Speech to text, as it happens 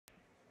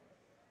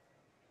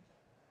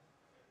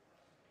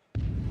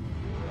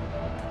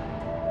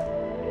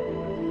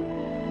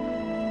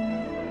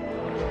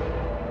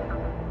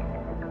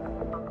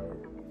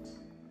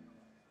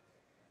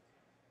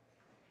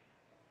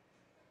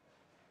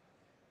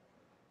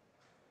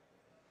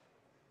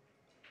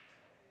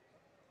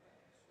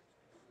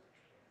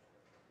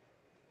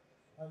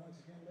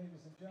Once again,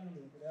 ladies and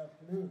gentlemen, good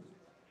afternoon.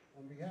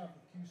 On behalf of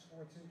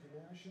CueSports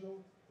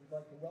International, we'd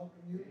like to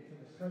welcome you to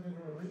the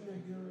Predator Arena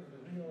here at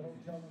the Rio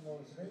Hotel in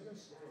Las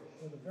Vegas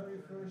for the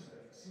very first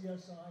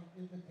CSI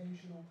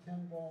Invitational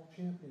 10-ball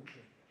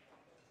championship.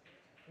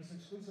 This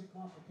exclusive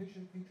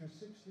competition features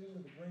 16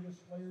 of the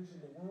greatest players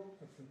in the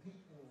world to compete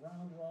in a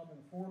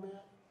round-robin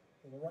format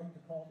for the right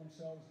to call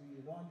themselves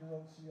the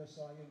inaugural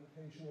CSI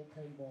Invitational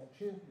 10-ball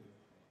champion.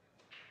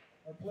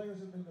 Our players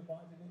have been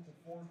divided into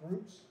 4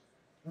 groups.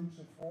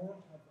 Groups of 4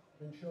 have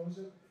been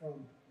chosen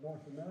from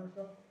North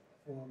America,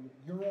 from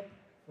Europe,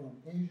 from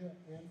Asia,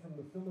 and from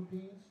the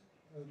Philippines.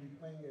 They'll be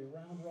playing a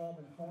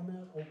round-robin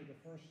format over the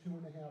first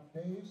 2.5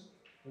 days.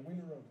 The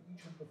winner of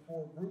each of the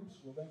 4 groups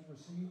will then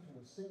proceed to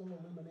a single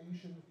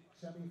elimination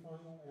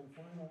semifinal and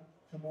final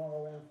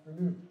tomorrow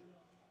afternoon.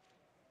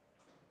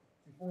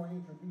 Before I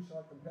introduce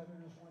our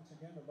competitors once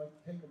again, I'd like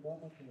to take a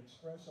moment to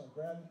express our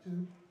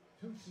gratitude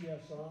to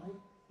CSI,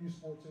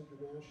 CueSports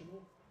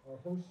International, our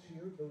hosts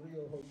here at the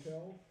Rio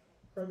Hotel,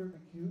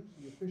 Predator Cues,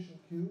 the official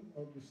cue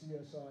of the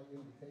CSI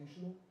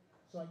Invitational,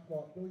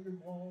 Cyclop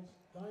Billiard Balls,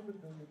 Diamond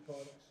Billiard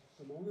Products,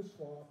 Simonis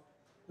Cloth,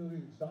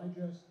 Billiards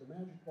Digest, the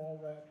Magic Ball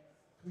Rack,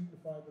 Tweet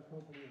the Fiber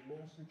Company, and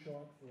Master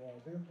Chalk for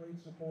all their great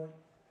support,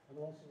 and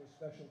also a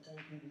special thank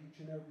you to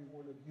each and every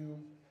one of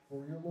you for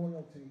your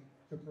loyalty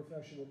to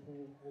professional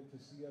pool and to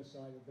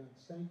CSI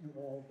events. Thank you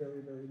all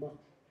very, very much.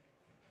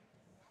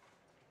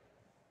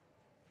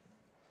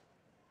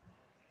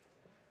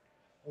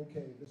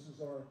 Okay, this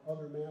is our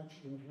other match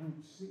in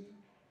Group C,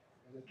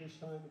 and at this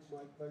time it's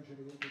my pleasure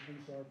to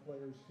introduce our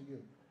players to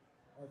you.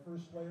 Our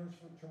first players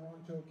from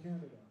Toronto,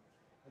 Canada.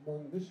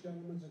 Among this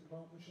gentleman's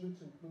accomplishments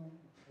include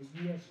a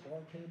U.S.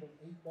 Bar Table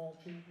 8-Ball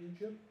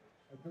Championship,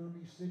 a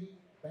Derby City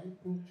Bank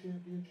Pool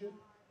Championship,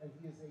 and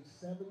he is a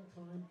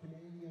 7-time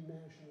Canadian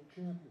National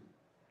Champion.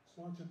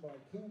 Sponsored by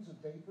Kings of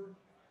Vapor,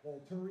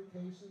 Volturi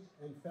Cases,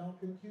 and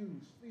Falcon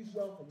Cues. Please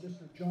welcome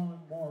Mr.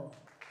 John Morra.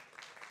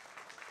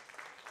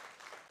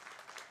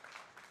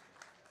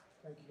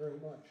 Thank you very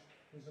much.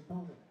 His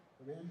opponent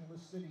from Angeles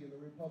City in the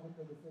Republic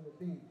of the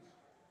Philippines.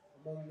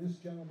 Among this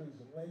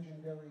gentleman's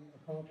legendary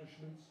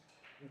accomplishments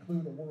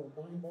include a World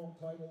 9-Ball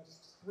title,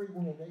 3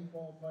 World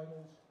 8-Ball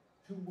titles,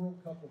 2 World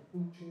Cup of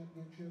Pool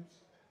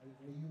Championships, and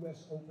the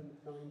U.S. Open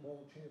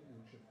 9-Ball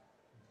Championship.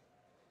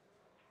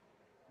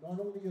 Not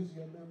only is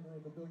he a member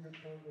of the Billiard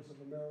Congress of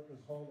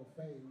America's Hall of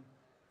Fame,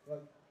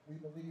 but we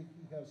believe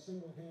he has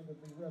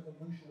single-handedly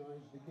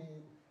revolutionized the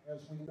game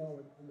as we know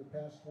it in the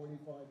past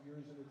 25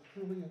 years, and it's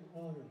truly an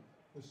honor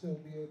to still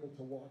be able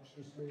to watch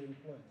this man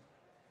play.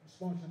 He's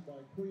sponsored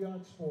by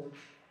CueSports.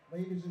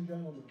 Ladies and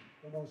gentlemen,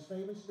 the most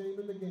famous name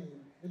in the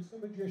game, it's the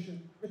magician,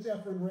 it's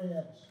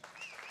Reyes.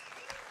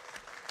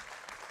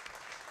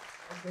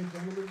 Okay,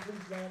 gentlemen,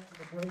 please back to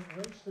the break.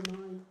 Race to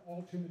 9,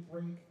 alternate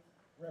break,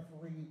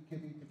 referee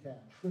Gibby to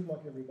catch. Good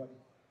luck, everybody.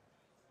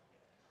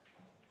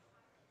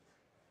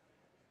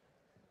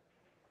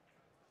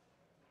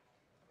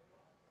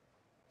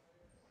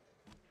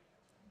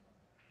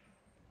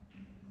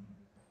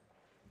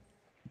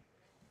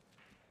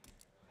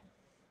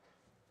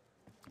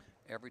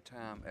 Every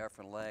time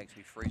Efren lags,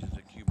 he freezes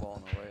a cue ball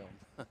on the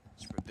rail.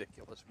 It's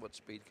ridiculous. What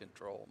speed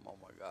control. Oh,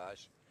 my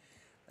gosh.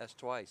 That's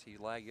twice. He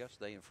lagged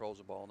yesterday and froze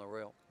the ball on the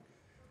rail.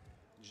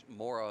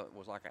 Morra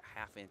was like a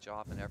half-inch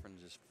off, and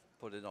Efren just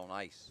put it on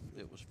ice.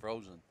 It was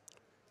frozen.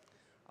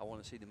 I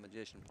want to see the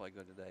magician play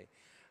good today.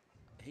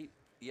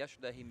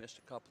 Yesterday he missed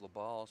a couple of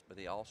balls, but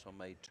he also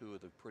made 2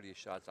 of the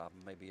prettiest shots I've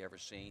maybe ever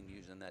seen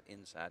using that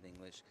inside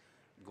English,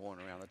 going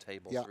around the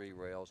table, 3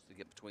 rails to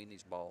get between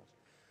these balls.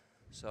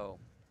 So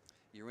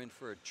you're in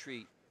for a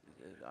treat,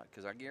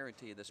 because I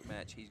guarantee you this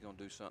match he's going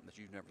to do something that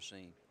you've never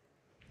seen.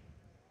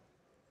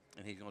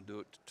 And he's going to do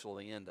it till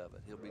the end of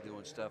it. He'll be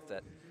doing stuff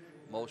that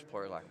most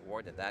players are like,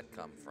 where did that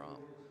come from?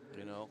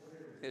 You know,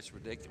 it's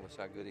ridiculous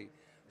how good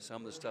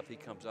some of the stuff he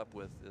comes up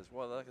with is,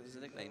 well, that's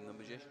his nickname, the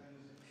magician.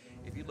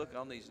 If you look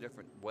on these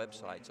different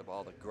websites of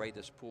all the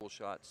greatest pool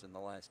shots in the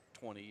last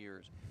 20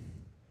 years,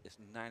 it's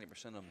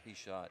 90% of them he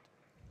shot,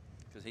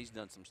 because he's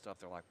done some stuff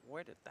they're like,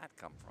 where did that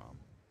come from?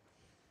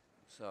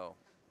 So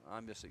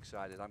I'm just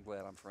excited. I'm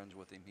glad I'm friends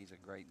with him. He's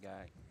a great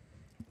guy.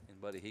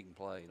 And, buddy, he can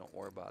play. Don't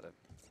worry about it.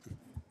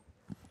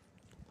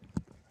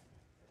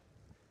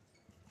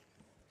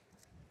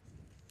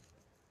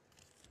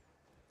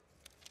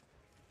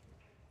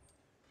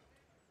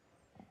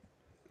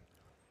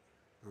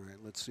 All right,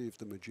 let's see if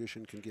the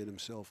magician can get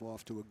himself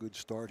off to a good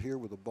start here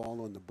with a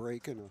ball on the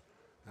break and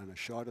a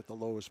shot at the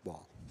lowest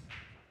ball.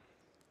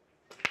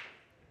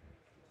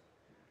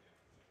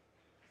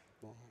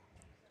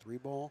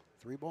 Ball.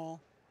 3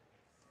 ball?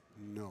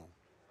 No.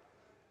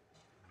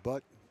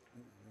 But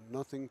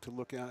nothing to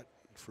look at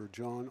for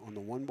John on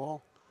the 1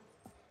 ball.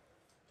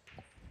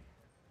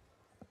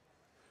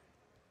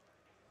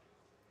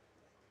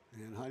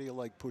 And how do you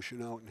like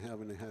pushing out and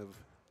having to have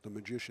the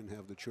magician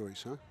have the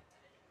choice, huh?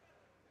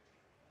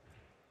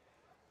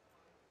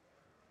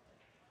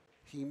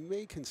 He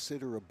may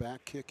consider a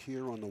back kick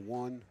here on the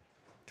 1,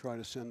 try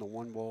to send the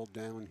 1 ball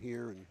down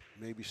here and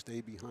maybe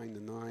stay behind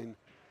the 9.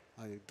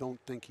 I don't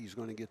think he's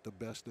going to get the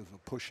best of a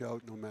push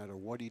out no matter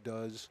what he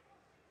does.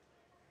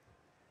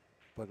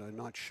 But I'm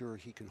not sure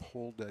he can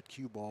hold that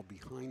cue ball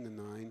behind the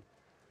 9.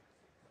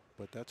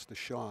 But that's the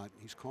shot.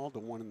 He's called the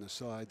 1 in the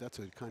side. That's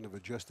a kind of a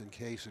just in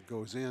case it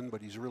goes in,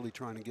 but he's really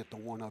trying to get the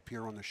 1 up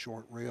here on the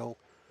short rail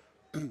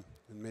and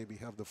maybe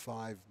have the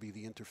 5 be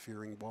the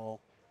interfering ball.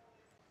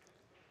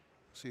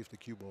 See if the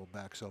cue ball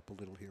backs up a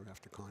little here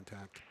after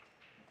contact.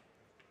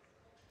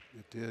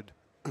 It did,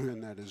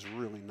 and that is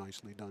really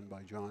nicely done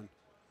by John.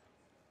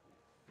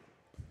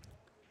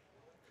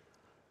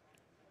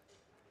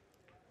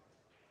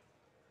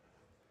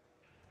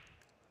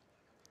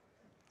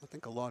 I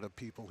think a lot of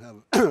people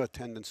have a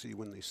tendency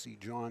when they see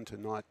John to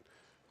not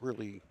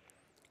really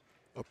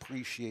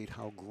appreciate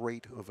how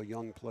great of a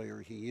young player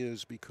he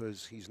is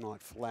because he's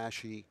not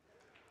flashy.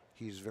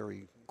 He's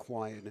very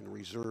quiet and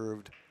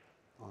reserved.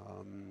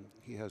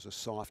 He has a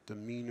soft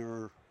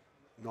demeanor,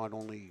 not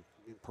only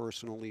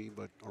personally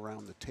but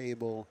around the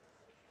table.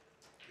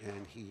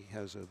 And he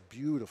has a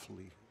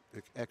beautifully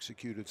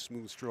executed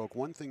smooth stroke.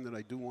 One thing that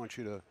I do want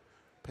you to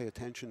pay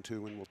attention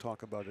to, and we'll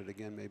talk about it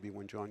again maybe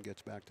when John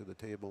gets back to the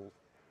table.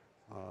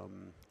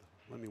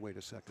 Let me wait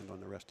a second on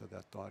the rest of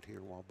that thought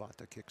here while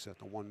Bata kicks at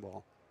the 1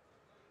 ball.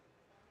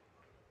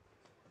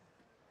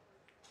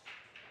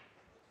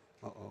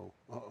 Uh-oh,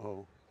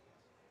 uh-oh.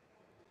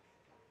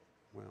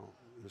 Well,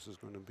 this is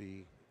going to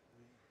be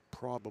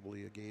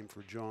probably a game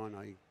for John.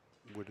 I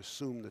would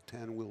assume the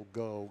 10 will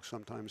go.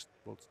 Sometimes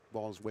both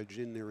balls wedged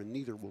in there and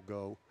neither will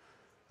go.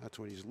 That's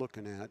what he's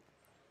looking at.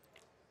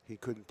 He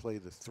couldn't play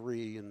the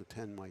 3 and the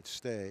 10 might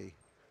stay.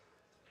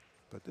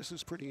 But this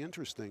is pretty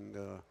interesting.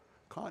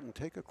 Cotton,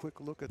 take a quick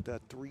look at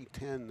that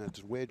 3-10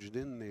 that's wedged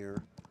in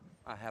there.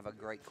 I have a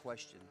great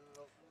question.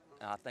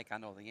 I think I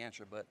know the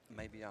answer, but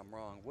maybe I'm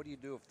wrong. What do you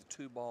do if the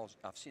 2 balls,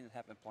 I've seen it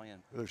happen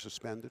playing, They're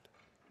suspended.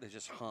 they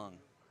just hung?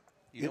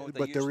 You know what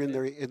But they're used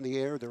to do? in the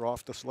air, they're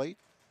off the slate?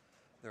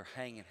 They're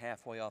hanging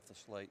halfway off the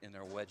slate and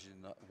they're wedged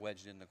in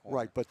the corner.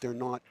 Right, but they're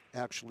not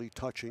actually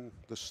touching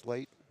the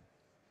slate?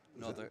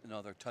 No,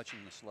 they're touching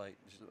the slate,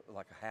 just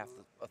like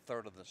a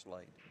third of the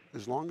slate.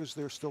 As long as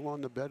they're still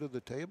on the bed of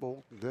the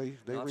table, they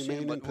No, I've seen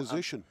remain them, in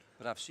position.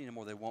 But I've seen them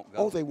where they won't go.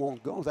 Oh, they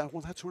won't go.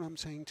 Well, that's what I'm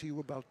saying to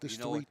you about this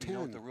 3-10. You know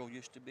what the rule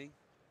used to be?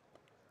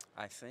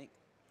 I think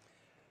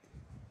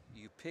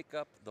you pick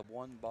up the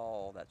 1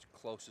 ball that's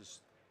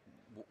closest.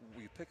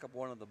 You pick up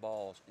one of the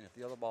balls, and if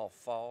the other ball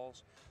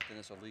falls, then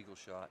it's a legal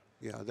shot.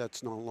 Yeah,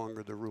 that's no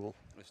longer the rule.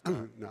 It's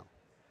not. No.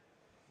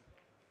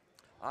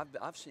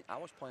 I've seen. I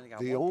was playing a guy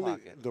The one only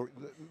pocket.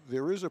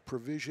 there is a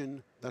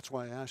provision. That's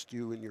why I asked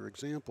you in your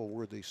example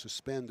where they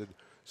suspended.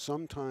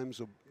 Sometimes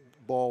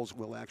balls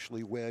will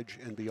actually wedge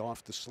and be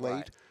off the slate.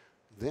 Right.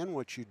 Then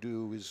what you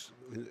do is,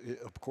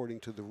 according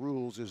to the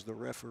rules, is the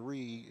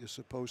referee is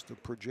supposed to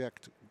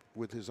project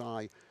with his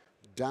eye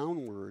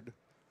downward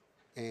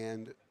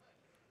and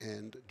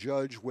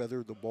judge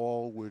whether the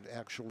ball would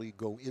actually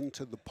go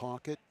into the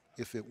pocket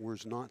if it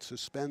was not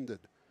suspended.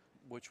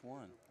 Which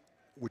one?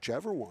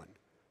 Whichever one,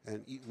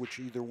 and which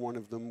either one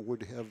of them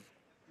would have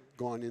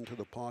gone into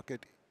the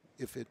pocket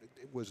if it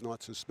was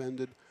not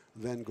suspended,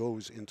 then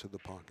goes into the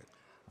pocket.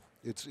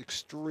 It's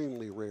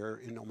extremely rare.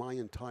 In my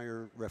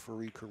entire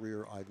referee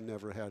career, I've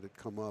never had it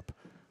come up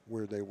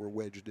where they were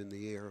wedged in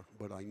the air,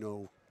 but I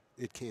know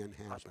it can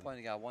happen. I was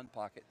playing a guy one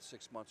pocket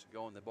 6 months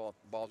ago, and the balls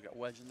got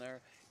wedged in there,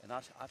 and I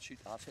was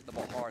hitting the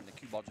ball hard, and the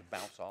cue ball just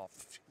bounced off.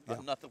 Yeah.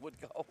 Nothing would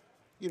go.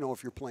 You know,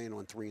 if you're playing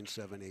on 3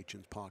 7/8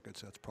 inch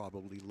pockets, that's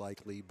probably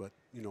likely. But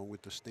you know,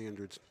 with the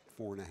standards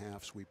 4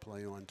 1/2s we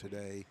play on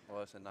today, Well,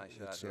 that's a nice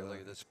shot here.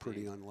 Look at this. it's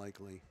pretty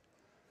unlikely.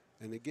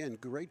 And again,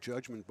 great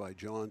judgment by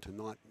John to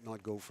not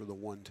go for the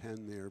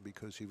 110 there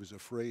because he was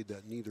afraid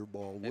that neither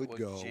ball would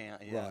go. Jam,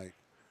 yeah.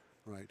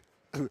 Right.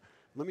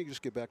 Let me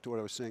just get back to what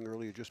I was saying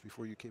earlier, just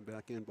before you came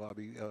back in,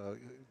 Bobby.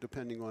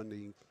 Depending on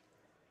the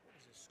What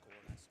was the score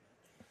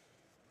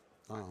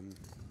last match?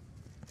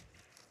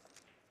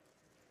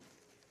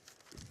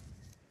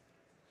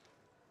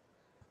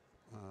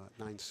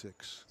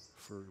 9-6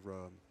 for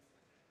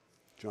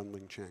John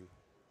Ling Cheng.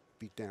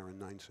 Beat Darren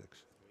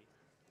 9-6.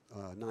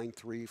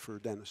 9-3 for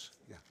Dennis.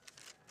 Yeah.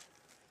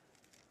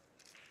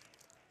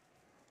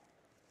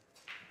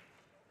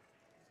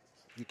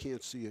 You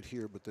can't see it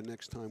here, but the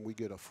next time we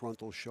get a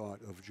frontal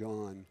shot of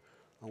John,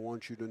 I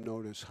want you to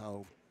notice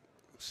how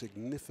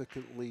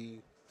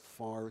significantly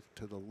far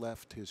to the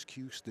left his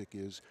cue stick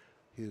is.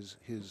 His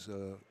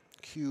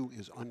cue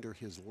is under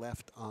his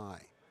left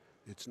eye.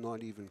 It's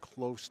not even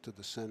close to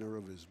the center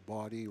of his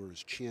body or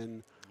his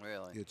chin.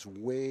 Really? It's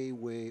way,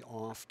 way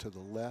off to the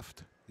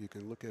left. You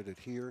can look at it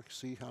here.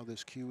 See how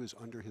this cue is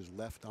under his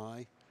left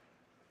eye?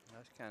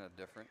 That's kind of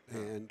different.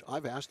 And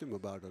I've asked him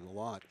about it a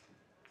lot.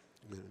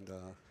 And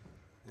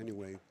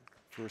anyway,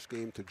 first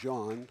game to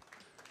John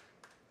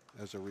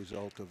as a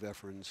result of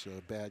Efren's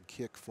bad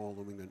kick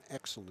following an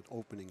excellent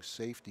opening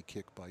safety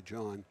kick by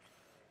John.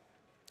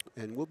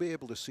 And we'll be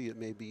able to see it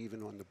maybe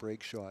even on the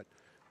break shot.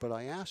 But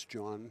I asked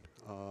John,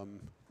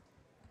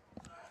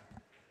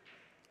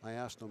 I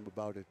asked him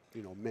about it,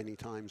 you know, many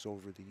times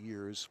over the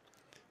years.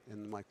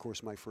 And of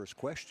course, my first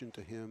question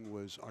to him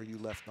was, "Are you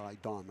left eye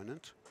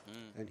dominant?"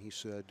 And he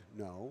said,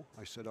 "No."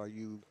 I said, "Are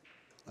you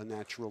a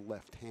natural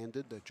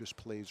left-handed that just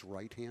plays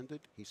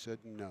right-handed?" He said,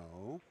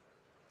 "No."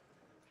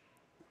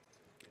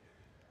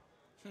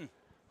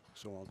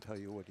 So I'll tell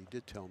you what he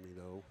did tell me,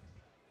 though,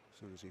 as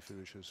soon as he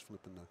finishes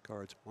flipping the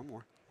cards. One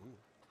more.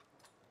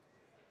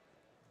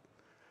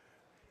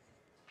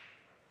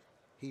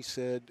 He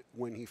said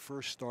when he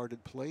first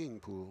started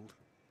playing pool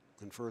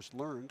and first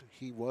learned,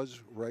 he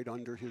was right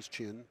under his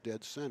chin,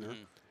 dead center.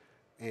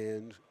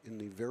 And in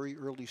the very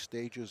early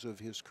stages of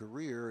his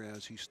career,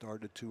 as he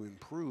started to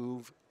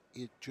improve,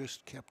 it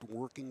just kept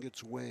working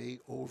its way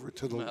over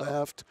to the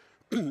left,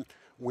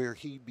 where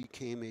he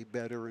became a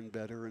better and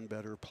better and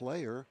better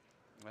player.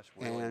 That's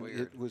really and weird.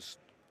 It was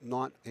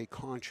not a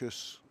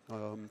conscious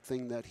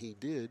thing that he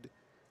did.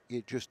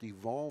 It just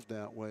evolved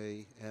that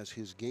way as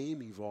his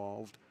game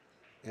evolved,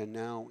 and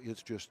now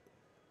it's just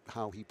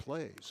how he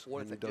plays.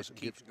 What and if it just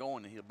keeps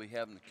going and he'll be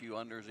having the cue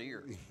under his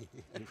ear?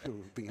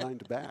 behind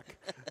the back?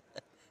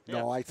 Yeah.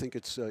 No, I think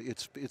it's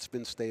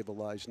been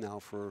stabilized now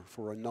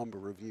for a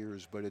number of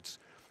years, but it's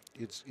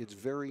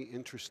very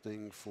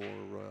interesting for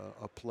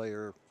a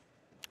player,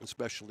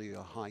 especially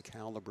a high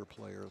caliber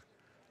player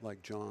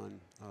like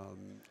John,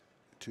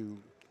 to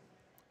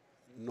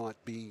not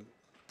be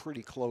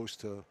pretty close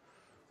to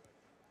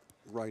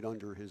right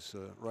under his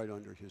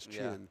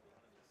chin.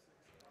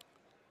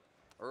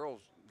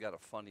 Earl's got a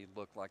funny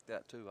look like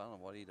that too. I don't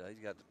know what he does.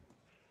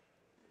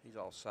 He's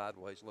all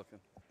sideways looking.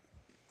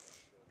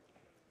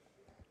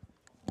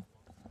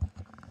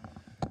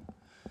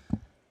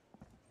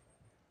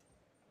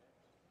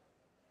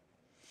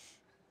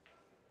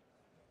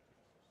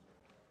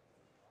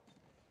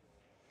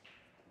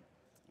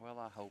 Well,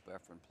 I hope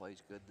Efren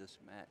plays good this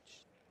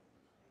match.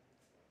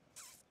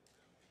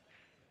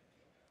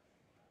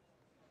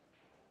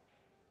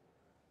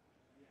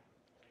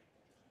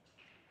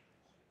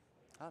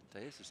 I'll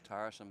tell you, this is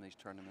tiresome, these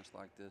tournaments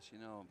like this. You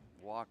know,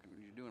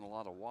 you're doing a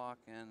lot of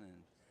walking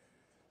and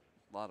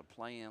a lot of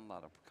playing, a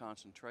lot of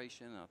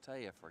concentration. And I'll tell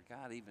you, for a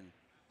guy even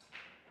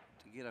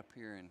to get up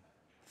here and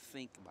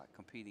think about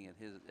competing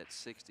at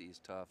 60 is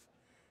tough.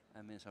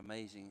 I mean, it's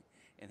amazing.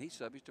 And he's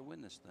subject to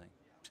win this thing.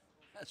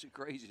 That's the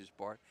craziest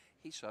part.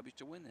 He's subject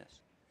to win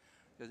this.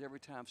 Because every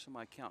time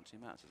somebody counts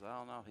him out and says,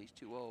 "Oh, no, he's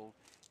too old,"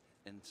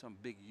 in some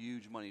big,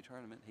 huge money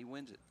tournament, he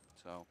wins it.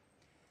 So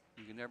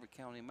you can never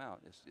count him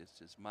out.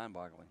 It's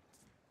mind-boggling.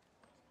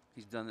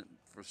 He's done it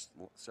for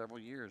several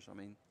years. I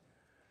mean,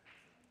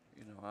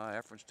 you know,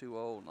 Efren's too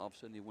old, and all of a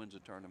sudden he wins a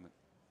tournament.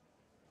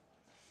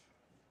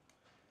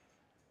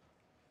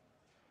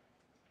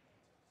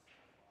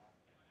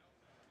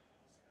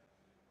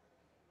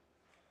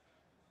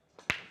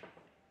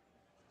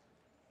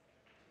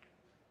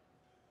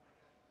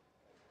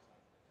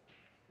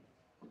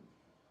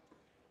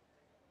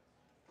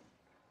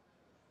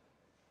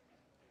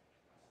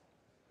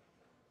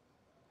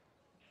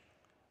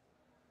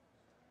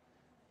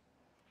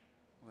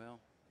 Well,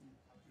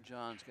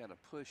 John's got a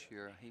push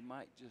here. He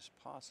might just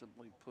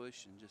possibly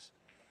push and just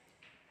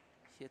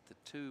hit the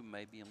 2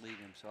 maybe and leave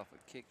himself a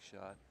kick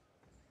shot.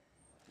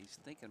 He's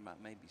thinking about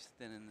maybe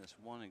thinning this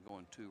 1 and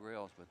going 2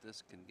 rails, but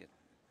this can get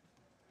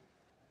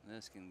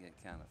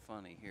kind of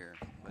funny here.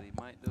 But he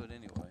might do it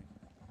anyway.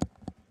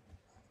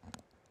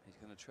 He's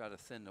going to try to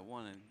thin the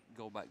 1 and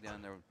go back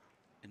down there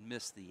and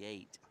miss the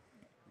 8.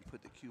 And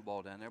put the cue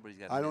ball down there, but he's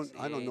got to miss the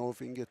 8. I don't know if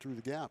he can get through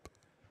the gap.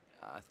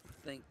 I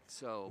think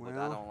so, well, but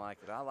I don't like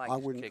it. I like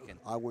his kicking.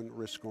 I wouldn't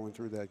risk going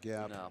through that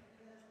gap. No.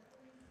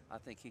 I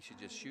think he should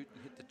just shoot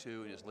and hit the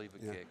 2 and just leave a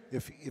kick.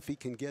 If he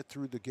can get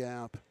through the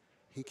gap,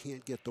 he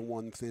can't get the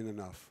 1 thin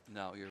enough.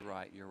 No, you're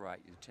right. You're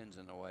right. Your 10's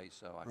in the way,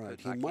 so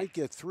He might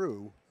get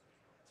through.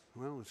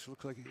 Well, it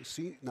looks like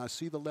see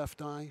the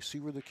left eye.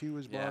 See where the cue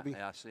is, Bobby.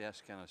 Yeah. I see.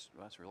 That's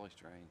really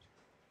strange.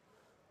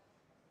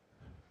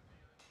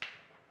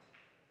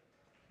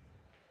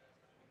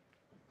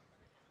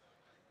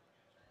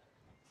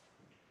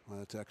 Well,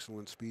 that's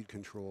excellent speed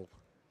control.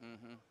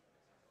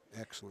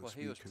 Excellent well,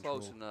 speed he was control.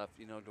 close enough,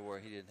 you know, to where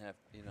he didn't have,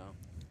 you know,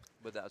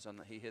 but that was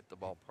he hit the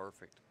ball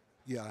perfect.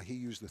 Yeah, he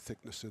used the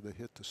thickness of the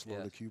hit to slow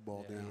the cue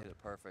ball down. He hit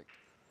it perfect.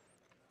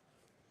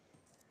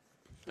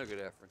 Look at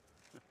Efren.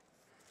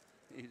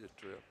 He's a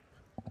trip.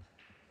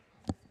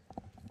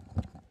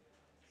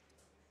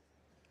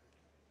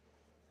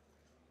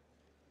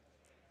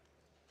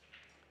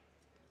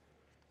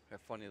 A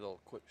funny little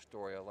quick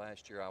story.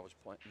 Last year I was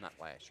playing, not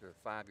last year,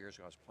 5 years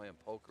ago I was playing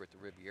poker at the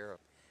Riviera.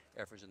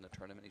 Efren's in the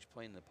tournament. He's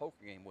playing the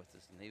poker game with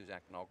us, and he was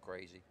acting all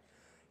crazy.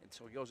 And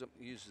so he goes up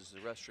and uses the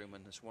restroom,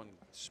 and this one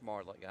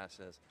smart guy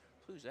says,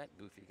 "Who's that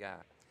goofy guy?"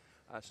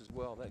 I says,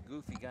 "Well, that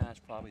goofy guy is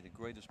probably the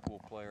greatest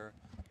pool player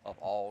of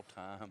all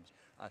times."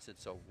 I said,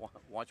 "So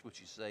watch what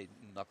you say,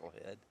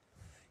 knucklehead."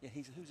 Yeah,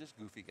 he said, "Who's this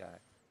goofy guy?"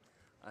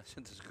 I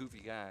said, "This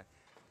goofy guy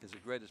is the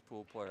greatest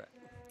pool player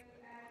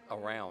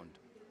around."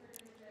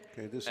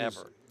 Okay, this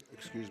ever. is,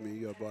 excuse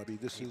me, Bobby,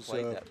 this he is...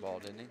 played that ball,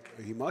 didn't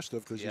he? He must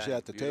have, because he's Yeah,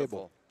 at the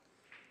beautiful. table.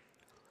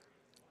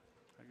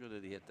 How good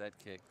did he hit that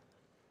kick?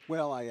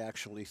 Well, I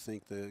actually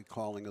think the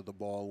calling of the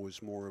ball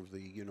was more of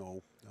the,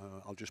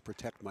 I'll just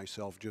protect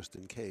myself just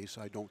in case.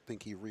 I don't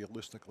think he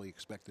realistically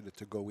expected it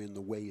to go in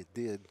the way it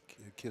did,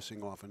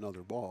 kissing off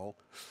another ball.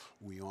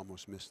 We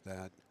almost missed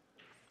that.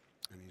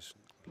 And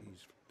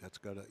that's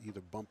got to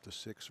either bump the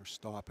 6 or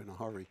stop in a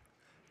hurry.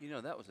 You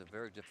know, that was a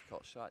very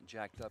difficult shot,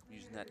 jacked up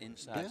using that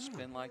inside Yeah.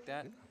 spin like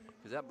that,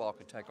 because that ball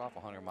could take off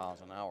 100 miles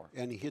an hour.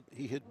 And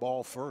he hit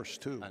ball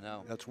first, too. I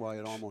know. That's why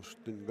it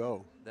almost didn't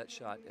go. That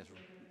shot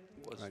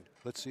was. Right.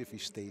 Let's see if he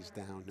stays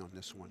down on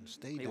this one.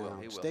 Stay He down.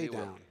 will, Stay he will.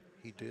 down.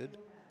 He did.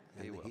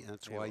 And He will.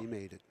 That's He why will. he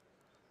made it.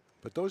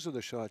 But those are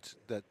the shots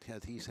that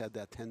he's had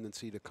that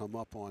tendency to come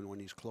up on when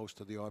he's close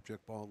to the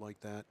object ball like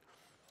that.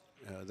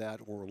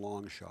 That or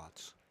long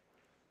shots.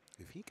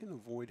 If he can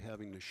avoid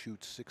having to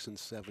shoot 6 and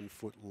 7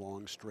 foot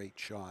long straight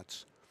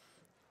shots,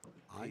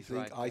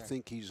 I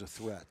think he's a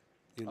threat.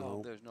 There's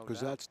no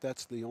because doubt.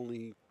 that's the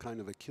only kind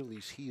of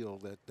Achilles heel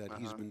that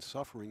he's been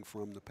suffering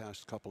from the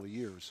past couple of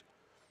years.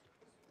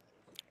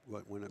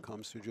 But when it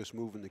comes to just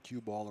moving the cue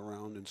ball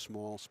around in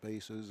small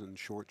spaces and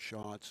short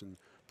shots and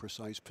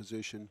precise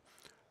position,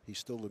 he's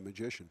still a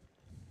magician.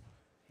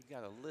 He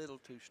got a little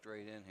too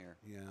straight in here.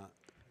 Yeah.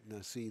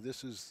 Now, see,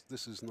 this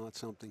is not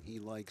something he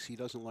likes. He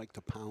doesn't like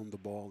to pound the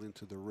ball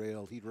into the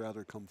rail. He'd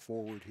rather come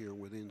forward here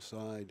with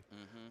inside.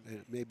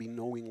 And maybe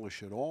no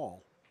English at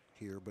all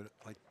here, but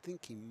I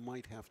think he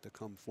might have to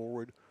come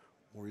forward,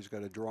 or he's got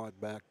to draw it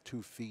back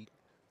 2 feet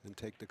and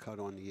take the cut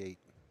on the 8.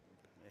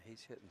 Yeah,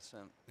 he's hitting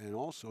some. And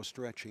also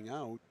stretching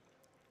out,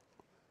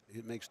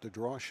 it makes the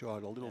draw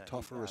shot a little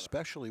tougher,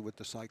 especially with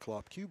the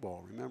Cyclop cue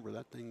ball. Remember,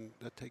 that thing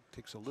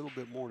takes a little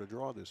bit more to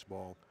draw this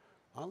ball.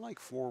 I like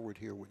forward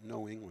here with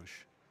no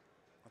English.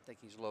 I think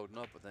he's loading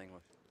up with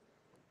English.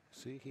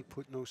 See, he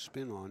put no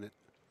spin on it,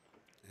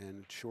 and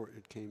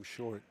it came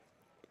short.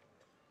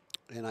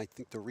 And I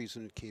think the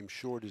reason it came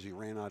short is he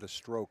ran out of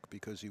stroke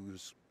because he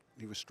was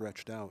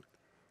stretched out.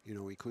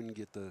 He couldn't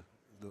get the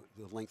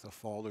length of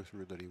follow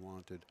through that he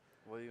wanted.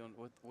 What do you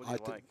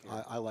like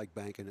here? I like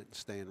banking it and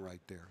staying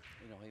right there.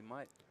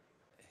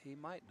 He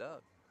might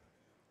dub.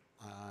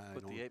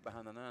 Put the 8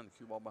 behind the 9, the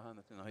cue ball behind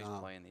the 10. No, he's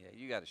playing the 8.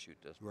 You got to shoot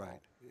this ball. Right.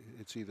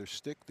 It's either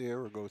stick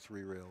there or go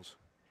 3 rails.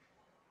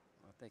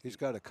 I think He's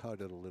got to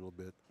cut it a little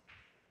bit.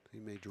 He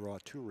may draw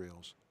 2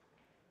 rails.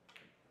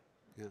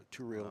 Yeah,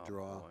 2 rail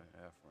draw. Boy,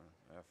 Efren.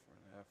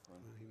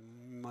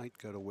 He might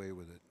get away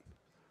with it.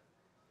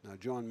 Now,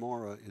 John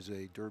Morra is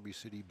a Derby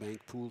City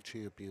Bank Pool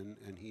champion,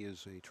 and he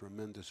is a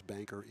tremendous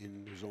banker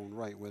in his own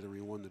right, whether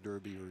he won the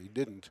Derby or he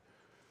didn't.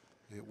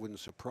 It wouldn't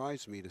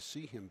surprise me to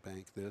see him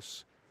bank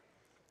this.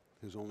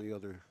 His only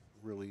other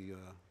really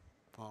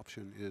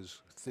option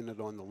is thin it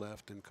on the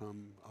left and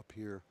come up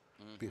here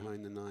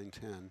behind the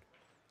 9-10.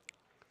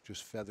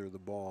 Just feather the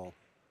ball.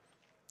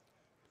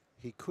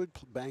 He could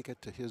bank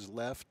it to his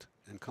left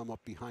and come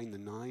up behind the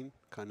 9,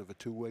 kind of a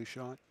two-way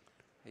shot.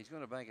 He's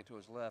going to bank it to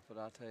his left, but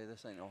I'll tell you,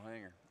 this ain't no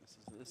hanger.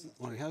 This is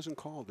Well, he hasn't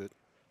called it.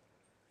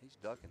 He's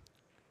ducking.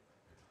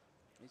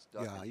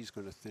 Yeah, he's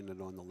going to thin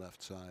it on the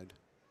left side.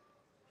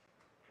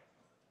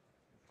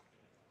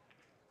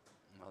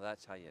 Well,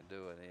 that's how you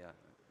do it. Yeah,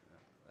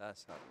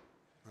 that's how.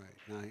 Right.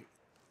 Now,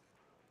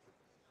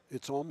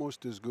 it's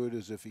almost as good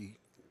as if he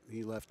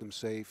left him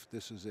safe.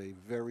 This is a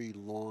very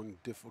long,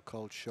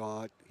 difficult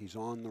shot. He's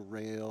on the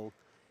rail.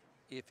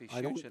 If he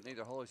shoots it in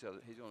either hole, he's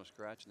going to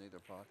scratch in either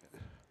pocket.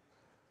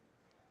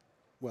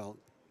 Well,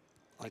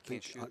 I can't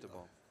think shoot the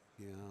ball.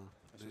 Yeah,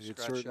 It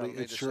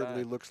it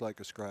certainly looks like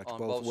a scratch on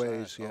both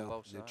ways. Sides, yeah,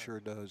 both it sides. sure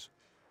does.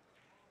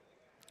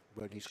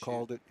 But he's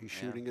called it. He's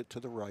shooting it to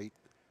the right.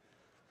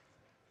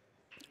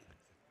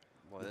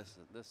 Boy,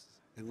 this.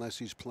 Unless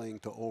he's playing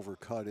to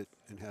overcut it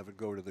and have it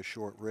go to the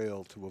short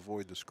rail to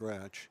avoid the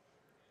scratch.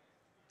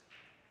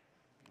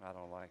 I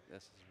don't like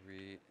this.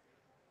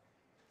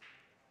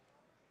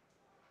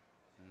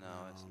 No,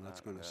 it's not.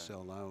 That's going to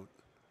sell out.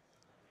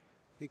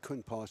 He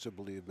couldn't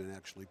possibly have been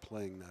actually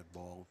playing that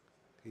ball.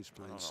 He's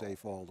playing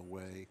safe all the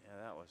way.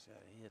 Yeah,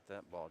 he hit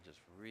that ball just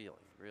really,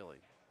 really.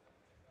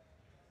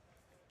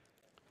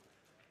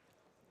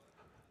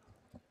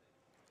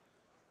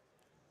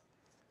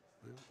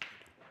 Well,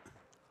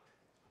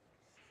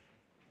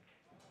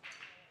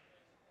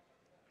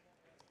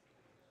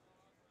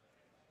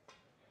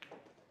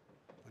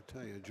 I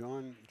tell you,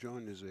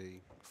 John is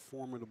a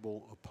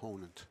formidable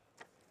opponent.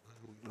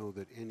 I don't know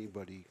that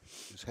anybody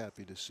is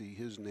happy to see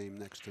his name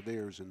next to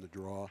theirs in the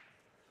draw.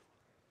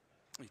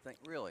 You think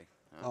really?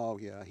 Huh? Oh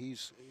yeah,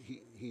 he's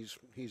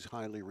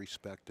highly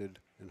respected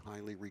and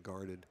highly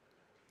regarded.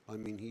 I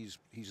mean,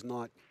 he's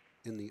not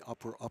in the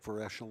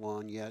upper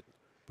echelon yet,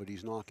 but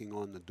he's knocking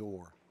on the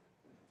door.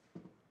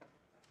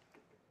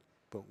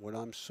 But what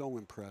I'm so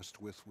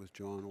impressed with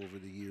John over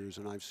the years,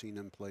 and I've seen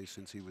him play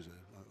since he was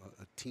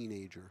a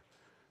teenager,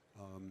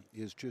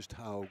 is just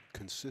how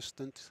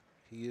consistent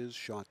he is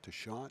shot to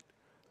shot,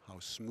 how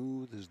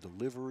smooth his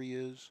delivery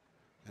is,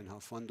 and how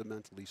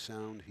fundamentally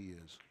sound he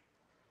is.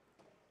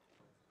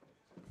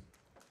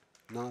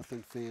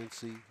 Nothing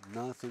fancy,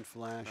 nothing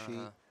flashy,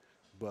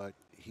 but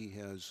he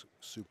has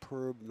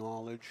superb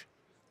knowledge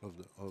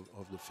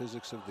of the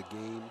physics of the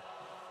game.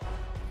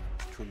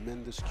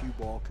 Tremendous cue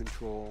ball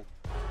control.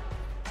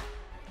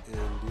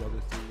 And the other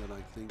thing that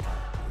I think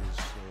is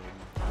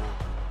not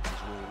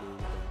as well known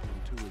about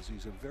him too is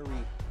he's a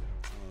very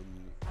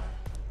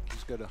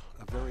he's got a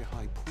very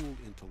high pool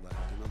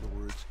intellect. In other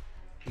words,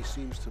 he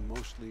seems to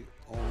mostly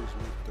always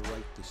make the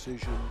right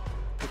decision,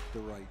 pick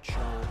the right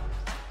shot,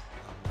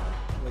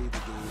 play the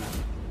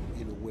game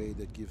in a way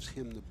that gives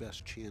him the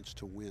best chance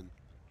to win.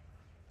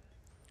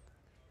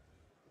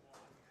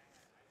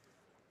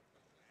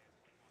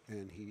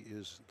 And he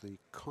is the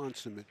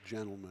consummate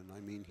gentleman. I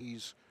mean,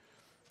 he's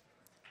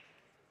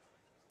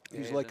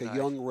like a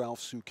young Ralph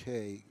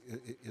Souquet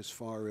as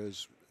far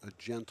as a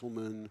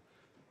gentleman,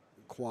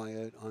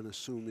 quiet,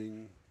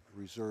 unassuming,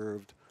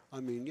 reserved. I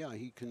mean, yeah,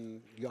 he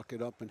can yuck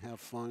it up and have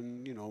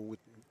fun, you know,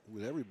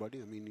 with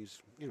everybody. I mean, he's,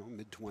 you know,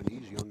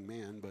 mid-20s, young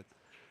man, but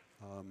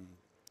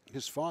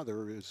his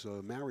father is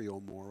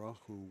Mario Morra,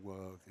 who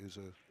is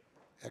an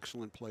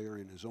excellent player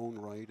in his own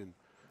right, and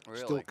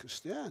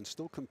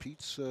still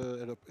competes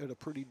at a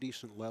pretty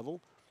decent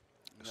level.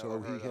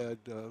 So he had,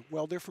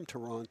 well, they're from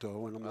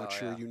Toronto, and I'm not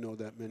sure you know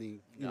that many,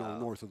 you know,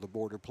 north of the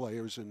border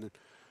players,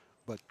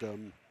 but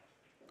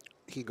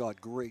he got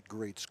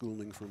great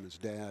schooling from his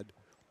dad,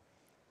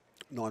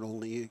 not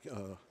only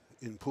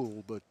in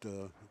pool, but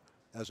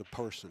as a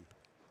person.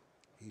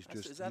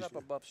 Is that up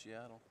above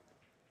Seattle?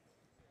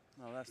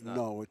 No, that's not.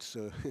 No, it's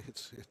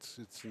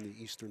in the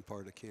eastern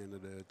part of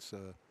Canada. It's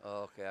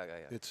oh, okay, I got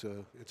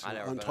you. It's I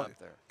never been up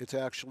there. It's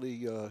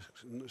actually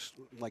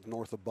like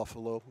north of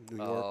Buffalo, New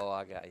York. Oh,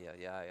 I got you.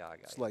 Yeah, I got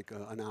you. It's like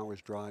an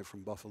hour's drive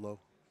from Buffalo.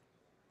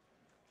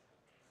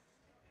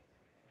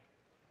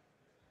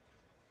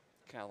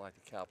 Kind of like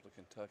the capital of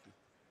Kentucky.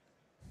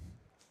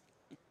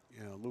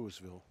 Yeah,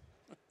 Louisville.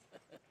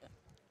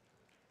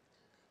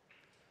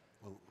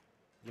 Well,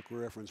 look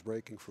where Efren's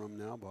breaking from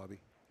now, Bobby.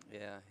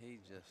 Yeah, he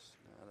just,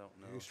 I don't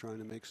know. He's trying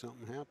to make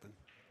something happen.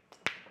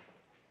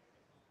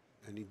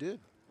 And he did.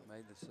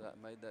 Made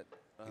that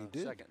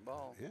second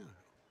ball. Yeah.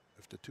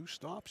 If the 2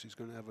 stops, he's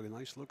going to have a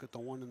nice look at the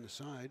 1 on the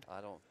side.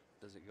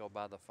 Does it go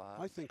by the 5?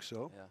 I think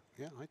so.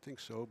 Yeah. Yeah, I think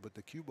so. But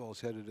the cue ball's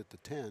headed at the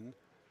 10.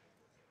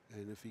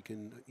 And if he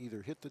can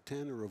either hit the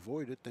 10 or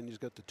avoid it, then he's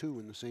got the 2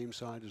 in the same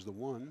side as the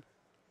 1.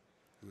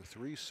 And the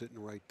 3's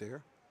sitting right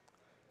there.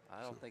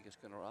 I don't think it's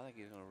going to, I think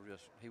he's going to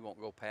just, he won't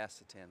go past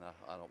the 10,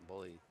 I don't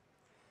believe.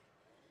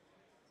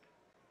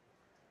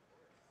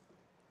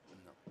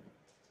 No.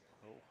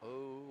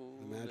 Oh.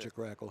 The magic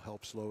rack will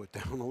help slow it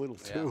down a little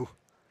too.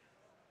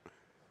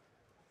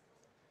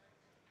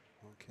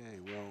 Okay,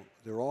 well,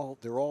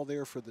 they're all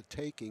there for the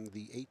taking.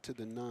 The 8 to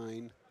the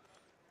 9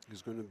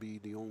 is going to be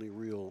the only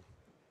real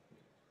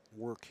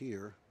work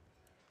here.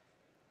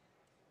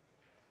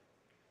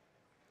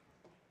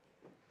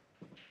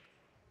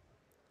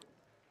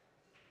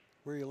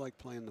 Where you like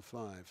playing the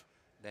 5?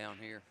 Down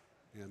here.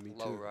 Yeah, me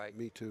Low too. right.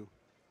 Me too.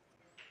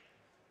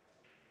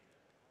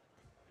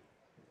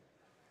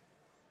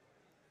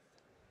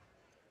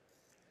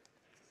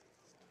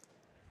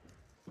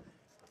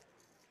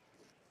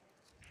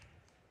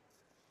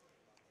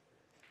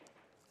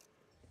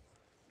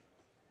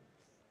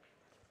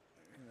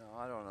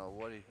 I don't know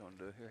what he's going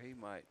to do here. He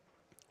might.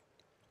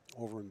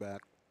 Over and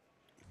back.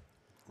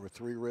 Or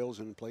 3 rails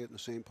and play it in the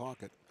same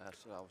pocket.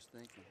 That's what I was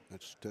thinking.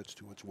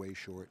 It's way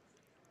short.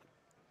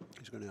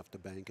 He's going to have to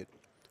bank it.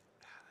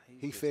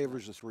 He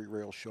favors the 3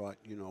 rail shot,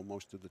 you know,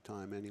 most of the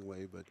time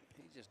anyway, but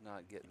he's just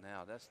not getting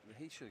out.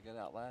 He should have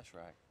got out last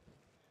rack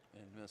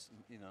and missed,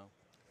 you know.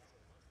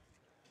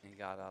 He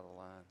got out of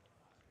line.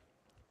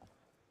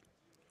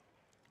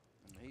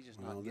 I mean, he's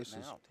just not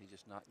getting out. He's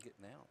just not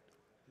getting out.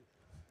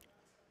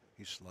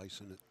 He's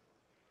slicing it.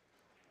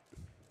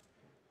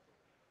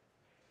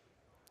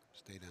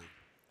 Stay down.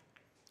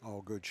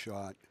 Oh, good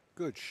shot.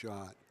 Good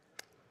shot.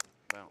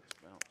 Bounce,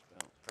 bounce,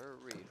 bounce.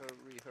 Hurry,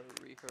 hurry,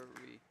 hurry,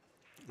 hurry.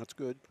 That's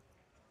good.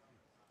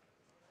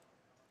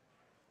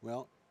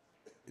 Well,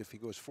 if he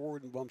goes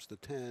forward and bumps the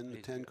 10, the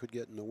 10 could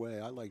get in the way.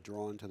 I like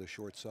drawing to the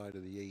short side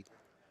of the 8.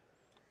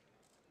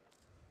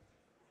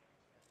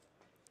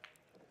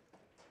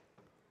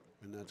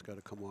 And that's got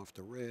to come off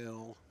the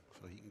rail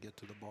so he can get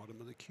to the bottom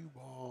of the cue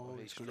ball. Well,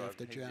 he's going to have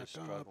to jack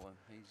up.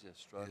 He's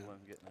just struggling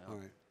getting out. All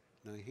right.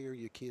 Now here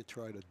you can't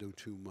try to do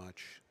too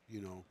much,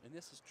 you know. And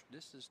this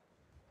is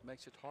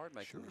makes it hard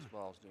making these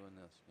balls doing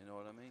this. You know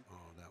what I mean?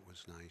 Oh, that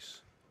was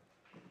nice.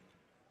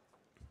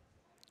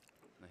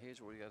 Now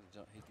here's where you got to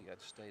jump. He got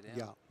to stay down.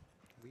 Yeah.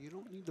 Well, you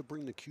don't need to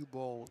bring the cue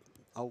ball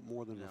out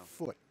more than a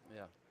foot.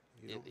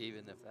 Yeah. Even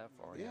if that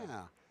far.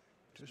 Yeah.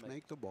 Just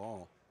make the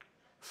ball.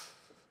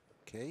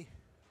 Okay.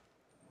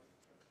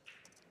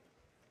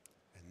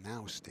 And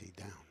now stay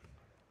down.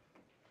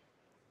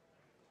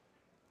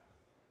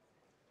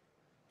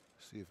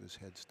 See if his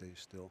head stays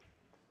still.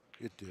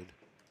 It did.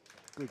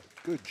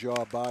 Good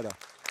job, Bada.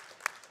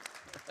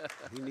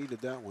 He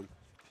needed that one.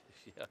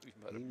 Yeah, you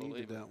better he believe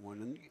needed it. that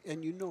one,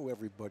 and you know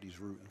everybody's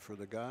rooting for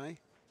the guy.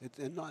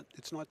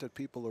 It's not that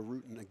people are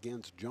rooting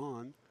against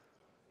John,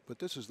 but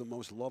this is the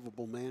most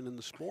lovable man in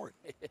the sport.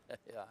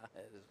 Yeah,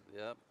 it is,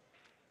 yep.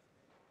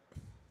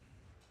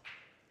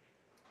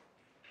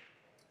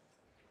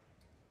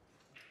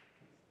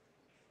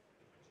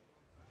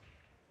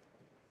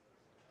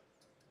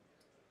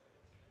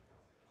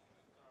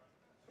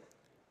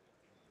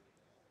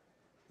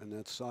 And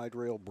that side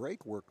rail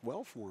break worked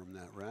well for him,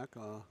 that rack.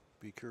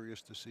 Be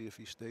curious to see if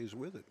he stays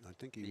with it. I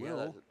think he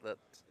will.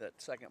 That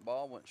second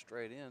ball went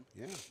straight in.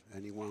 Yeah,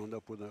 and he wound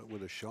up with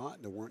a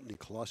shot. There weren't any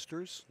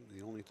clusters.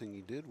 The only thing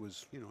he did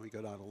was, he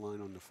got out of line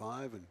on the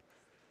 5, and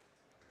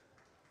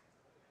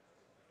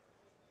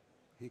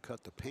he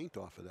cut the paint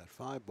off of that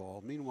 5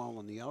 ball. Meanwhile,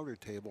 on the outer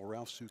table,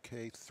 Ralph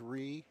Souquet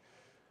 3,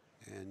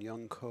 and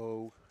Young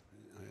Ko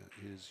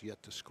is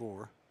yet to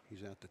score.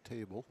 He's at the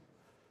table.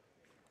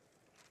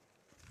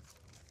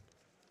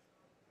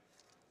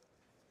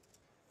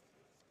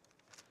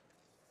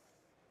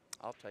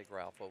 I'll take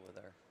Ralph over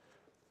there.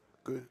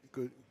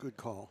 Good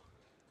call.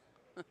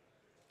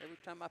 Every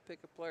time I pick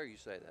a player, you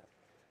say that.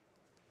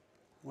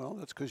 Well,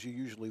 that's because you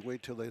usually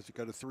wait till they've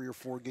got a 3 or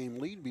 4 game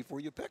lead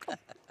before you pick them.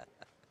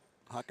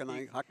 How can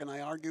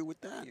I argue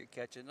with that? You're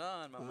catching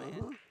on, my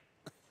man.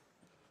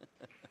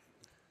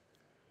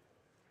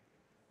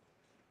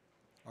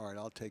 All right,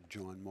 I'll take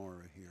John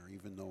Morra here,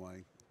 even though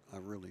I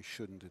really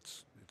shouldn't.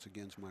 It's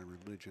against my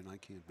religion. I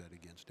can't bet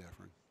against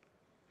Efren.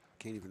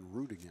 Can't even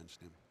root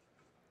against him.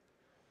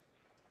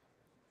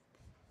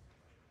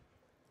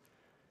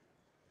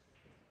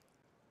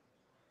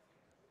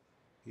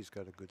 He's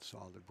got a good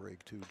solid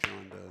break too.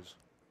 John does.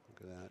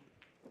 Look at that.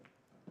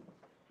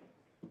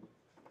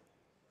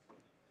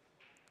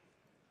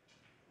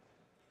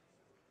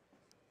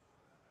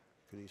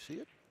 Can you see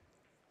it?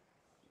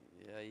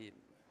 Yeah.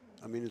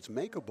 I mean, it's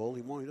makeable.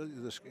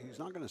 He's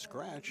not going to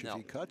scratch if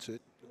he cuts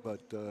it,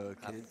 but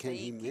can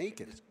he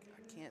make it?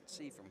 I can't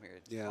see from here.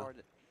 It's yeah. hard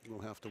to. We'll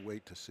have to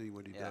wait to see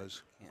what he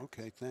does.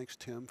 Okay, thanks,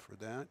 Tim, for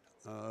that.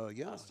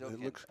 Yeah, it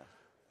looks.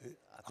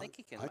 I think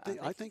he can.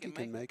 I think he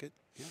can make it.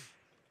 Yeah.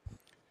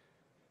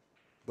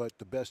 But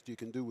the best you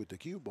can do with the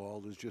cue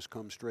ball is just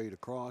come straight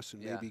across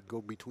and maybe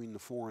go between the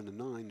 4 and the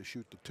 9 to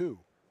shoot the 2.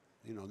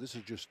 This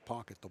is just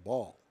pocket the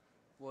ball.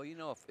 Well,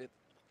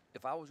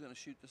 if I was going to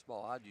shoot this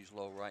ball, I'd use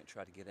low right and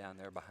try to get down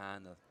there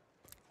behind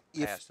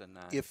the past the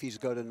 9. If he's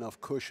got enough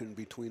cushion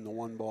between the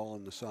 1 ball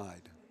and the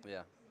side.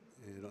 Yeah.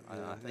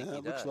 I think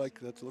he does.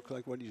 That looks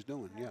like what he's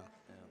doing. Yeah.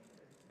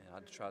 Yeah.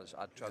 I'd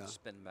try to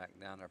spin back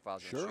down there if I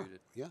was sure. going to shoot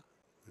it. Yeah.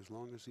 As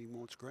long as he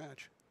won't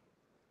scratch.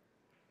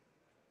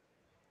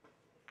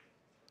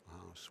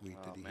 How sweet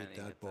did he hit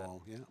that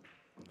ball? Yeah.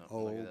 No,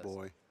 oh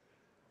boy.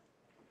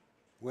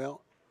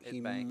 Well,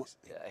 he banks.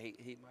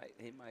 He might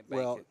bank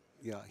well, it.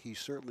 yeah, he's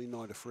certainly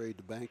not afraid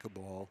to bank a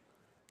ball,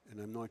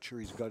 and I'm not sure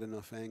he's got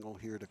enough angle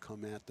here to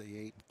come at the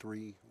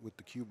 8-3 with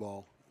the cue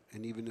ball.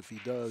 And even if he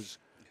does,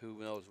 who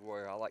knows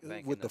where? I like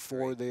banking with the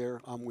 4 3.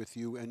 there. I'm with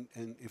you. And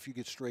if you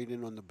get straight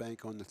in on the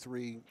bank on the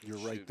 3, you're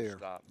right there.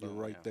 Stop, you're boom,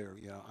 right there.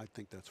 Yeah, I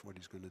think that's what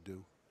he's going to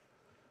do.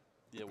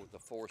 Yeah, with the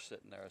 4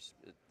 sitting there,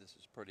 this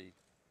is pretty,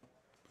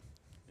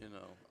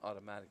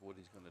 automatic what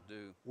he's going to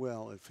do.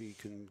 Well, if he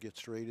can get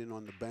straight in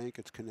on the bank,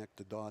 it's connect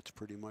the dots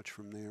pretty much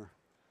from there.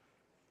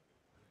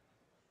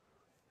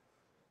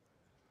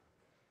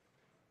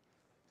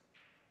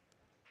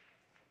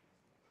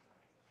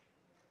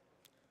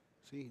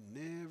 See, he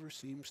never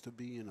seems to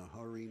be in a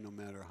hurry, no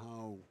matter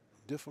how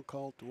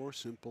difficult or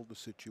simple the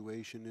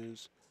situation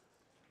is.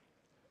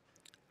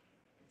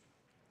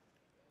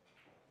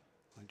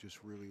 I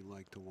just really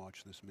like to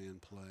watch this man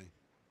play.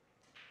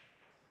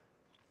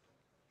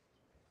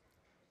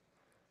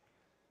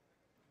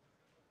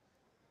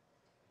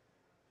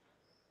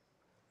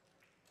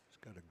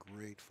 He's got a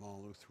great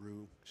follow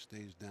through,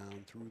 stays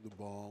down through the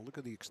ball. Look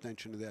at the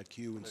extension of that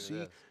cue, and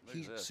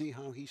see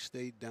how he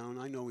stayed down.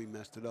 I know he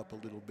messed it up a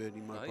little bit. He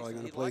might probably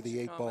going to play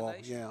the 8 ball.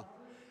 Yeah.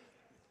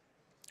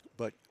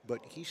 But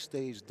he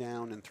stays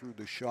down and through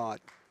the shot.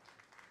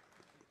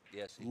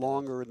 Yes,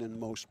 longer than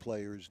most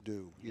players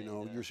do.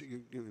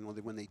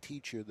 When they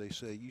teach you, they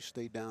say you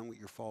stay down with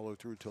your follow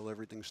through till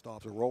everything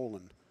stops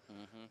rolling.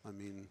 Mm-hmm. I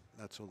mean,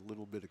 that's a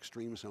little bit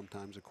extreme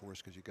sometimes, of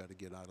course, because you got to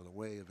get out of the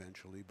way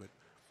eventually. But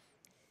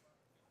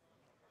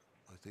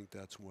I think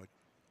that's what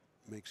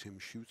makes him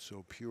shoot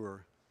so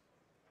pure.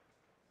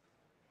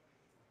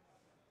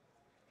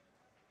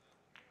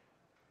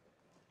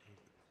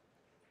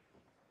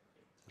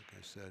 Like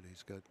I said,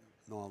 he's got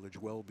knowledge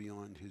well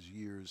beyond his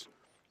years.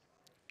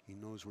 He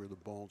knows where the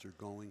balls are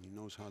going. He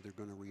knows how they're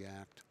going to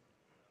react.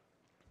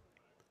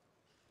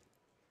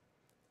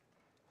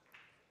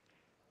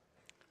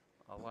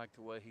 I like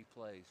the way he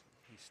plays.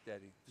 He's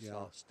steady. Yeah.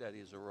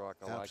 Steady as a rock.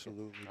 I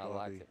Absolutely, like it. I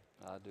like it.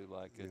 I do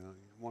like it. Yeah,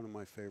 one of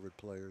my favorite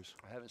players.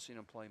 I haven't seen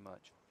him play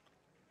much.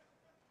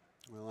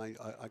 Well,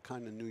 I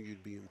kind of knew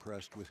you'd be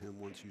impressed with him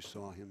once you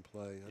saw him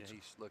play. Yeah,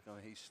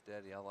 he's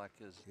steady. I like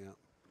his,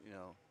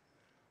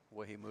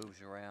 way he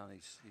moves around.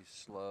 He's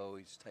slow.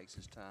 He takes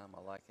his time.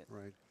 I like it.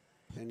 Right.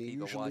 And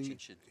people watching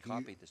should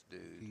copy this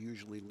dude. He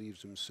usually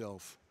leaves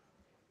himself,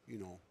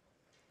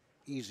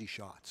 easy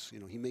shots.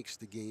 He makes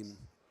the game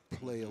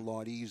play a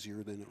lot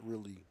easier than it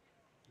really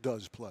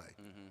does play.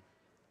 Mm-hmm.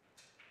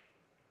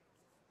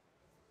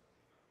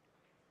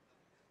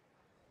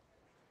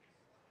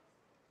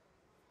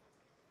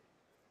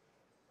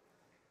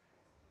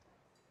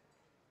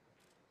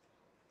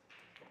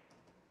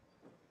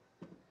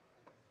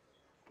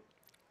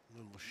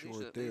 Little short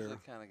These are there. the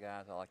kind of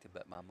guys I like to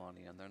bet my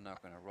money on. They're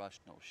not going to rush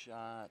no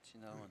shots,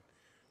 you know. And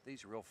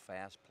these real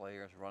fast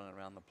players running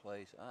around the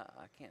place,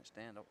 I can't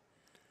stand it.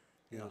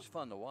 You know, it's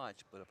fun to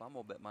watch, but if I'm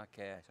going to bet my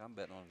cash, I'm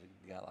betting on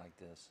a guy like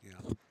this.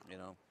 Yeah. You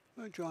know.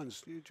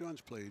 John's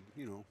played,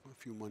 a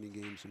few money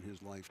games in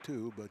his life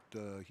too, but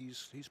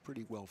he's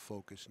pretty well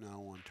focused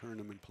now on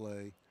tournament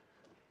play,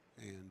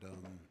 and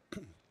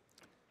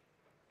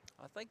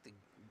I think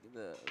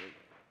the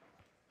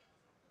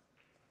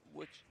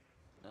which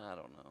I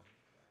don't know.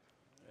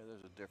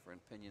 There's a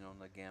different opinion on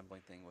the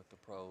gambling thing with the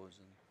pros,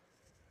 and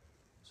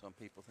some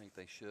people think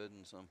they should,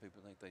 and some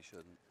people think they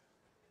shouldn't.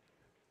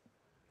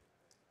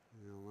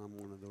 I'm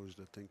one of those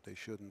that think they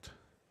shouldn't.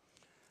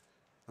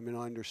 I mean,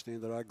 I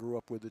understand that I grew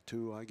up with it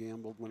too. I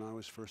gambled when I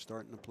was first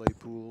starting to play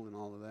pool and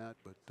all of that,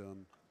 but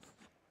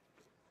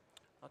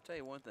I'll tell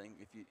you one thing: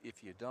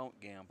 if you don't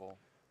gamble,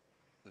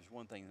 there's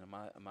one thing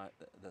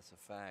that's a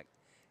fact,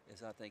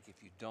 is I think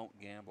if you don't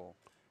gamble,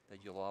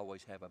 that you'll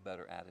always have a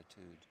better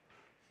attitude.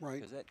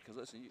 right. Because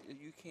listen,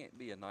 you can't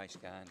be a nice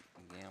guy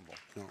and gamble.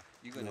 No.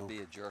 You're going to No. be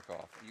a jerk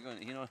off. You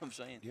know what I'm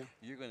saying? Yeah.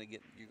 You're going to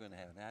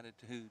have an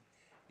attitude.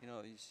 You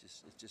know,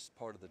 it's just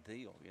part of the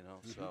deal. You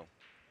know, so.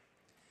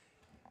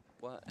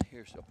 Well,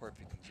 here's a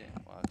perfect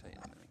example. I'll tell you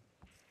in a minute.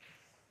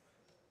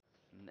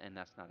 And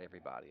that's not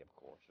everybody, of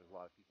course. There's a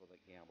lot of people that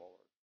gamble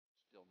are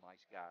still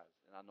nice guys,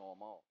 and I know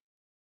them all.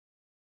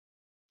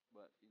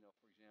 But you know,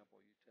 for example,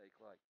 you take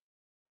like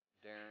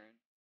Darren,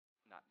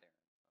 not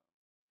Darren,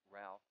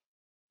 Ralph,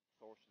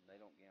 Thorson. They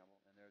don't gamble,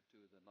 and they're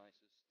two of the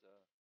nicest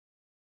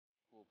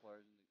pool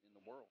players in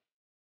the world.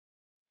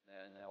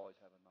 And they always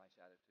have a nice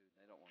attitude. And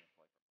they don't want to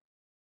play for money.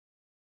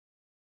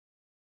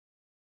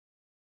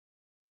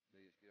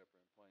 They just get up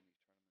there and play in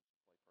these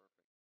tournaments and play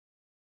perfect.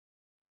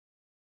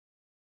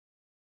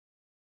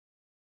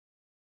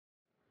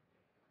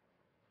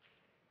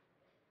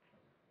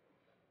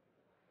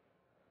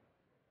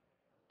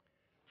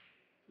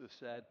 The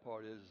sad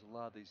part is a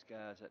lot of these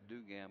guys that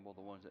do gamble,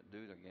 the ones that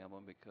do, they're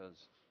gambling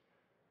because,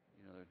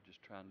 you know, they're just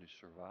trying to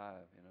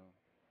survive, you know.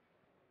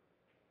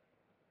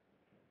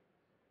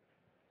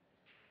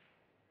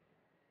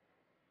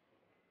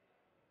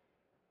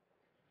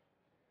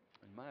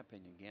 In my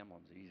opinion,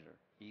 gambling's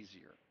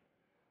easier,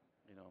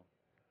 you know.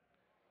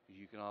 'Cause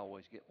you can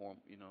always get more,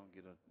 you know,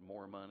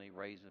 more money,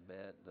 raise a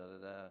bet,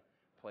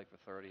 play for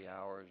 30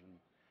 hours,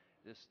 and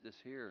this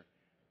here,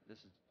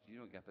 this is you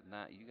don't got but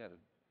not you got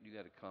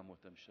to come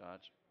with them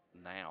shots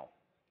now,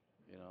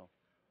 you know.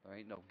 There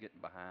ain't no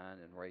getting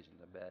behind and raising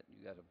the bet.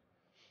 You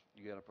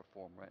got to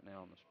perform right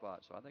now on the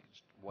spot. So I think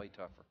it's way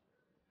tougher.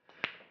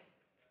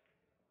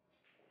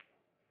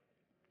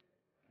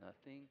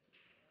 Nothing.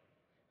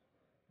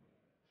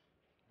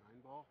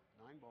 9 ball.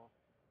 9 ball.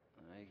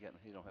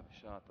 He don't have a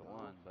shot to No,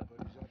 one, but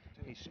he's at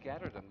the he tip.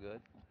 scattered them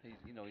good. He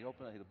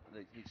opened.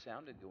 He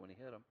sounded good when he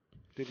hit them.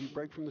 Did he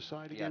break from the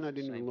side Yeah, again? I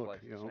didn't same even look.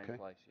 place. Yeah, Same okay.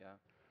 place. Yeah.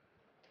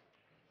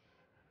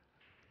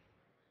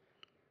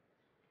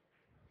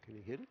 Can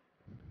he hit it?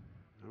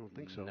 I don't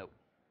think so. Nope.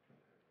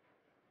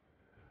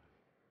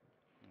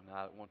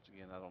 Once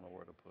again, I don't know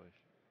where to push.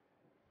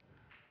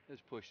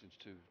 His pushing's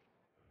too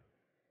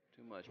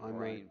much I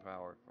brain might.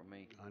 power for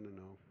me. I don't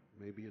know.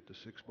 Maybe at the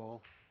 6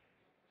 ball.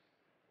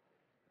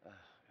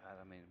 God,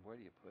 I mean, where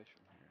do you push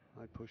from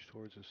here? I'd push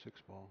towards the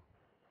 6 ball.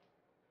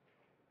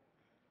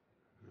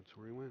 That's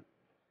where he went.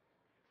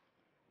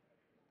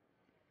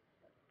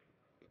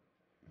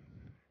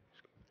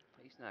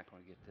 He's not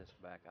going to get this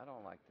back. I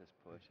don't like this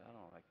push. I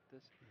don't like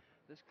this.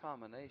 This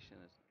combination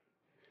is.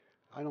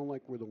 I don't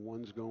like where the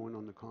one's going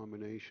on the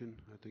combination.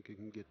 I think it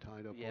can get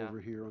tied up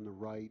over here on the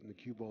right, and the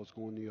cue ball's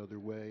going the other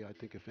way. I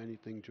think if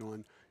anything,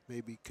 John,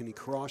 maybe can he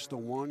cross the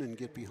 1 and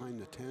get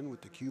behind the 10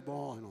 with the cue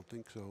ball? I don't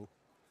think so.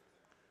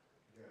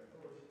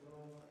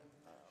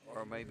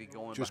 Or maybe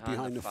going Just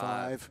behind the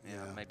 5.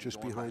 Yeah, maybe just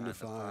going behind the the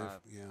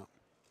 5. Yeah.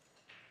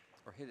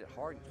 Or hit it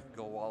hard and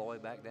go all the way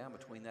back down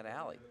between that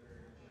alley.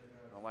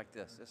 I like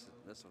this. This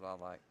is what I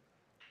like.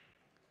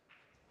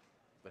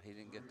 But he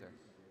didn't get there.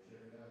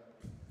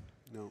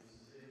 No.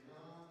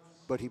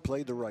 But he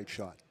played the right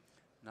shot.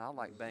 Now I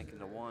like banking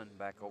the 1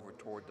 back over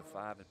toward the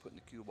 5 and putting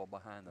the cue ball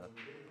behind the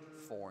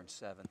 4 and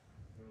 7.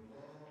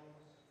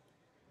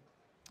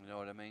 You know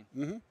what I mean?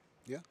 Mm-hmm.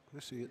 Yeah, I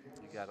see it.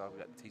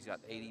 He's got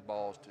 80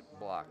 balls to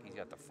block. He's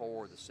got the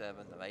 4, the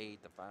 7, the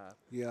 8, the 5.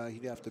 Yeah,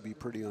 he'd have to be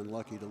pretty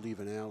unlucky to leave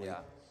an alley.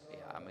 Yeah.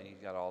 I mean, he's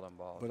got all them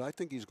balls. But I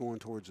think he's going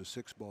towards a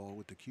 6 ball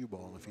with the cue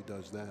ball if he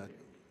does that.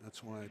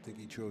 That's why I think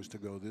he chose to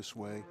go this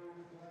way.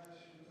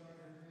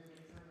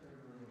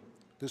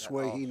 This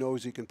way he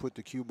knows he can put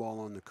the cue ball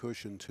on the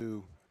cushion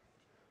too.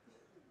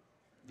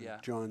 Yeah.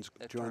 John's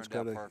got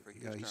to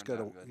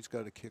he's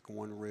got to kick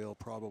 1 rail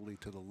probably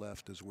to the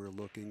left as we're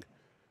looking.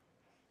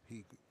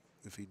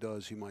 If he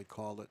does, he might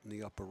call it in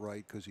the upper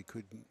right because he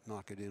could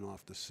knock it in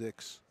off the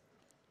 6.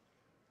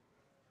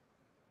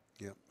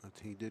 Yep,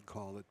 he did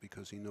call it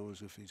because he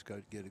knows if he's got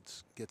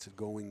gets it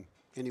going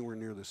anywhere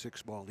near the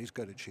 6 ball, he's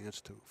got a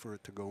chance for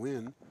it to go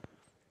in.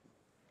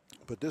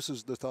 But this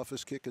is the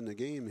toughest kick in the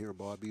game here,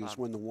 Bobby, is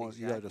when the one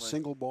you had a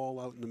single ball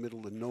out in the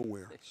middle of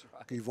nowhere. That's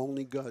right. You've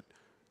only got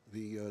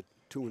the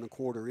 2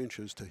 1/4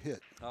 inches to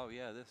hit. Oh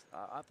yeah, this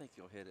I think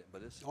you'll hit it,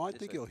 but it's. Oh, I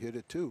think you'll hit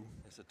it too.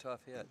 It's a tough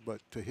hit.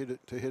 But to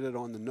hit it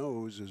on the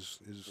nose is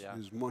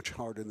much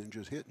harder than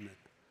just hitting it.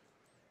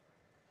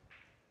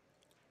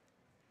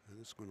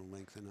 And it's going to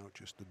lengthen out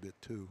just a bit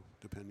too,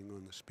 depending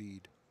on the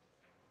speed.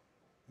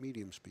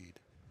 Medium speed.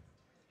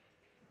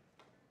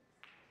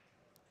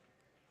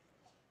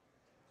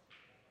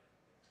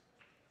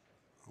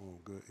 Oh,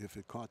 good. If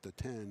it caught the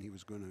 10, he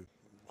was going to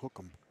hook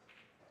him.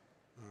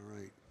 All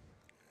right.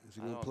 Is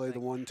he going to play the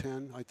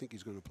 110? I think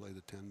he's going to play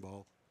the 10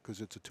 ball because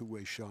it's a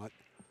two-way shot.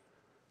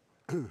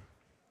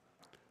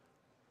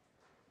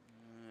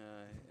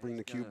 Bring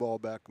the cue ball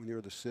back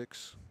near the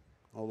 6,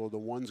 although the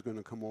 1's going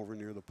to come over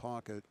near the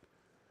pocket.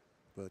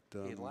 But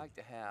he'd like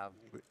to have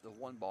the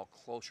 1 ball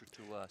closer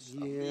to us a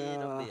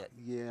little bit.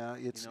 Yeah,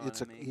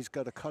 he's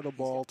got to cut a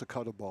ball to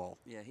cut a ball.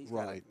 Yeah, he's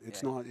right.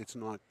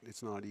 Gotta,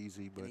 it's not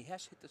easy, but and he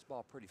has to hit this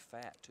ball pretty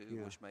fat too,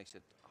 which makes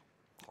it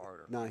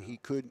harder. Now he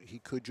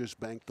could just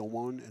bank the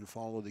 1 and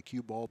follow the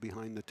cue ball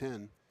behind the 10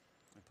 and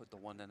put the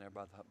 1 in there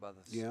by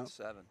the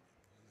 7.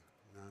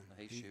 No,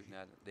 he's shooting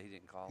at it. He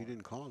didn't call it. He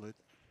didn't call it.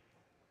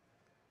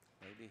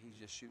 Maybe he's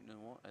just shooting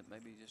in 1.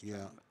 Maybe he's just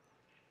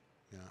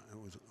Yeah, it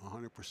was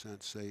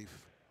 100%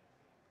 safe.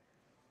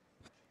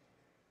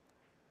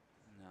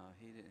 No,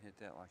 he didn't hit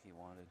that like he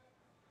wanted.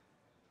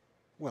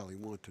 Well, he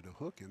wanted to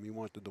hook him. He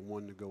wanted the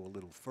 1 to go a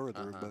little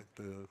further, but,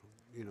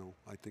 you know,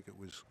 I think it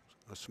was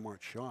a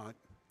smart shot.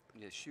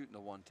 Yeah, shooting the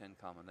 110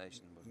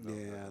 combination was no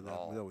good at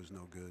all. That was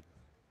no good.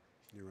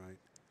 You're right.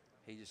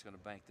 He's just going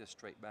to bank this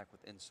straight back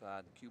with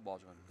inside. The cue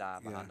ball's going to die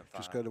behind the 5.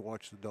 Just got to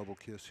watch the double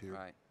kiss here.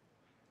 Right.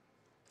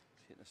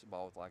 Hitting this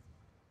ball with like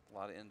a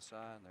lot of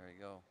inside. There you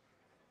go.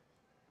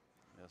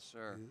 Yes,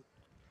 sir. Yeah.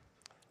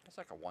 That's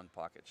like a 1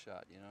 pocket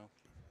shot, you know.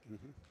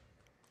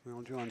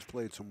 Well, John's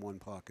played some 1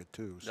 pocket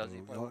too. Does he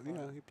play 1 pocket?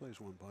 Yeah, he plays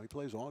 1 pocket. He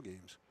plays all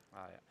games.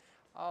 Oh, yeah.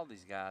 All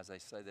these guys, they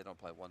say they don't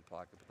play 1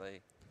 pocket, but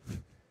they,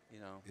 you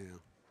know,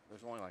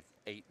 there's only like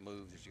 8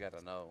 moves that you got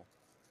to know.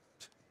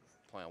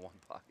 Playing 1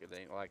 pocket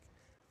ain't like,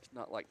 it's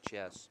not like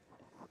chess.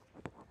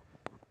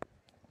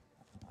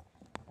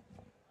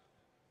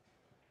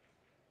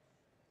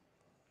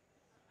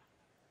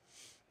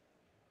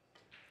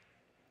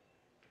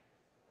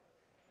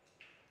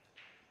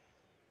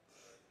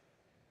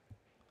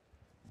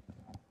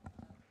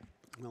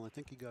 Well, I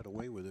think he got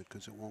away with it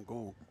because it won't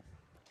go.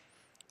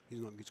 He's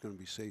going to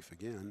be safe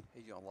again.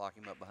 He's going to lock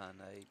him up behind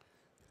the 8.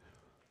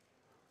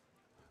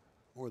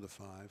 Or the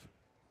 5.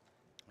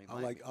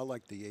 I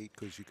like the 8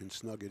 because you can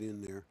snug it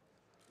in there.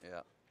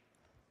 Yeah.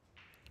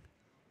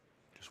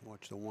 Just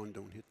watch the 1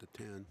 don't hit the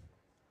 10.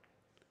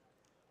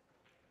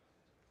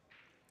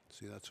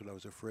 See, that's what I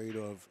was afraid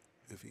of.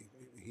 If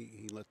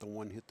he let the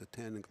 1 hit the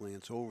 10 and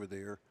glance over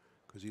there,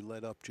 because he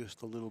let up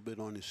just a little bit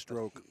on his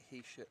stroke.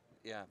 He should,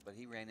 yeah, but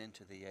he ran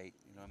into the 8.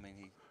 You know what I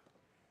mean?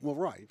 Well,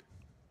 right.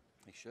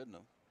 He shouldn't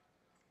have.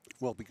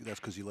 Well, that's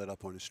because he let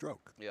up on his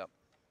stroke. Yep.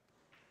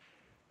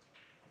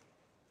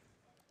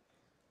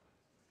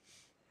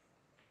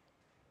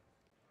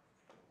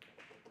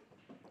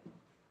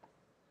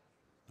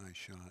 Nice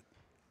shot.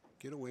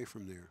 Get away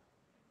from there.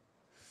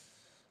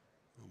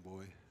 Oh,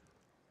 boy.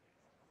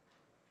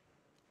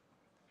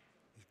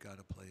 He's got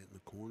to play it in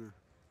the corner,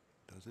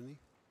 doesn't he?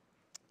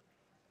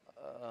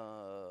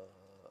 I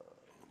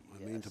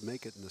mean, to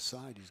make it in the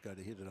side, he's got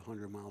to hit it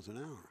 100 miles an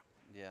hour.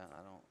 Yeah,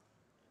 I don't.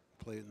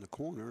 Play it in the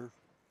corner,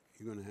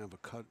 you're going to have a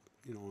cut,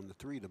 you know, on the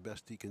 3. The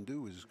best he can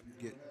do is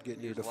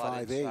get near the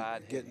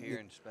 5-8. Get here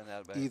and spin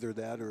that back. Either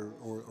that or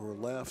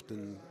left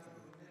and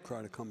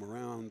try to come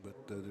around, but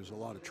there's a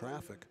lot of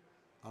traffic.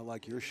 I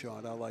like your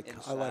shot. I like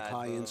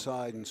high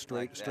inside and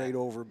straight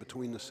over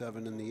between the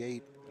 7 and the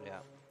 8. Yeah.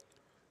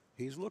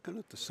 He's looking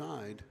at the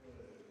side.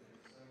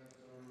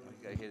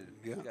 You got to hit it.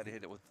 Yeah. You got to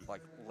hit it with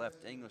like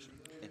left English.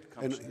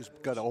 And he's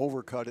got to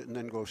overcut it and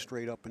then go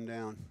straight up and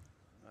down.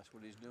 That's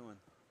what he's doing.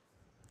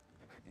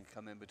 And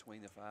come in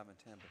between the 5 and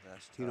 10, but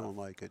that's tough. He don't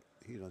like it.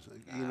 He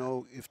doesn't. Nah. You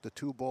know, if the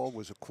 2 ball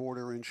was a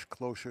 1/4 inch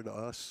closer to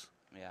us,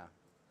 yeah,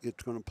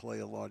 it's going to play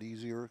a lot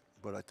easier.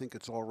 But I think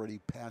it's already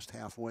past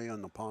halfway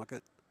on the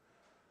pocket.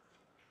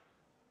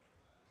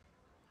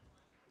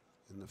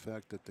 And the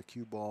fact that the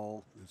cue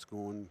ball is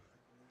going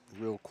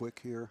real quick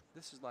here.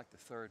 This is like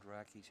the 3rd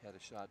rack he's had a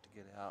shot to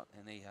get out,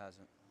 and he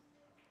hasn't.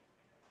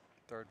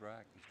 3rd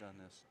rack he's done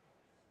this.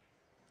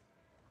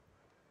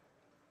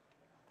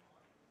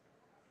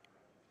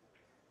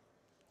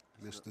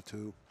 Missed the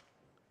 2.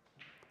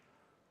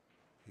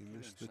 He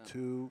missed the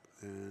 2,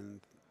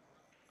 and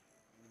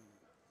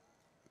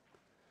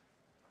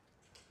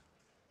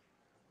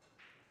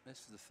this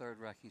is the 3rd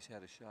rack he's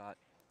had a shot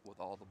with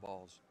all the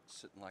balls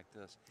sitting like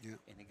this. Yeah.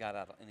 And he's got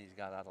out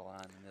of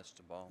line and missed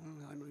the ball.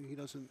 Well, I mean, he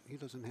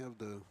doesn't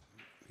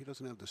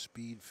have the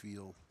speed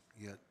feel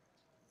yet.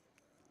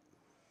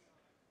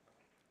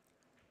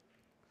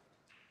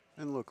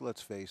 And look,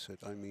 let's face it.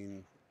 I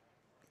mean,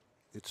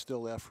 it's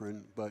still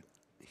Efren, but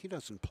he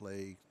doesn't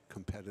play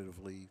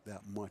competitively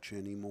that much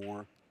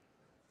anymore.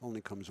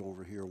 Only comes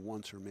over here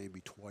once or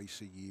maybe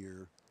twice a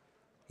year.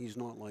 He's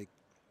not like,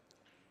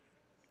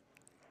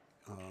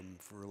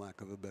 for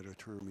lack of a better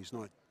term, he's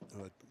not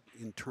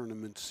in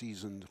tournament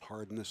seasoned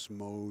hardness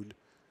mode,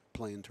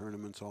 playing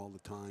tournaments all the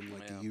time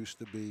like he used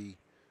to be.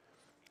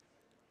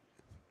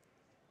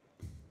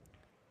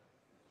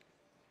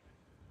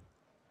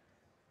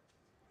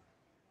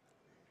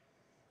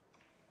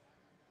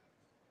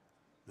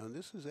 Now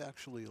this is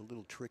actually a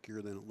little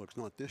trickier than it looks.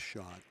 Not this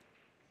shot,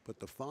 but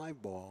the 5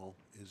 ball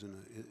is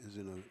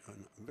in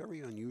a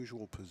very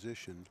unusual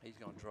position. He's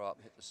going to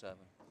drop, hit the 7.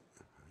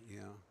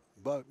 Yeah,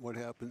 but what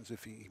happens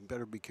if he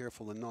better be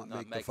careful and not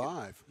make the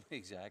 5?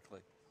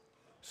 Exactly.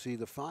 See,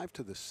 the 5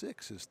 to the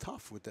 6 is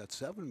tough with that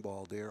 7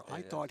 ball there.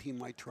 I thought he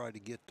might try to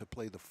get to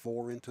play the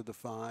 4 into the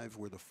 5,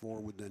 where the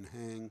 4 would then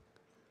hang.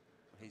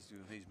 He's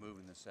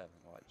moving the 7.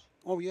 Watch.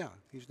 Oh yeah,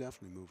 he's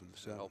definitely moving the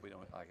 7. I hope we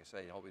don't, like I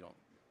say, I hope we don't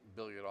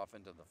billiard it off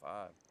into the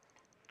 5.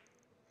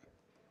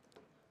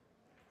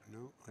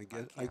 No,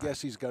 I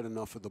guess he's got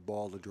enough of the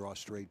ball to draw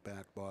straight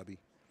back, Bobby.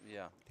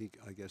 Yeah.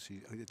 I guess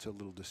it's a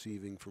little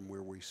deceiving from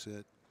where we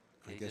sit.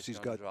 I guess he's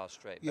got got draw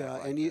straight yeah,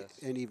 back and like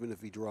and even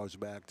if he draws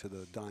back to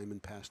the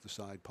diamond past the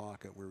side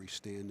pocket where he's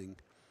standing,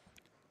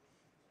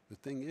 the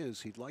thing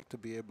is he'd like to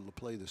be able to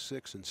play the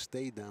 6 and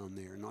stay down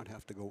there, not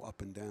have to go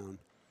up and down.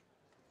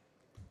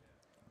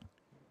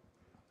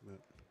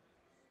 But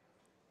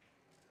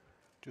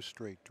just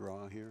straight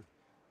draw here.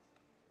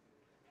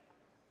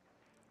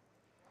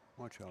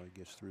 Watch how he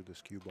gets through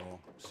this cue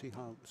ball. See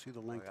the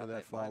length of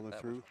that follow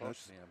through?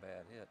 That's being a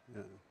bad hit.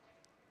 Yeah,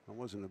 it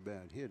wasn't a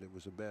bad hit. It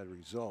was a bad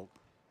result.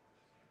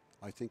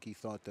 I think he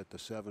thought that the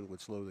 7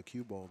 would slow the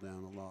cue ball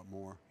down a lot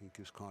more. He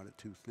just caught it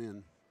too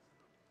thin.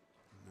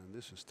 And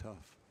this is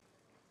tough.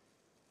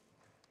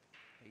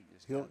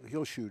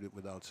 He'll shoot it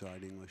with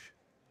outside English.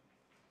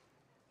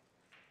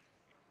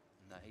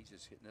 No, he's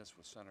just hitting this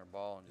with center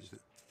ball and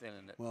just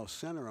thinning it. Well,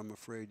 center, I'm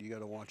afraid you got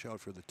to watch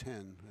out for the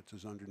 10. That's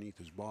his underneath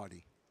his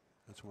body.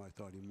 That's why I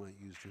thought he might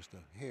use just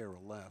a hair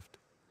of left.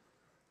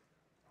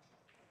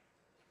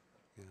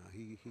 Yeah,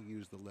 he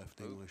used the left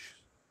English.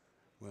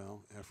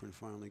 Well, Efren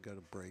finally got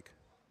a break.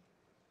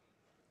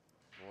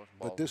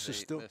 But this is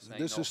still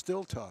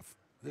tough.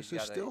 This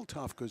is still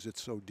tough because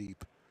it's so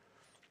deep.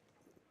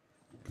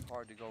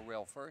 Hard to go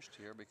rail first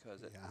here because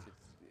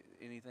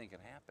anything can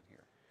happen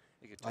here.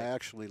 I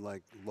actually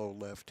like low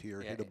left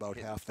here. Hit about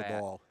half the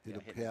ball.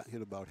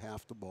 Hit about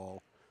half the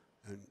ball,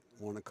 and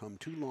want to come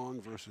too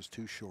long versus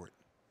too short.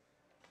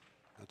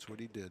 That's what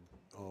he did.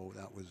 Oh,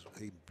 that was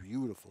a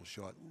beautiful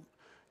shot.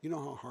 You know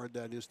how hard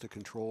that is to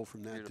control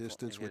from that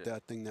distance with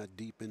that thing that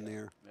deep in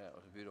there? Yeah, it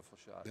was a beautiful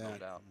shot, no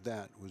doubt.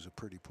 That was a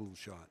pretty pool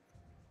shot.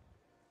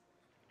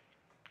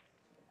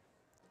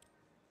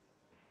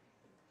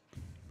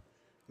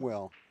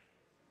 Well,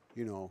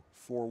 you know,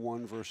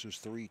 4-1 versus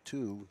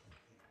 3-2.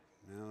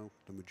 Now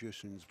the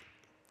magician's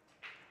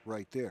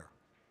right there.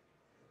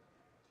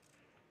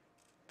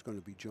 It's going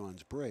to be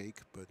John's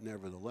break, but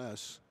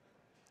nevertheless,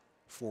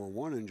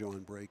 4-1 and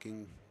John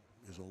breaking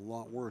is a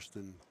lot worse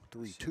than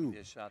 3-2. He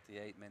just shot the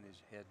 8-man, his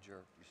head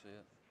jerk. You see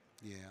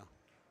it? Yeah.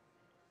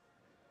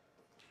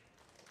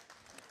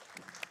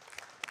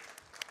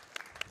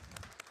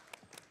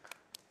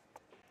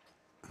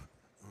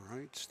 All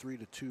right, it's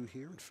 3-2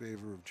 here in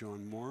favor of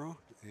John Morra,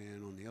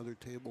 and on the other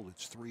table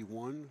it's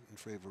 3-1 in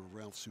favor of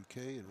Ralph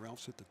Souquet, and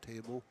Ralph's at the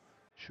table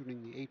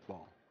shooting the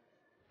 8-ball.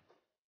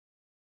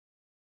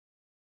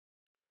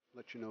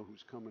 Let you know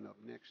who's coming up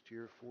next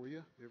here for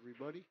you,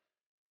 everybody.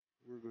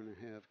 We're going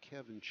to have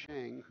Kevin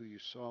Chang, who you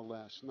saw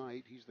last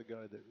night. He's the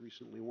guy that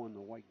recently won the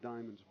White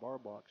Diamonds bar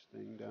box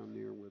thing down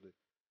there where they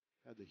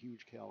had the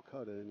huge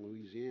Calcutta in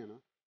Louisiana.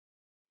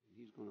 And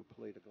he's going to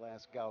play the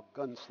Glasgow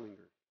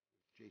Gunslinger,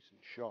 Jason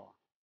Shaw,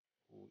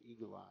 old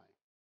Eagle Eye.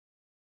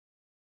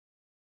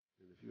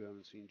 And if you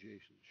haven't seen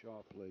Jason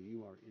Shaw play,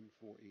 you are in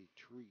for a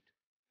treat.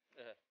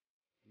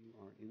 You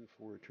are in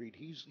for a treat.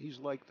 He's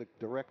like the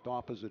direct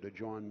opposite of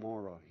John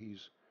Morra.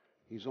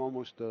 He's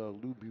almost a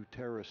Lou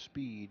Butera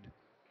speed,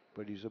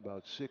 but he's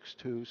about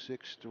 6'2",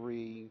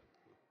 6'3",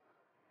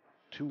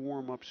 2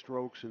 warm-up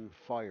strokes and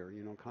fire,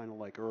 you know, kind of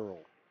like Earl.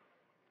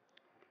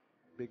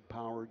 Big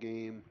power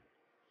game,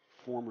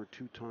 former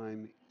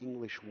 2-time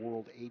English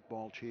World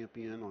 8-ball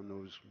champion on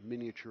those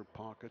miniature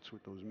pockets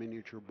with those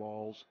miniature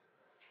balls.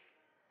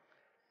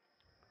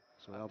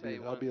 So that'll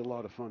be a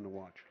lot of fun to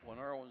watch. When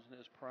Earl was in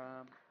his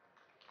prime,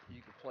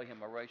 you could play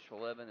him a race for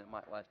 11, it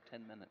might last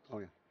 10 minutes. Oh,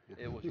 yeah.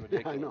 It was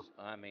ridiculous. I know.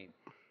 I mean,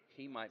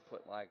 he might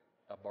put like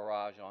a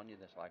barrage on you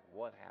that's like,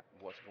 what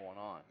happened? What's going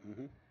on?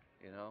 Mm-hmm.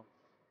 You know?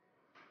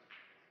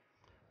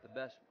 The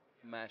best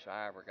match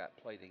I ever got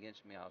played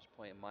against me, I was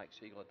playing Mike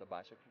Siegel at the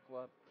Bicycle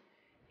Club.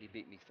 He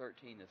beat me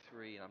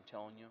 13-3, and I'm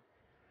telling you,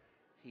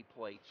 he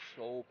played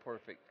so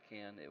perfect,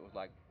 Ken. It was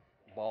like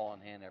ball in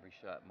hand every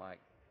shot,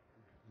 Mike.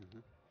 Mm-hmm.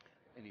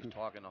 And he's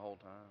talking the whole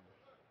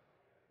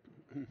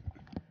time.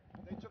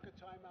 They took a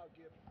timeout,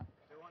 Gib.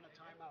 They're on a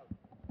timeout.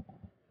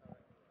 All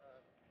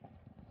right.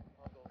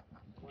 I'll go.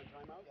 You want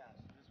timeout? Yes,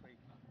 this way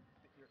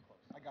you're close.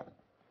 I got it.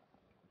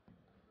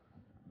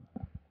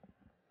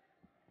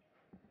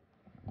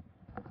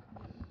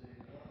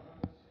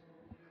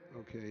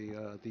 Okay,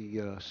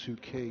 the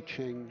Suke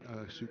Cheng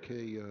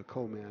Suke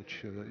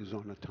co-match is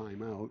on a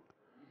timeout.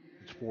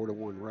 It's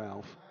 4-1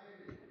 Ralph.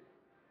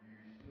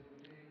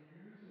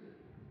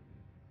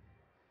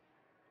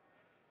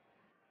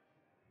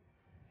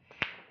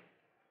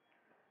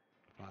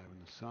 Five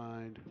on the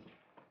side,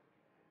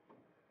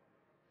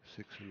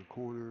 6 in the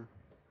corner,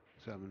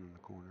 7 in the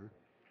corner.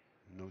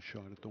 No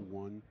shot at the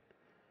 1.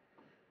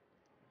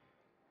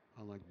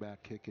 I like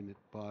back kicking it,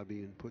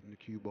 Bobby, and putting the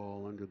cue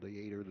ball under the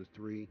 8 or the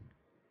 3.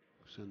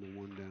 Send the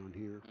 1 down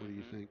here. What do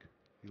you think?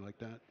 You like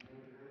that?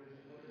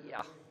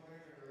 Yeah.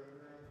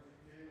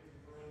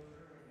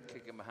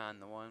 Kick him behind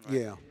the 1, right?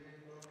 Yeah.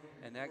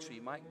 And actually,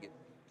 you might get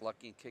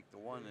lucky and kick the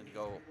 1 and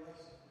go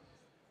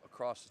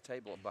across the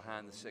table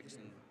behind the 6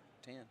 and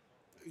 10.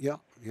 Yeah,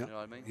 yeah, You know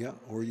what I mean? yeah.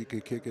 Or you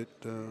could kick it.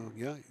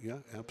 Yeah,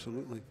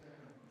 absolutely.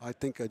 I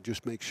think I'd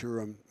just make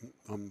sure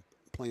I'm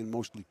playing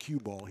mostly cue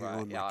ball here Right.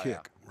 on my Yeah,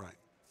 kick. yeah. Right.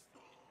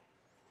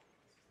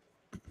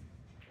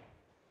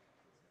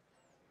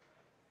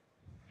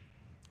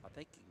 I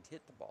think he can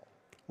hit the ball.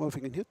 Well, if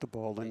he can hit the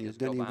ball, then He you just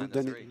go behind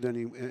the 3.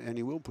 and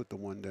he will put the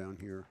 1 down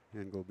here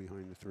and go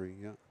behind the 3.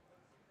 Yeah.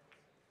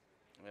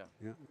 Yeah.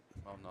 Yeah.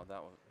 Oh no,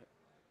 that was.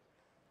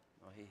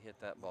 Oh, he hit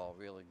that ball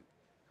really.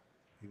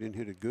 He didn't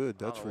hit it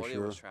good. I That's don't know for what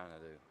sure. he was trying to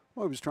do.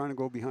 Well, he was trying to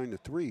go behind the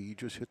 3. He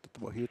just hit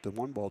the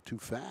 1 ball too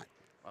fat.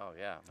 Oh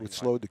yeah. It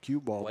slowed the cue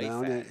ball way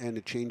down, fat. and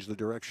it changed the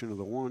direction of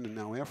the 1. And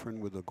now Efren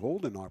with a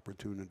golden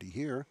opportunity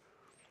here.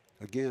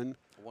 Again,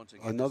 Once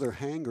again, another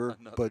hanger,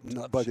 another but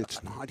shot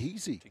it's not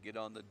easy. to get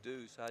on the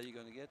deuce. How are you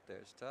going to get there?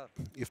 It's tough.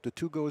 If the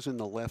 2 goes in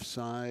the left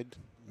side,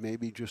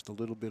 maybe just a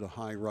little bit of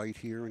high right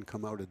here and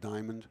come out a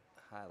diamond.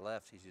 High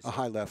left. He's just A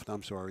high left.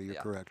 I'm sorry. You're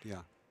correct.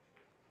 Yeah.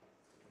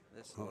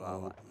 This is what I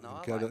like. No,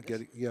 I Gotta like this.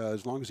 get it, yeah,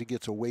 as long as he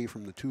gets away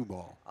from the 2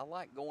 ball. I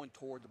like going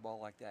toward the ball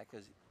like that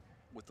because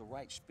with the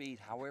right speed,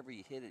 however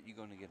you hit it, you're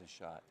going to get a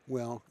shot.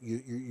 Well,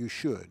 you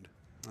should.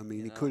 I mean,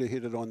 You he know? could have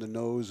hit it on the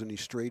nose, and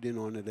he's straight in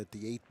on it at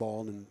the 8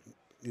 ball, and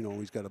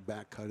he's got to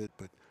back cut it.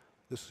 But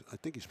this, I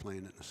think he's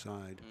playing it in the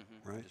side,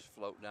 right? Just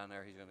float down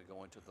there. He's going to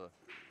go into the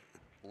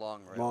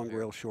long rail. Long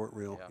rail, short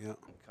rail. Yeah. And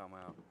come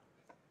out.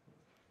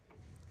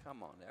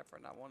 Come on,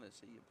 Efren. I want to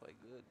see you play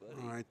good,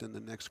 buddy. All right. Then the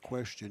next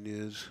question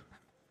is,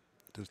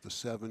 does the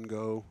 7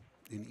 go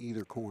in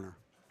either corner?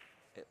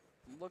 It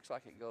looks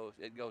like it goes.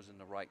 It goes in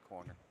the right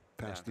corner.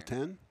 Past the down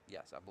here. 10?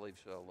 Yes, I believe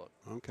so. Look.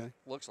 Okay.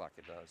 Looks like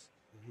it does.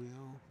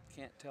 Well,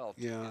 Can't tell.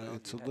 yeah,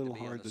 it's a little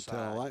hard to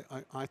tell.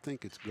 I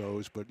think it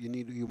goes, but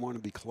you want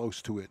to be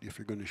close to it if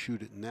you're going to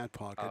shoot it in that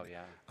pocket. Oh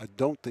yeah. I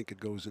don't think it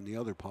goes in the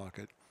other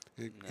pocket.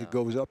 It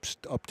goes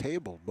up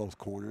table, both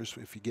corners,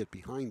 if you get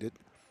behind it,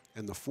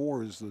 and the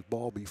 4 is the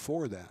ball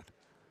before that.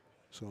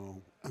 So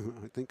I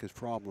think his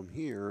problem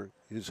here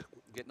is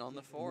getting on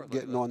the 4.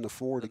 Getting on the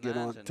 4 to get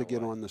on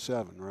on the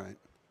 7, right?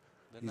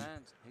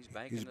 He's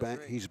banking the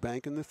 3. He's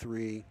banking the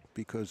 3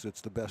 because it's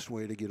the best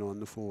way to get on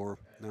the 4.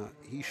 Now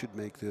he should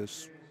make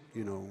this,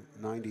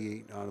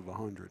 98 out of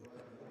 100,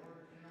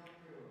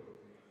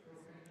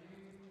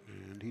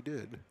 and he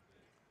did.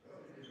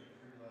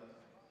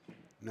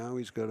 Now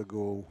he's got to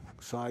go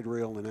side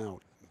rail and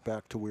out,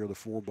 back to where the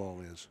 4 ball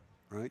is,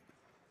 right?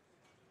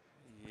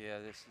 Yeah,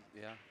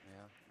 yeah.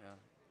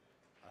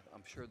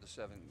 I'm sure the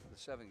 7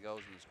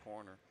 goes in his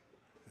corner.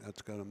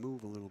 That's got to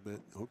move a little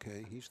bit.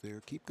 Okay, he's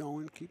there. Keep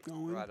going, keep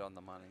going. Right on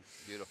the money.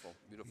 Beautiful,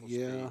 beautiful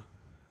yeah, speed.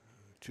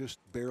 Just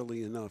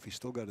barely enough. He's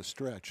still got to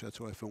stretch.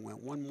 That's why if it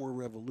went 1 more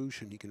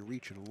revolution, he can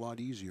reach it a lot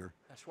easier.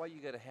 That's why you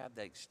got to have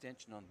that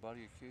extension on the butt of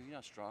your cue. You know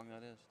how strong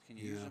that is? Can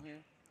you use them here?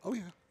 Oh,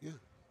 yeah.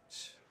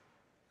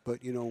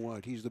 But you know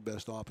what? He's the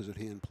best opposite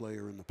hand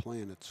player in the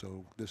planet,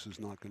 so this is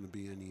not going to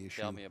be any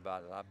issue. Tell me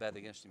about it. I bet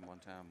against him one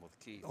time with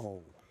Keith.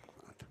 Oh,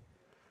 God.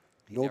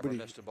 He never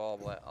missed a ball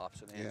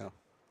opposite hand. Yeah.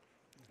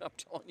 I'm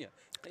telling you,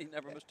 he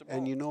never missed a ball.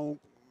 And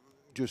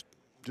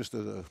just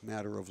as a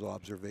matter of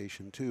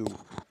observation too,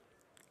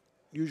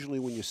 usually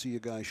when you see a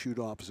guy shoot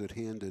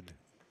opposite-handed,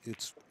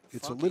 it's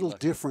a little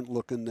different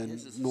looking than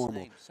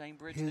normal. Same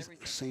bridge and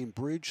everything. Same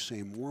bridge,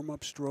 same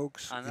warm-up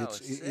strokes. I know,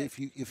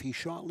 if he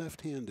shot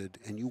left-handed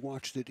and you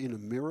watched it in a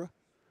mirror,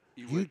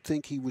 you'd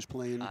think he was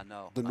playing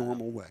the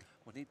normal way.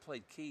 When he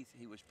played Keith,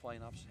 he was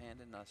playing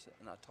opposite-handed,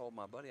 and I told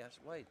my buddy, I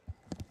said, wait.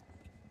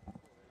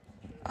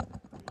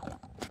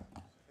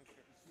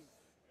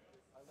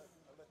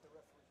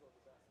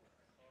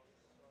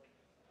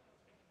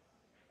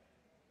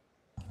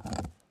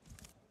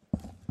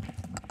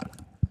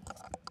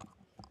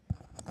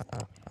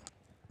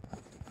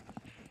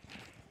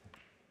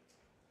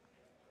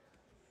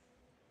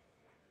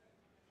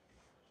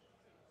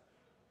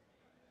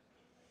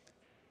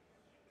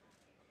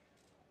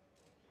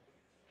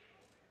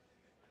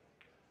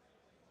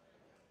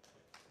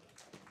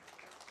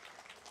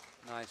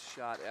 Nice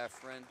shot,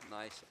 Efren.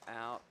 Nice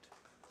out.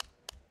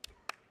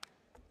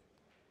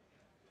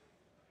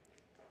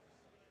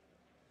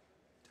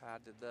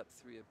 Tied it up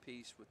 3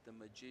 apiece with the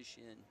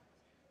magician.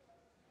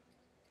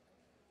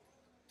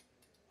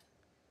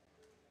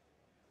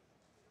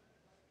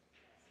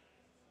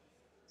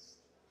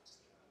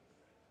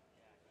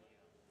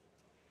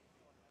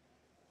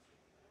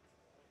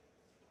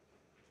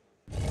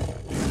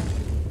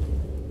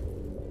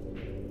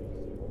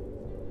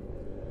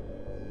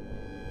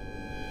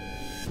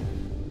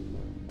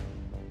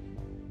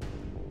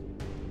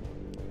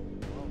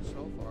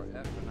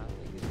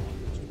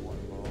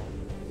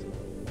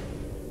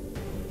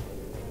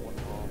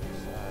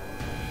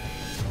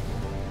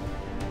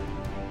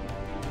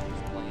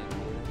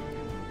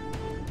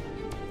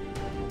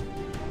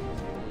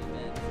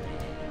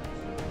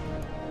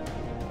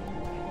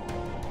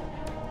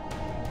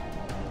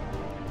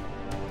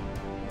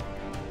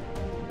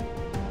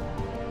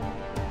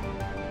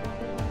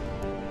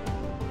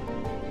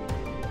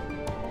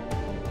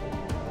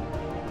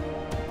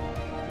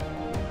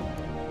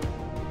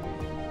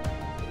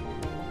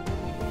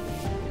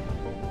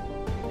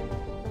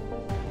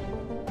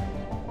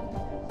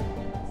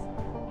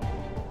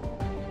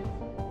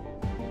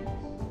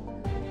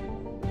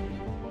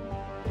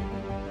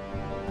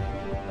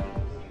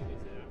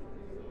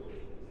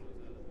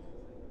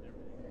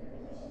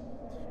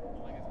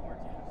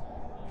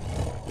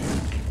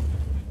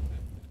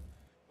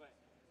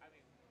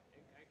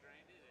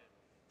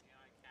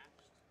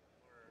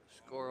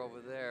 Score over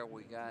there,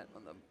 we got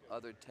on the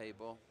other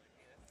table,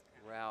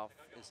 Ralph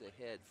is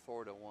ahead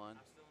 4-1,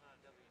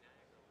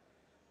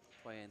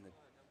 playing the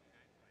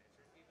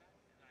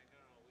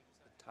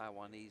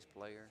Taiwanese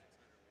player.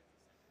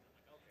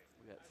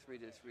 We got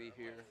 3-3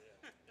 here.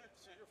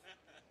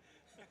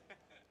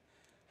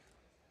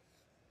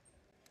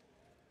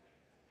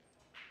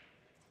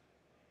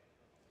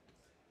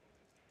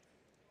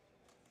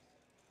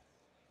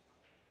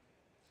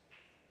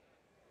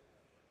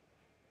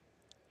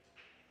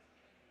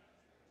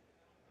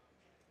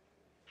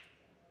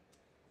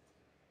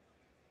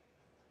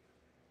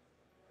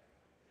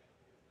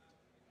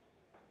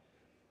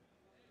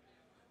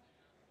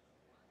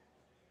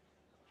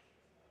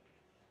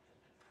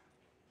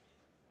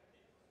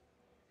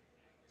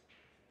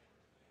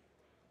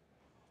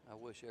 I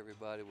wish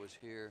everybody was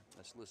here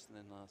that's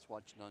listening, that's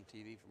watching on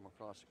TV from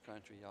across the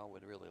country. Y'all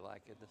would really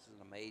like it. This is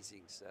an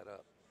amazing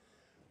setup.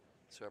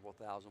 Several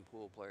thousand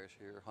pool players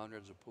here,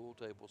 hundreds of pool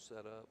tables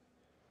set up.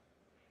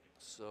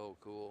 So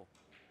cool.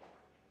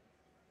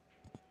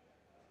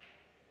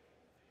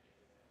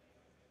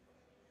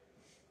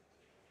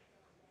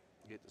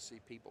 You get to see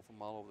people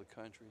from all over the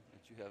country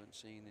that you haven't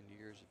seen in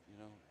years, you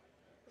know.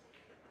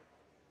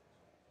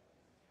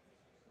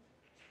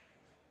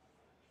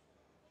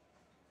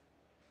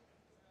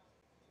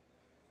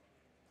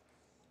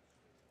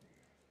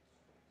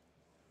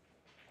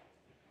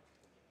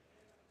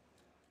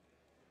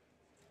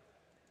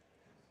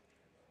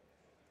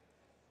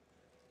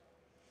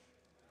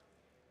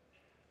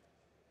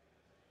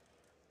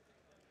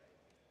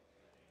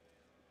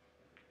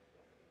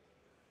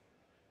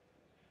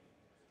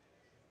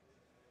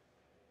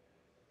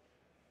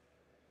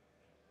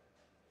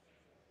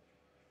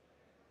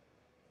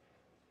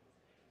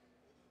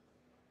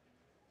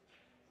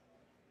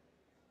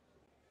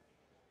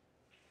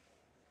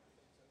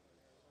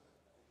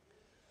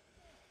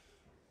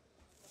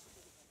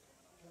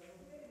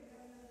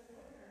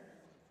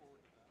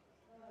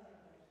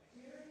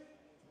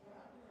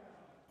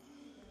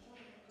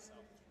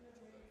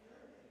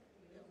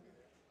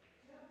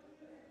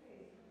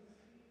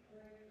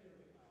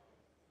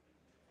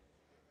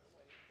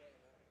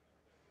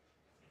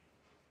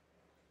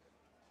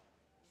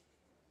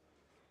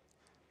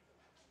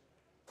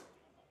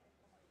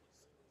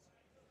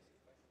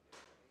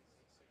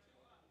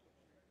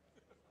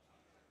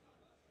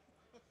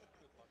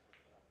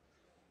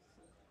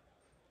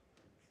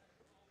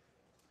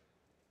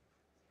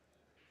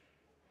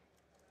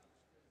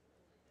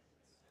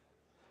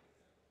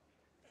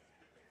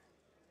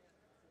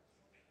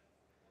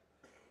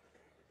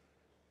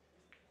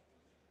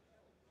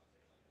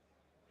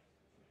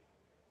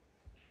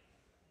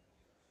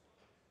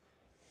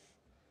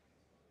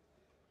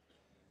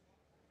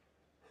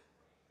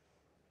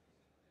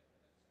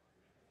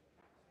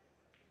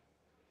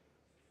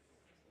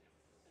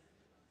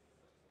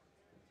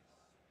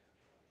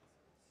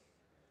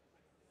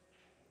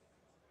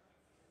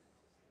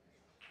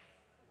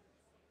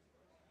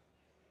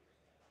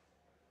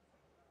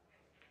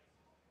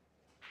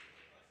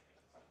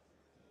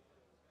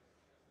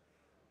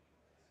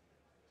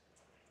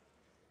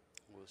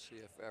 We'll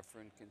see if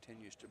Efren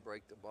continues to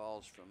break the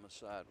balls from the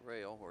side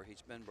rail where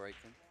he's been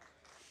breaking.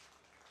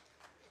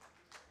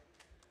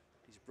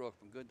 He's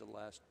broken good the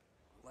last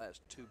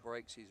two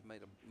breaks. He's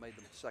made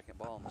the second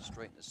ball on the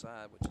straight in the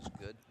side, which is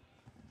good.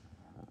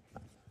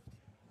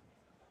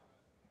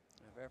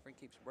 If Efren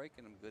keeps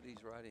breaking them good,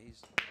 he's right. Let me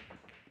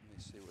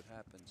see what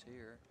happens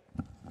here.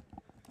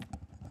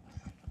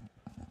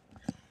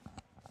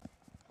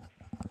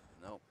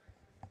 Nope.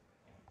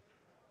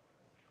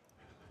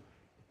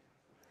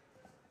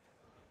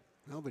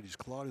 No, but he's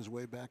clawed his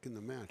way back in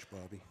the match,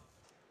 Bobby.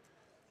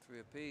 3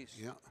 apiece.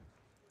 Yeah.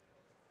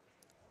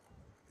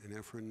 And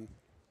Efren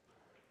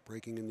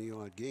breaking in the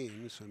odd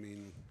games. I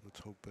mean,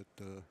 let's hope that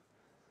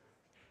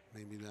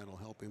maybe that'll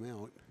help him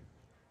out.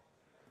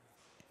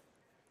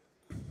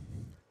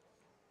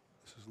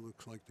 This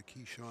looks like the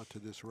key shot to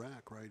this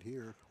rack right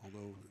here,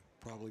 although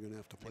probably going to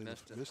have to play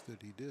missed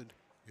it. He did.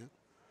 Yeah.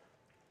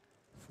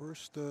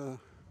 First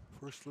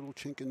little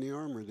chink in the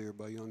armor there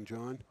by young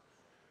John.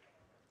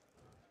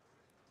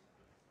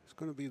 It's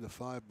going to be the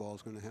 5 ball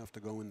is going to have to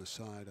go in the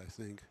side, I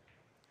think.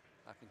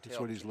 I can tell. That's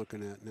what he's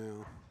looking at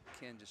now.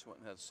 Ken just went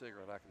and had a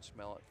cigarette. I can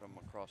smell it from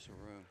across the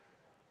room.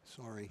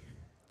 Sorry.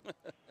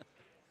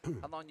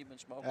 How long you been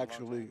smoking?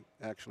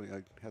 Actually,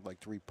 I had like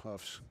 3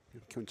 puffs.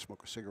 You can't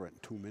smoke a cigarette in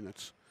 2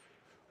 minutes.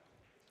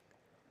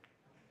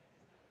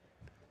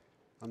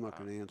 I'm not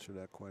going to answer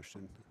that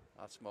question.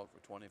 I smoked for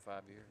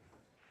 25 years.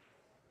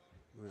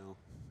 Well,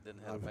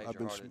 Didn't have a major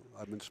heart attack.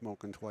 I've been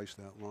smoking twice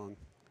that long.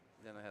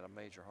 Then I had a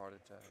major heart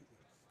attack.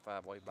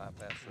 5-way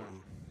bypass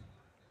surgery.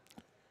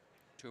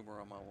 Tumor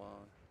on my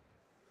lung.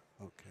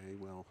 Okay,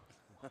 well,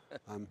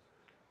 I'm.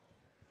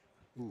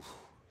 Oof.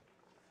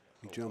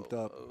 He jumped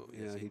up.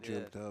 Yes, he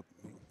jumped up.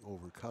 He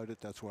overcut it.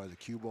 That's why the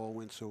cue ball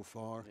went so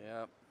far.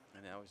 Yep.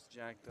 And now he's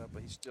jacked up,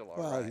 but he's still all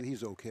well, right.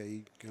 He's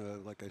okay.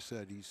 Like I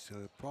said, he's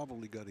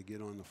probably got to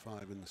get on the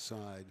 5 in the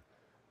side.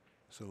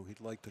 So he'd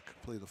like to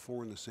play the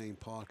 4 in the same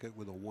pocket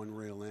with a 1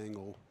 rail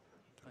angle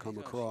come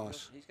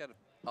across. He's got to.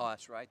 Oh,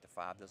 that's right. The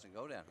 5 doesn't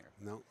go down here.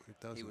 No, it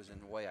doesn't. He was in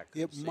the way. I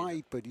couldn't It see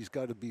might, but he's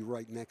got to be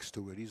right next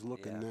to it. He's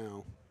looking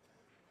now.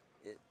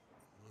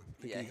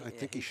 I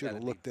think he should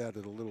have looked at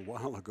it a little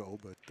while ago,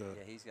 but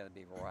yeah, he's got to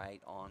be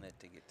right on it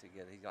to get.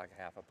 He's like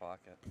half a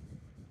pocket.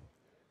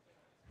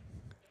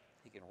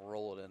 He can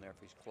roll it in there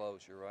if he's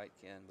close. You're right,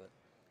 Ken, but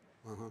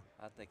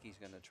I think he's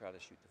going to try to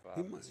shoot the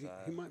 5 inside.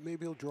 He might.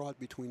 Maybe he'll draw it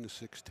between the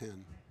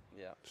 6-10.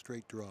 Yeah.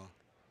 Straight draw.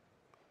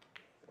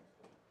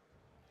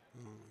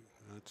 Oh,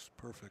 that's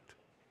perfect.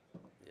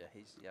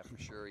 Yeah, for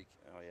sure.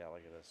 Oh yeah, look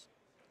at this.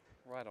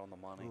 Right on the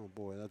money. Oh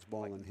boy, that's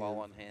ball in hand.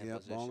 Ball in hand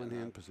position. Yeah, ball in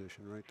hand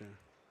position right there.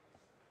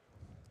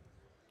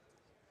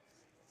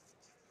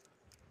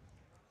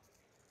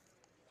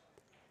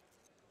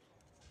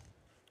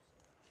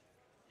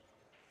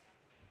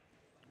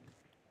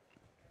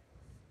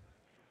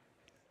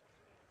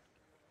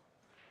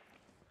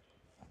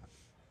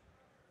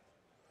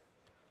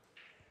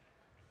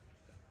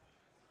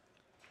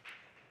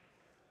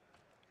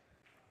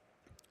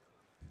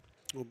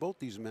 Well, both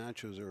these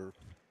matches are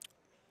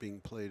being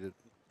played at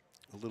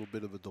a little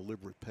bit of a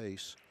deliberate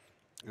pace,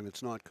 and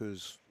it's not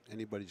because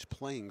anybody's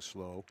playing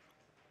slow.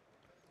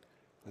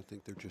 I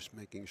think they're just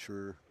making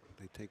sure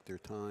they take their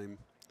time.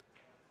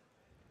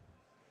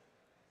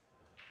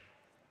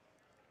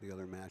 The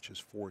other match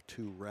is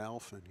 4-2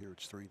 Ralph, and here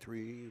it's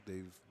 3-3.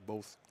 They've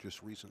both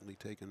just recently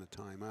taken a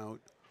timeout.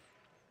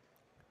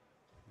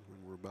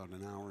 We're about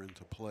an hour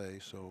into play,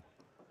 so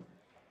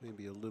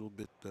maybe a little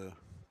bit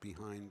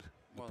behind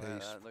the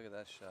pace. Look at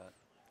that shot.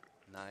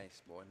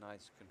 Nice, boy.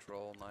 Nice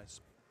control.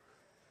 Nice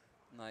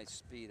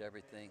speed.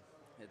 Everything.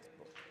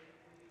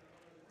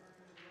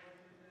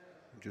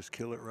 Just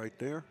kill it right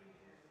there.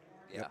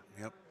 Yeah.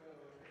 Yep.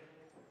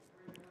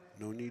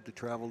 No need to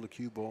travel the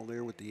cue ball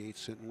there with the 8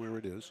 sitting where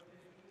it is.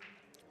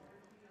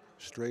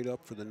 Straight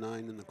up for the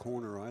 9 in the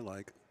corner, I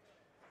like.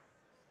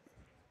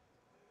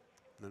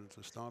 Then it's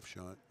a stop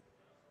shot.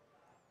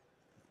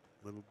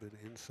 A little bit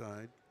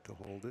inside to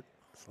hold it.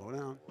 Slow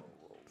down.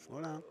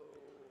 Slow down.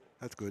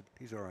 That's good.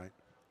 He's all right.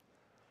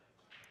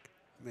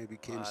 Maybe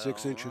came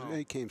 6 inches.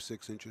 He came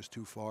 6 inches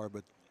too far,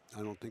 but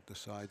I don't think the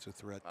side's a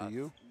threat. Do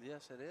you?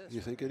 Yes, it is. You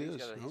think it is?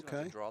 He's Okay.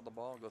 going to draw the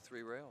ball and go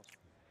 3 rails.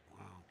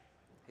 Wow.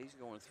 He's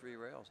going 3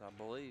 rails, I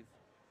believe.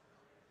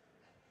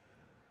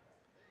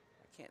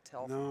 I can't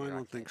tell. No, I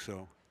don't think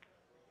so.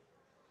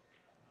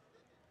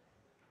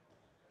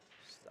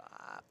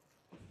 Stop.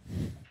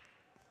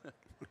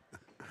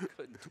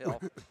 Couldn't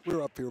tell.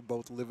 We're up here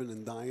both living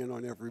and dying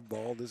on every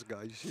ball this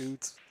guy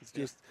shoots. It's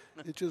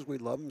just we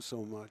love him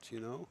so much,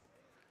 you know.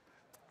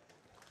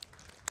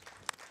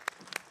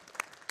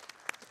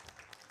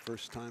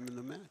 First time in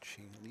the match,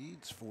 he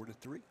leads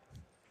 4-3.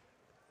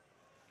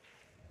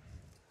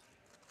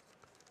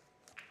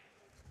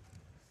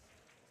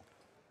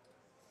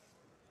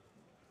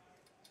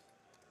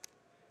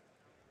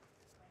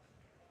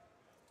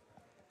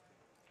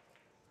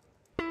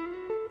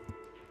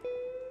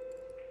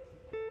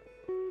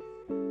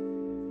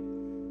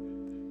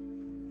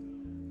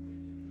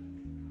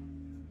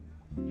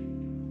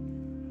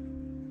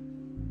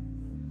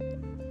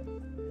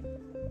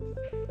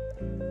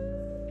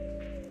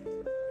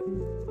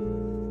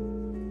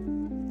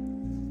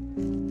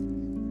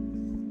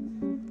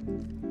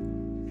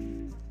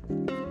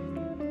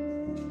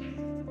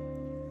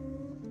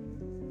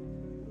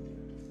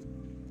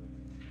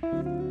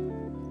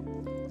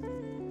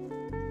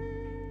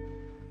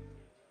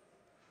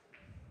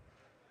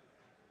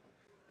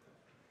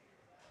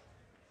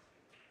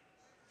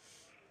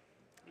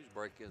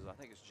 Break is, I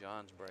think it's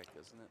John's break,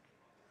 isn't it?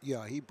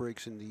 Yeah, he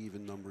breaks in the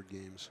even numbered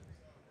games.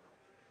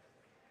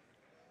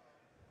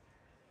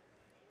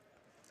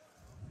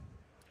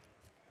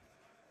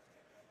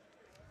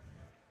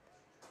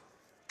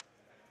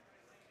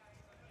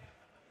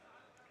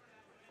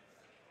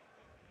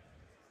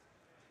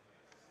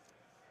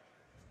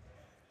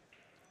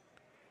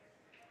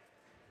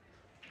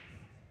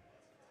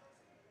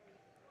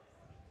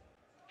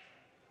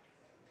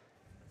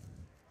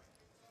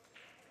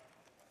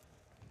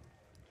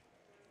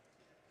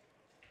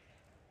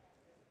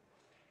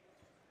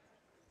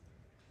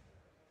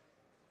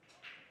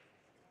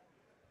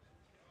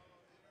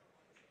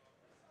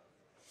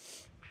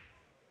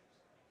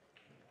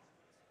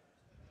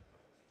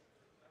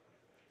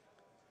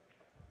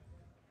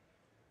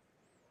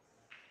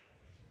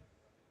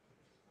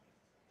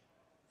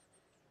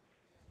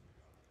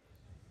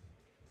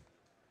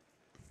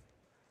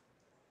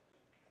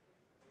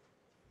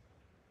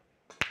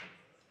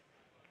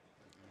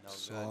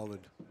 Solid.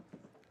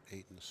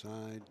 8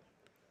 inside.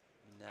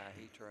 Nah,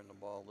 he turned the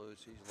ball loose.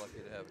 He's lucky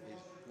to have it.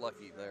 He's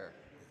lucky there.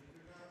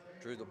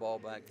 Drew the ball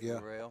back to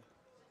the rail.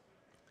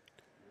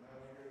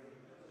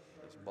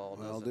 This ball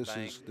doesn't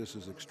bank. This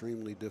is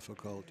extremely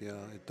difficult. Yeah,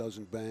 it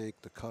doesn't bank.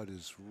 The cut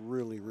is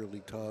really,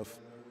 really tough.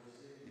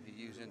 If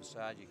you use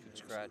inside, you could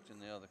scratch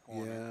in the other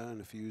corner. Yeah, and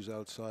if you use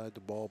outside,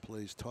 the ball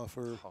plays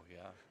tougher. Oh,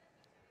 yeah.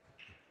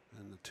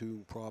 And the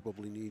 2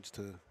 probably needs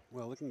to,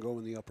 well, it can go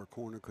in the upper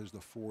corner because the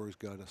 4's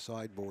got a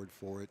sideboard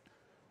for it.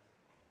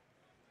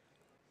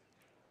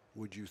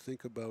 would you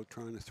think about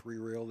trying to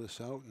 3-rail this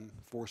out and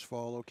force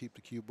follow, keep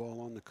the cue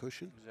ball on the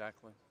cushion?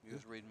 Exactly. You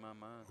was reading my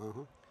mind.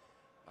 Uh-huh.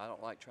 I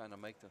don't like trying to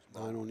make this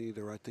ball. I don't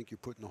either. I think you're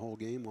putting the whole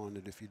game on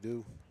it if you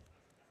do.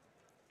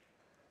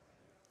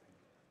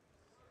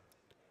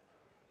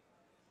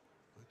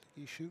 I think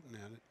he's shooting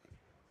at it.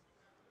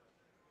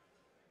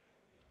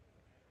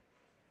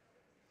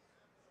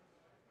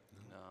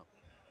 No.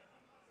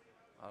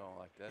 I don't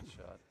like that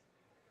shot.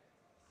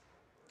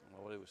 I don't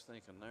know what he was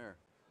thinking there.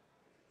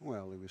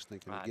 Well, he was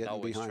thinking of I getting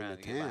know he's behind trying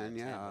the to get behind 10. the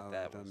 10, Yeah, but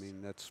that I was-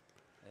 mean, that's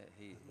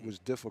He was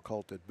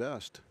difficult at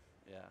best.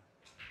 yeah.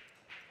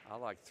 I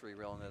like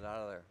 3-railing it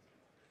out of there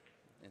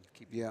and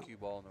keeping Yeah. the cue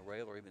ball on the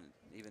rail, or even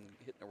hitting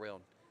the rail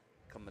and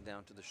coming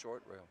down to the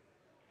short rail.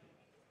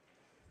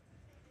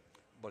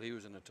 But he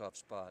was in a tough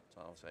spot.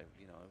 So I'll say,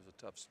 it was a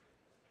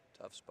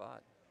tough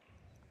spot.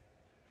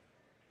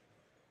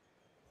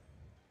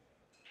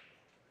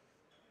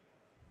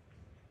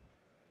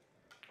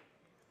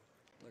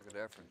 Look at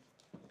Efren.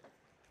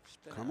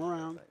 Spin Come out there,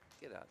 around. baby.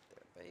 Get out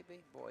there,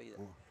 baby. Boy,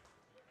 Oh.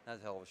 that's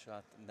a hell of a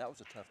shot. And that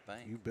was a tough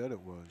bank. You bet it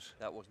was.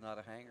 That was not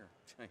a hanger,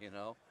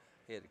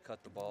 He had to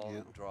cut the ball Yeah.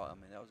 and draw. I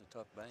mean, that was a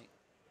tough bank.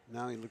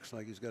 Now he looks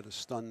like he's got to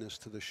stun this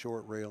to the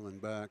short rail and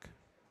back.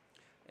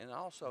 And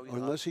also,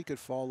 Unless he could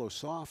follow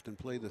soft and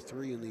play the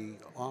 3 in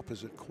the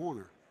opposite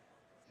corner.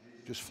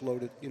 Just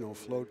float it,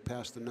 float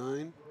past the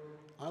 9.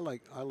 I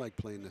like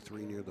playing the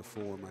 3 near the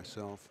 4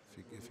 myself,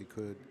 if he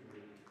could.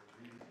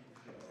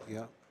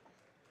 Yeah.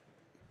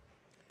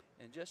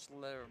 And just to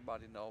let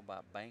everybody know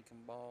about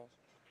banking balls,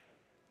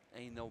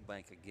 ain't no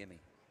bank a gimme.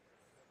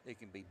 It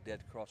can be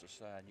dead across the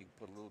side. You can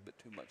put a little bit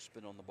too much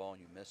spin on the ball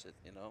and you miss it,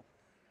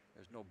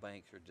 There's no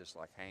banks are just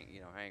like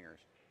hangers.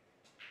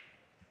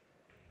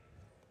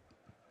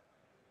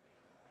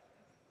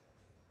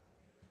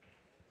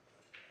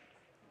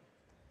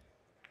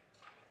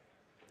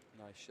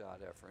 Nice shot,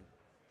 Efren.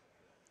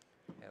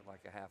 Had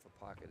like a half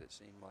a pocket, it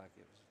seemed like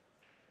it was.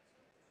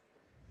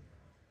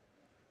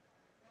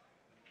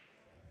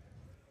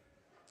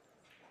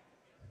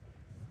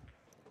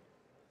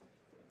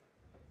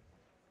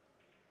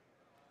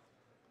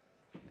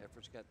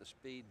 Efren's got the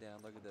speed down.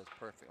 Look at this,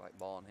 perfect, like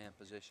ball in hand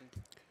position.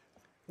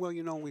 Well,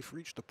 we've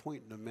reached a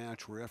point in the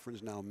match where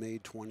Efren's now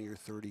made 20 or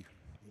 30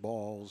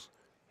 balls.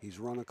 He's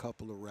run a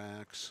couple of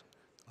racks.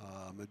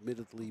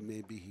 Admittedly,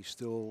 maybe he's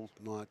still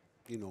not,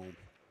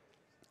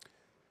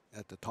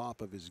 at the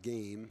top of his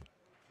game.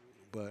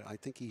 But I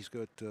think he's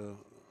got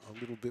a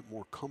little bit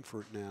more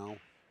comfort now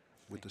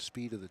with the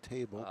speed of the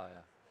table. Oh,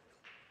 yeah.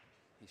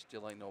 He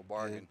still ain't no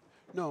bargain.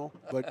 No,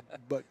 but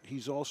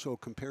he's also,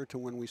 compared to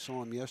when we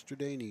saw him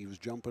yesterday and he was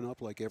jumping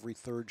up like every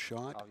third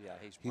shot. Oh, yeah,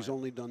 he's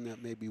only done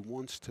that maybe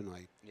once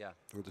tonight. Yeah.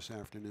 Or this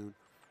afternoon.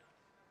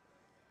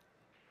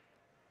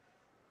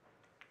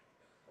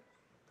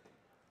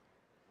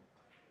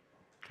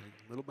 Okay,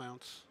 little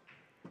bounce.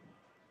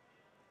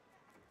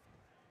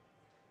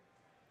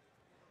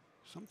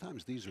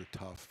 Sometimes these are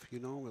tough,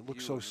 It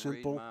looks so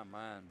simple. My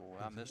mind, boy.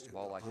 I missed a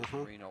ball like this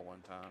in Reno one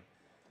time,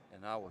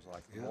 and I was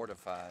like Yeah.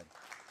 mortified.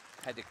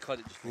 Had to cut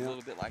it just a Yeah.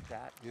 little bit like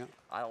that. Yeah.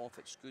 I don't know if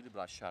it scooted,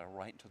 but I shot it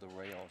right into the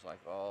rail. I was like,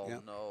 oh, Yeah.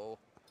 no.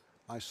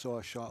 I saw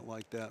a shot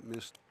like that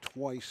missed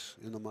twice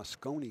in the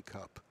Moscone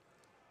Cup.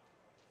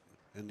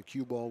 And the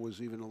cue ball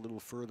was even a little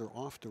further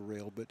off the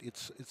rail, but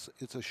it's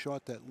a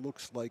shot that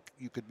looks like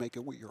you could make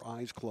it with your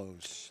eyes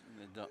closed.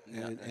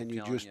 And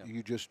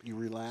you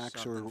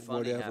relax or Something funny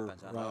whatever.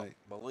 happens, I know. Right.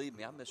 Believe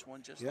me, I missed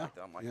one just Yeah, like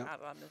that. I'm like, yeah. how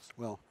did I miss?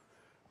 Well,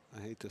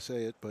 I hate to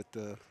say it, but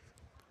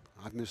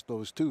I've missed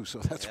those too, so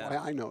that's why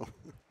I know.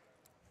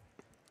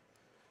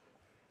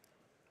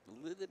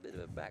 A little bit of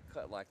a back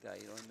cut like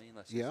that, you know what I mean?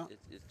 Yeah.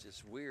 It's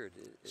just weird.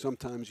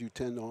 Sometimes you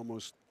tend to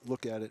almost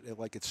look at it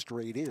like it's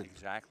straight in.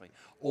 Exactly.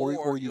 Or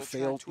you you'll try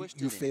fail and twist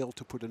it in. fail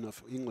to put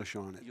enough English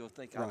on it. You'll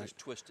think Right. I'll just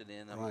twist it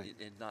in Right.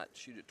 and not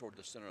shoot it toward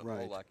the center of the Right.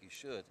 hole like you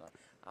should.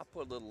 I'll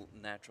put a little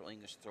natural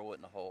English, throw it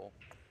in the hole,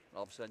 and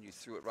all of a sudden you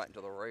threw it right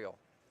into the rail.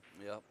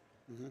 Yep.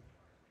 Mm-hmm.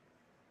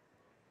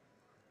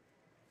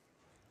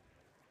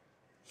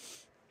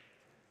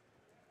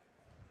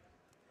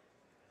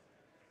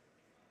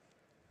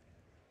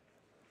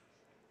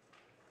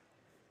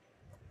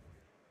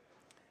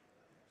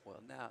 Well,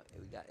 now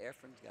we got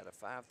Efren's got a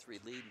 5-3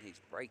 lead, and he's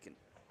breaking.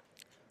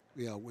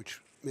 Yeah,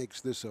 which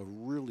makes this a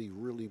really,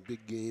 really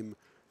big game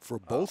for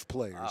both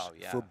players. Oh,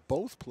 yeah. For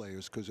both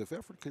players, because if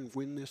Efren can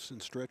win this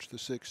and stretch the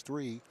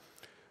 6-3,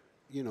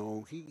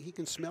 he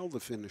can smell the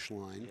finish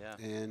line. Yeah.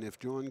 And if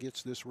John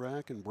gets this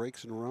rack and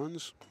breaks and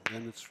runs,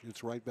 then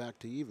it's right back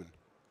to even.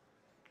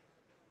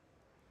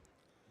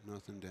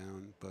 Nothing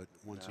down, but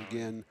once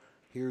again,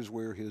 here's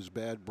where his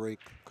bad break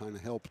kind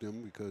of helped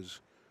him because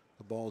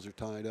the balls are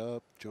tied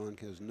up. John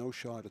has no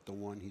shot at the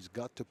one. He's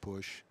got to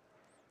push.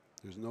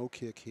 There's no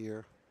kick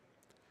here.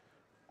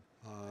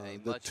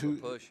 Ain't the much of a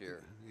push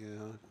here. Yeah.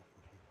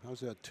 How's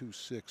that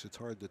 2-6? It's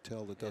hard to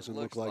tell. It doesn't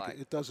looks look like like-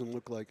 it doesn't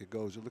look like it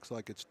goes. It looks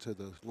like it's to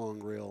the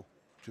long rail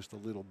just a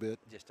little bit.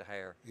 Just a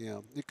hair. Yeah,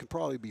 it could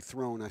probably be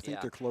thrown. I think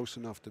Yeah. they're close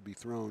enough to be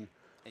thrown.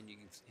 And you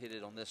can hit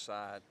it on this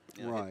side.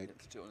 Right. Hit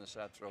the two on this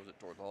side, throws it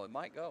toward the hole. It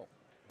might go.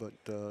 but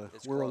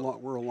It's we're close.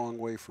 we're a long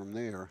way from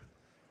there.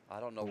 I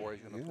don't know where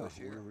he's going to Yeah, push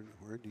here.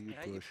 where do you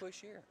How you push?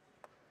 push here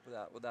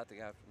without the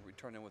guy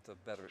returning with a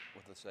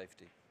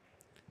safety?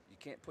 You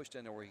can't push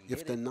down there where you can If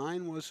hit the it.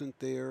 9 wasn't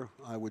there,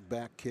 I would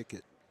back kick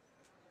it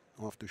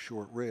off the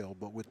short rail.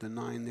 But with the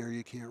 9 there,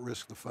 you can't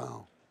risk the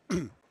foul.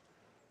 It's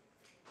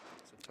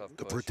a tough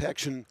The push.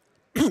 protection,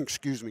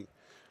 excuse me,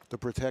 the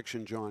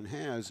protection John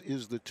has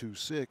is the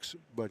 2-6,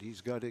 but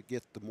he's got to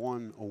get the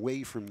 1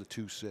 away from the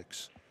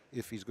 2-6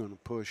 if he's going to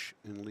push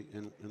and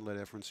let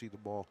Efren see the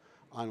ball.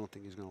 I don't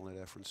think he's going to let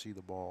Efren see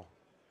the ball.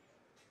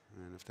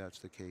 And if that's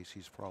the case,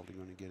 he's probably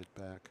going to get it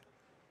back.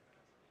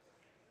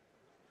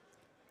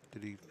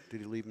 Did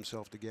he leave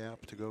himself the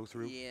gap to go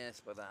through?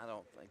 Yes, but I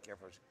don't think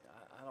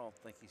I don't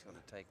think he's going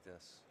to take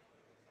this.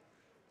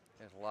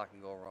 There's a lot can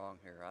go wrong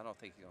here. I don't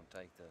think he's going to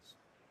take this.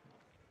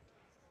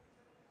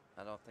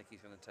 I don't think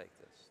he's going to take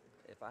this.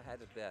 If I had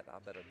to bet,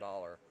 I'll bet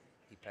 $1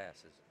 he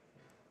passes.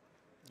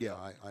 Yeah,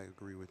 I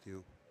agree with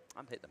you.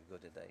 I'm hitting him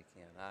good today,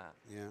 Ken.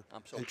 Yeah.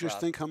 I'm so and proud. just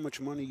think how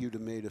much money you'd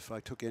have made if I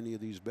took any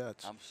of these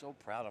bets. I'm so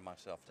proud of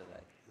myself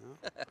today.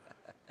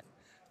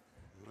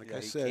 Like Yeah, I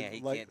said,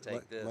 he can't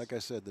take this. like I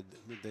said, the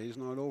day's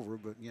not over.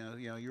 But yeah,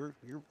 you're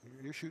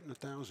shooting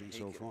 1,000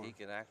 so far. He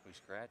can actually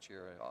scratch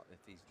here if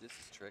he's. This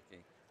is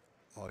tricky.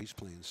 Oh, he's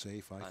playing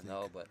safe. I think.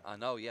 I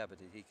know. Yeah, but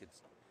he could.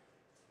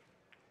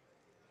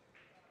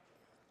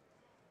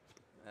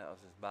 That was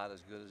about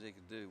as good as he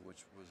could do,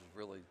 which was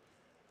really.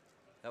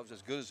 That was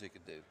as good as he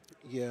could do.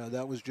 Yeah,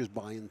 that was just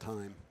buying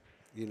time.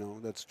 You know,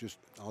 that's just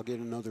I'll get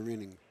another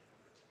inning.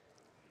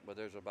 But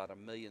there's about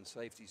 1 million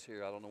safeties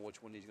here. I don't know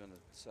which one he's going to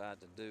decide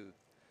to do.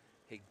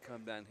 He can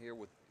come down here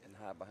and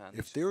hide behind.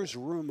 If there's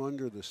room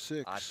under the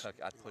 6,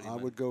 I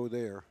would go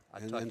there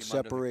and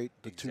separate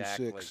the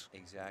 2-6.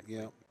 Exactly.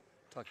 Yep.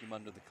 Tuck him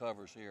under the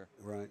covers here.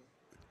 Right.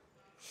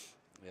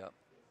 Yep.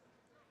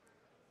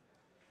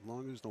 As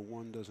long as the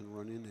 1 doesn't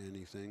run into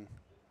anything.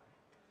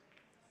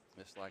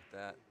 Just like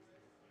that.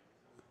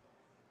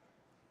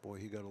 Boy,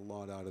 he got a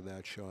lot out of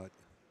that shot.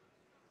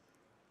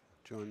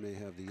 John may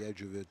have the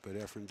edge of it, but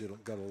Efren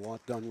got a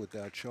lot done with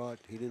that shot.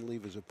 He didn't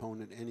leave his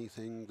opponent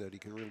anything that he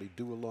can really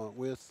do a lot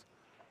with,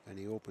 and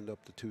he opened up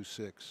the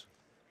 2-6.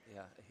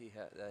 Yeah, he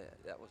had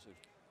that was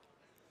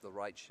the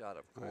right shot,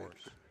 of course.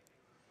 Right.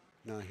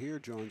 Now here,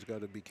 John's got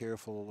to be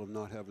careful of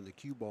not having the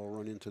cue ball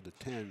run into the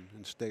 10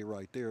 and stay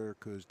right there,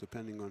 because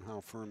depending on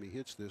how firm he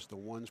hits this, the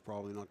 1's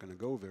probably not going to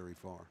go very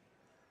far.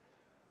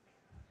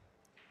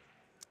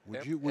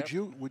 Would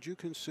you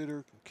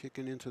consider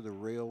kicking into the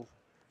rail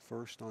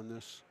first on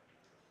this?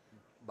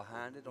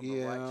 Behind it on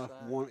the right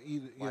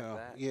side?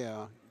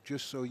 Yeah.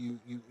 Just so you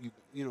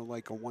know,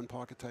 like a 1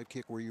 pocket type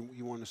kick where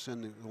you want to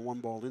send the 1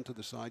 ball into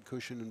the side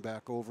cushion and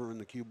back over and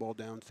the cue ball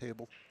down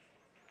table.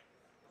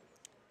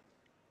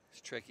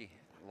 It's tricky.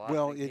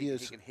 Well, it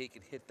is. He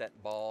can hit that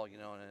ball, you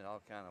know, and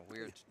all kind of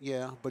weird.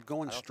 Yeah, but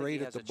going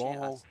straight at the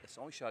ball. It's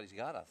the only shot he's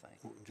got, I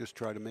think. Just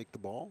try to make the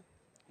ball?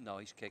 No,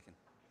 he's kicking.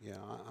 Yeah,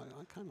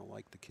 I kind of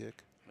like the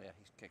kick. Yeah,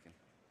 he's kicking.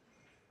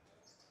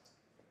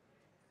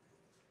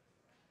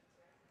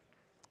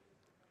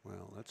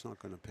 Well, that's not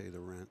going to pay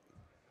the rent.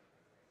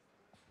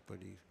 But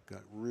he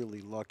got really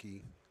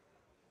lucky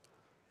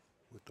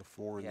with the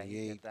 4 and the 8.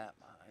 He hit that.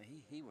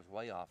 He was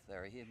way off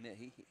there. He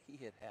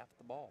hit half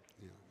the ball.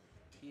 Yeah.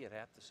 He hit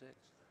half the 6.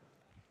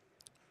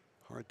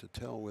 Hard to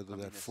tell whether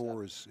that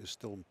 4 is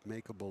still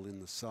makeable in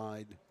the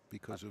side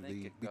because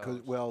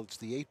well, it's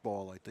the 8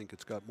 ball. I think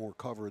it's got more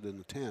cover than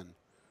the 10.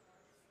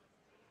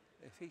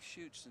 If he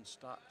shoots and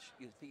stops,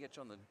 if he gets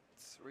on the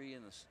 3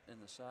 in the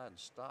side and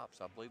stops,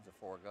 I believe the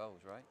 4 goes,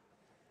 right?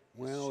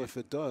 Well, if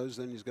it does,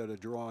 then he's got to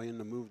draw in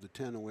to move the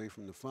 10 away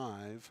from the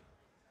 5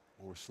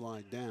 or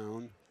slide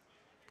down,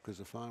 because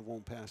the 5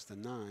 won't pass the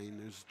 9.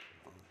 There's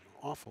an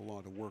awful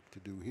lot of work to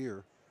do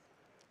here.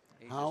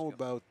 How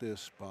about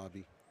this,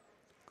 Bobby?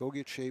 Go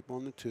get shape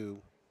on the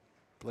 2,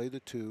 play the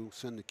 2,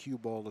 send the cue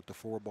ball at the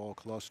 4-ball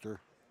cluster.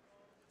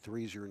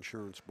 3's your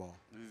insurance ball.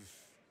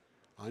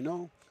 I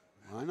know.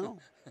 I don't know.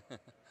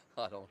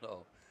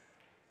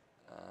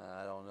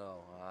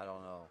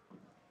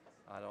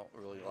 I don't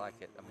really like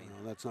it. I mean,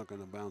 no, that's not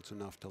going to bounce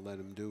enough to let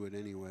him do it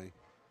anyway.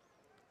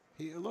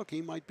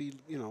 He might be,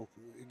 you know,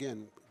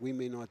 again, we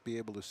may not be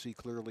able to see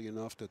clearly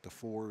enough that the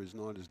 4 is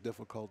not as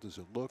difficult as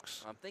it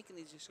looks. I'm thinking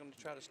he's just going to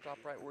try to stop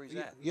right where he's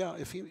at. Yeah,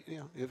 if he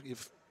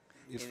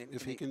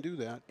can do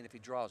that. And if he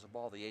draws the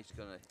ball, the 8's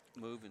going to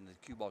move, and the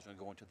cue ball's going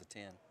to go into the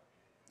 10.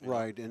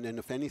 Right, and then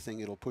if anything,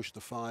 it'll push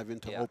the 5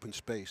 into open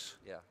space.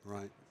 Yeah.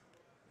 Right.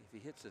 If he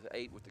hits the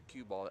 8 with the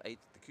cue ball, the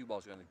cue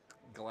ball's going to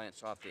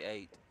glance off the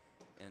 8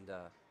 and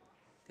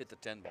hit the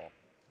 10 ball.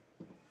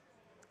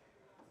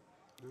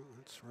 No,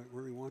 that's right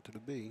where he wanted to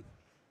be.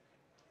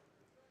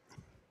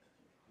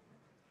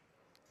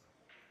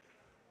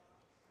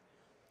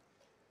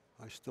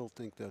 I still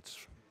think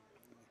that's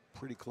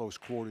pretty close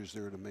quarters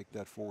there to make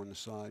that 4 on the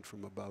side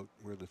from about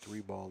where the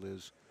 3 ball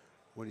is.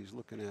 What he's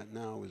looking at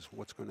now is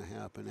what's going to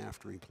happen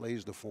after he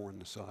plays the 4 on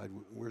the side.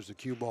 Where's the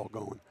cue ball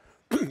going?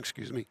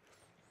 Excuse me.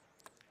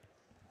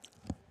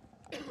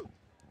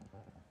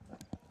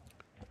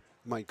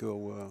 Might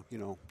go, you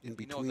know, in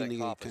You know what between that the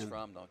cough is 8-10.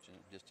 from, don't you?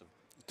 Just a,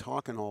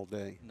 Talking all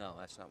day. no,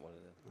 that's not what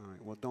it is. All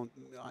right. Well, don't.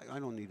 I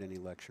don't need any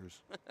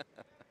lectures.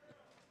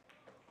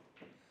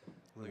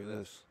 Look at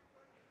this.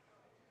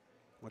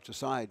 What's the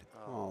side?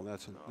 Oh,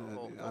 that's a.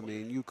 no. I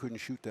mean, you couldn't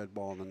shoot that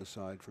ball on the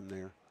side from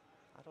there.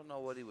 I don't know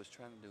what he was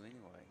trying to do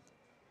anyway.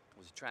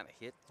 Was he trying to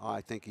hit?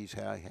 I think he's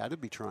had to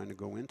be trying to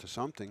go into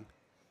something.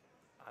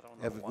 I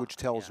don't know why. Which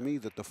tells me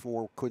that the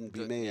 4 couldn't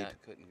be made. Yeah,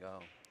 it couldn't go.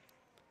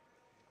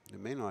 They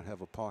may not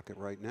have a pocket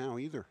right now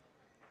either.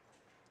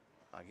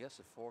 I guess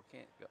if 4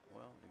 can't go,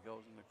 well, it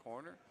goes in the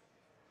corner.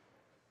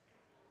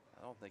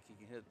 I don't think he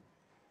can hit.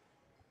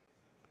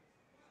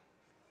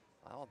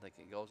 I don't think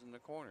it goes in the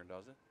corner,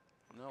 does it?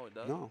 No, it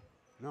doesn't.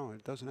 No,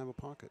 it doesn't have a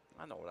pocket.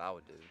 I know what I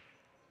would do.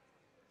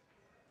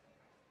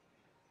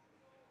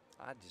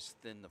 I'd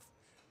just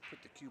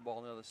put the cue ball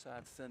on the other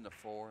side, thin the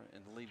 4,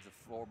 and leave the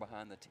 4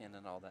 behind the 10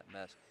 and all that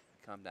mess.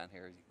 Come down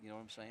here. You know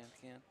what I'm saying,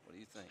 Ken? What do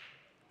you think?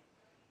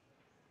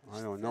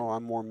 I don't know.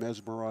 I'm more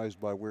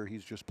mesmerized by where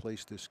he's just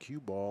placed this cue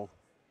ball.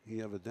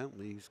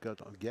 He's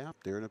got a gap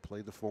there to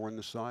play the 4 on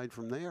the side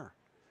from there.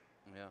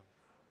 Yeah.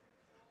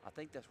 I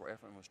think that's where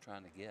Efren was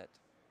trying to get.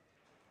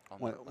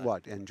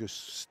 What? And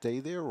just stay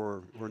there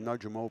or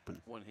nudge him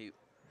open? I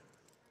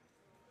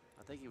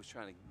think he was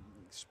trying to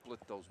split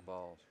those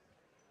balls.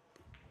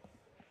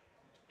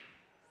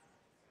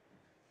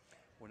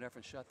 When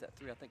Efren shot that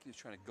 3, I think he was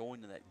trying to go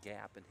into that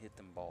gap and hit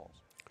them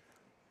balls.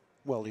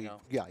 Well,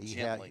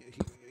 gently.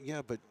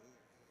 But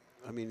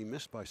I mean, he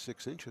missed by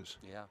 6 inches.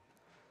 Yeah.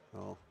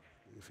 Well,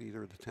 if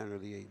either the 10 or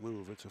the 8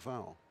 move, it's a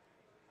foul.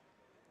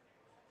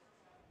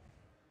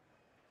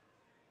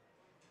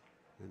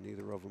 And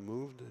neither of them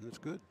moved, and it's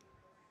good.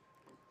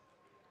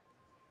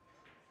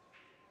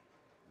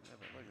 Yeah,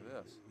 but look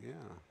at this.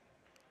 Yeah.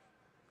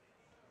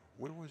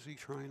 Where was he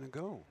trying to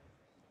go?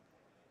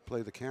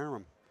 Play the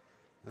carom.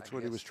 That's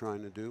what he was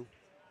trying to do.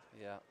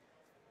 Yeah.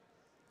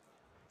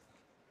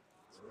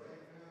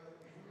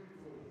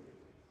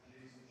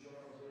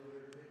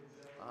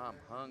 I'm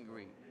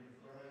hungry.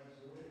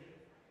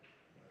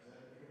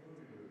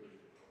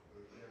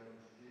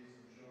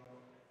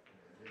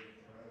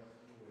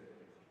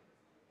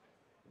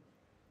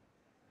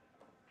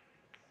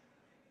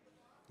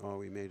 Oh,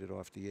 he made it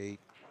off the 8.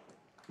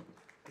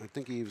 I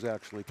think he was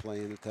actually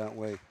playing it that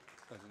way.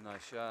 That's a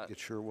nice shot. It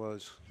sure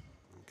was.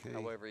 Okay.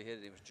 However he hit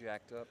it, he was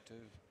jacked up too.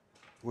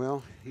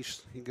 Well,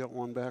 he got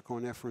one back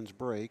on Efren's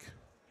break.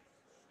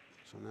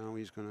 So now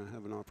he's going to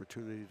have an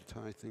opportunity to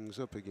tie things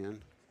up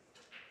again.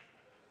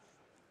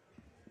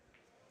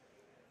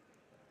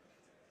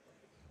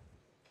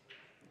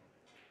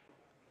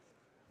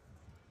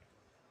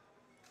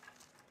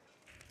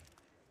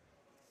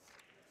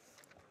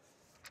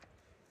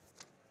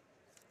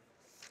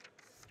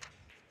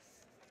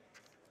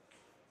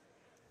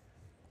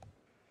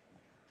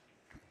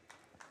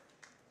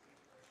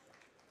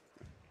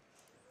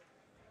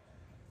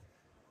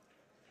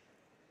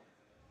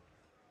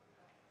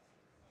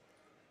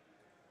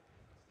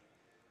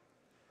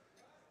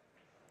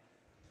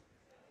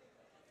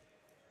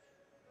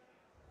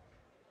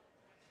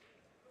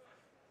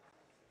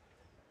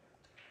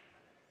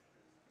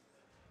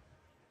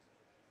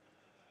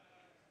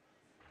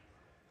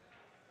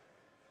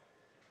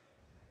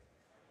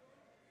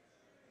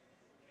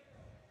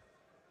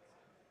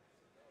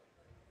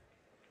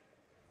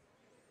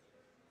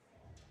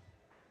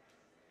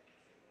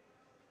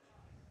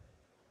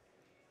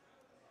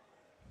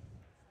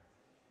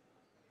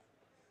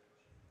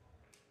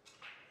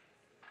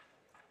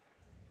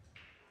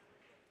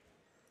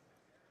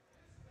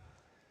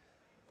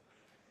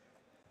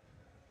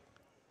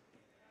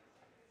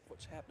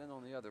 What's happening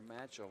on the other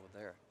match over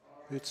there?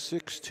 It's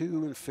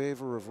 6-2 in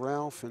favor of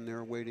Ralph, and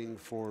they're waiting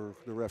for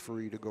the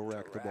referee to go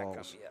rack the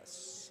balls.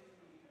 Yes.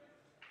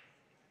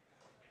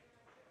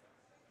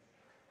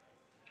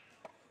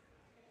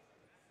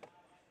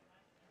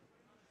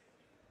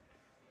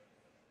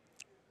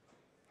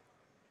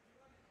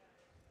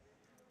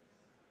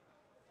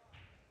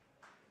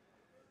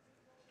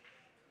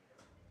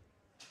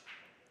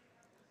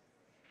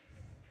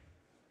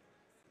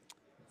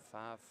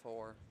 Five,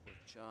 4 with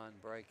John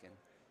breaking.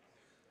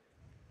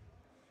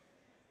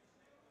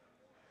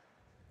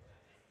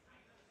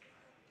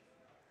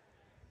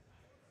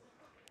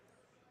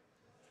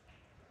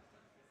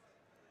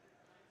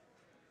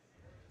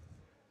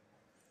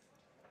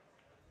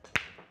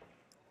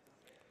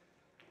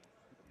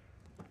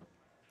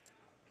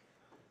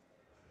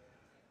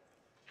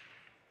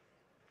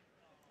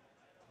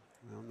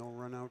 Well, no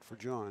run out for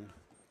John.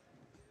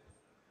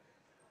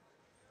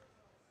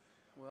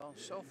 Well,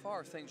 so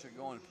far things are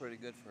going pretty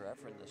good for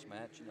Efren this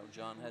match. You know,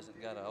 John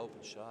hasn't got an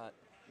open shot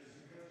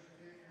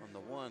on the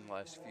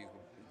last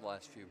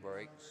few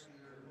breaks.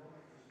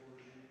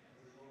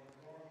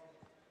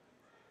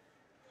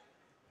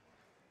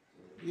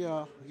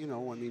 Yeah, you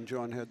know, I mean,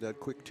 John had that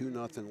quick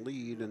 2-0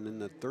 lead, and in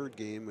the third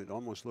game, it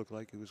almost looked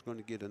like he was going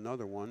to get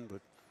another one,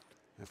 but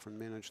Efren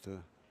managed to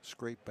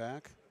scrape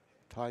back,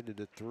 tied it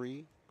at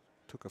 3,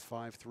 took a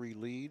 5-3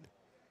 lead.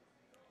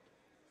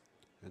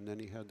 And then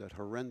he had that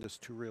horrendous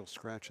two-rail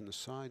scratch in the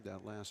side,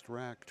 that last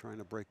rack, trying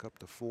to break up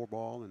the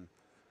 4-ball and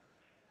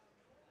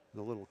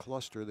the little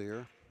cluster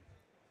there,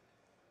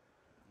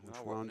 which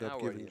wound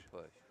up giving.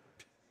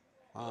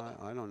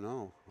 I don't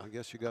know. I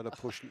guess you got to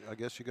push. I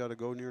guess you got to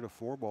go near the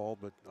 4-ball,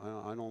 but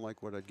I don't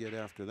like what I'd get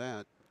after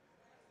that.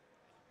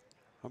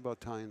 How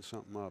about tying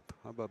something up?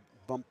 How about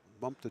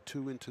bump the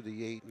 2 into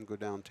the 8 and go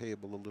down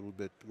table a little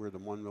bit where the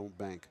 1 won't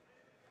bank,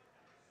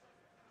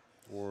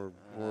 or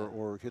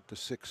hit the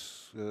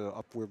 6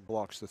 up where it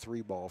blocks the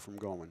 3-ball from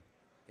going.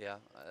 Yeah.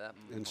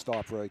 And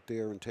stop right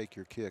there and take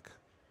your kick.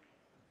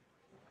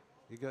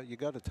 You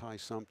got to tie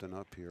something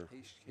up here.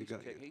 He's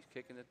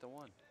kicking at the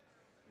 1.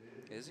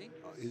 Is he?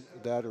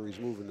 That or he's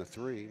moving the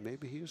 3.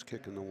 Maybe he is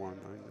kicking the 1.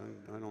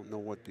 I don't know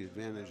what the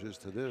advantage is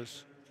to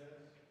this.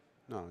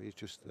 No,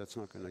 that's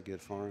not going to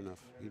get far enough.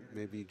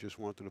 Maybe he just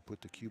wanted to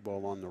put the cue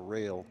ball on the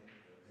rail.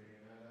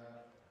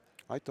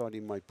 I thought he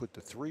might put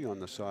the 3 on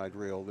the side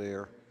rail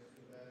there,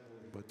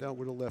 but that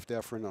would have left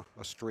Efren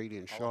a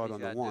straight-in shot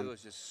on the 1. All he's got to do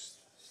is just,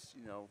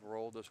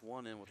 roll this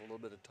 1 in with a little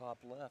bit of top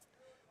left.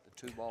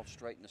 The 2 ball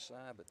straight in the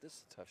side, but this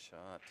is a tough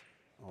shot.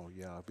 Oh,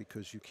 yeah,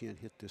 because you can't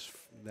hit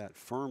that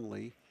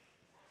firmly.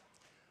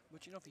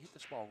 But, if you hit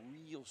this ball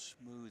real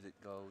smooth, it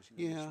goes.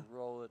 Yeah. Just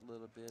roll it a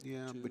little bit.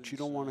 Yeah, but you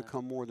don't want to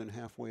come more than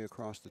halfway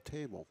across the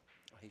table.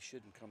 He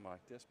shouldn't come like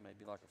this,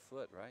 maybe like a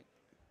foot, right?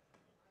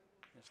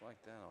 Just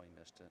like that. Oh, he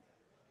missed it.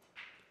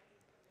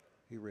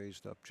 He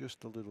raised up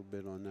just a little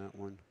bit on that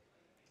one.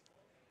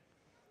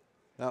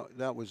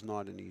 That was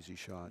not an easy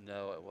shot.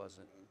 No, it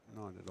wasn't.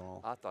 Not at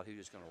all. I thought he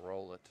was just going to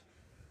roll it.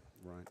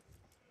 Right.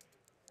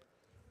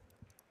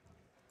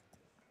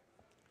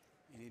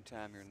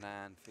 Anytime you're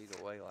 9 feet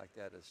away like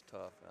that is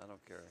tough. I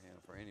don't care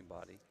for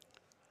anybody.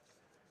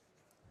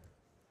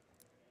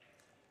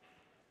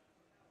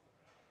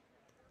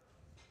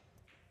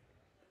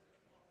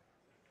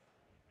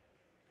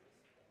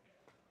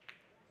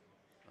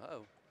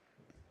 Uh-oh.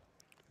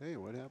 Hey,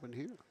 what happened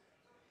here?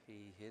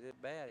 He hit it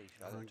bad. He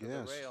shot it to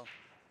guess. the rail.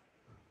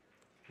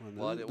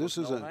 Well, but this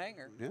was is no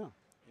hanger. Yeah.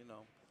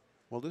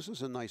 Well, this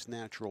is a nice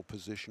natural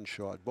position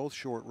shot. Both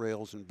short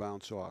rails and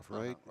bounce off,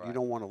 right? Right. You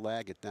don't want to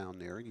lag it down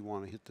there. You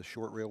want to hit the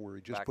short rail where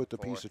he just Back put the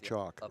and forth, piece of yep.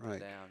 chalk. Up right.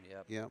 and down,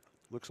 yep. Yep.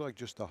 Looks like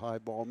just a high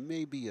ball,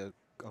 maybe a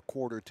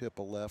quarter tip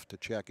of left to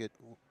check it.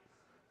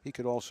 He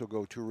could also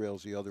go 2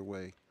 rails the other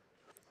way.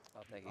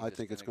 I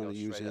think it's going to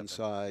use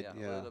inside.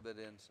 Yeah, a little bit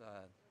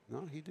inside.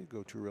 No, he did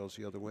go 2 rails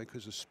the other way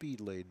because the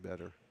speed laid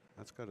better.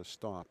 That's got to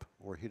stop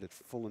or hit it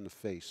full in the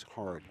face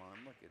hard. Come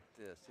on, look at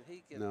this. Did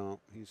he get? No,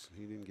 he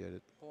didn't get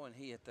it. Boy, and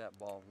he hit that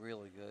ball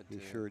really good, He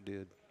too. sure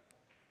did.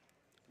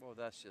 Well,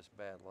 that's just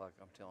bad luck,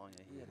 I'm telling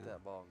you. He hit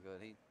that ball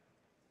good.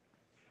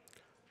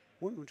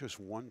 Wouldn't just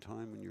one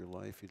time in your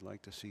life you'd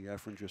like to see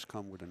Efren just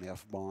come with an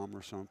F-bomb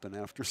or something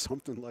after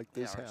something like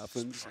this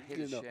happens? Or hit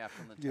a shaft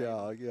on the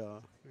table.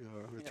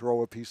 Yeah.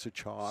 Throw a piece of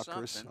chalk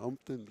or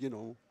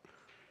something,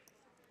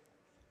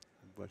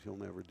 But he'll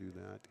never do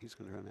that. He's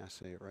going to run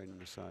assay it right in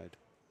the side.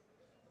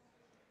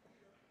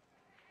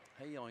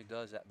 He only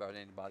does that about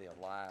anybody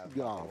alive.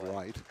 Yeah,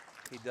 right.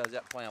 He does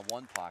that playing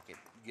 1 pocket,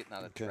 getting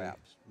out of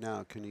traps.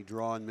 Now, can he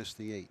draw and miss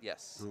the 8?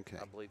 Yes. Okay.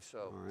 I believe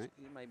so. All right.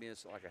 He maybe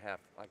it's like a half,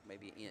 like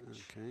maybe an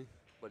inch. Okay.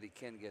 But he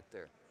can get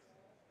there.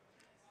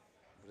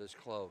 But it's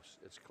close.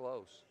 It's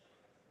close.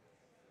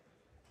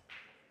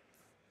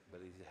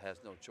 But he has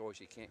no choice.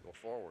 He can't go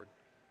forward.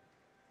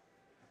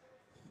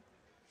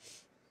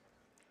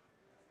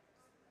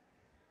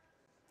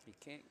 He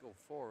can't go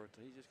forward,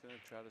 so he's just going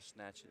to try to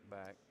snatch it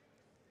back.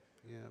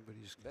 Yeah, but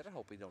he's Better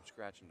hope he don't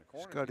scratch in the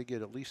corner. He's got to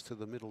get at least to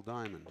the middle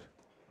diamond.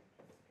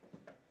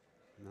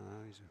 No,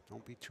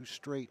 don't be too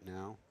straight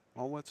now.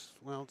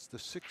 It's the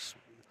 6.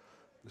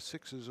 The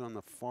 6 is on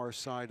the far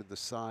side of the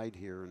side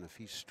here, and if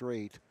he's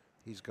straight,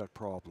 he's got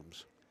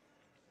problems.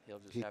 He'll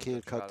just he have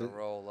can't to try cut to the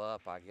roll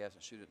up, I guess,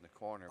 and shoot it in the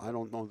corner. I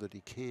don't know that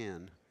he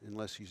can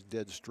unless he's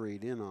dead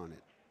straight in on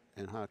it.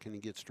 And how can he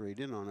get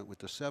straight in on it with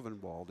the 7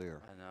 ball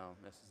there? I know,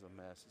 this is a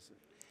mess.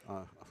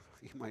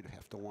 He might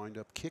have to wind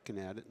up kicking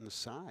at it in the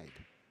side,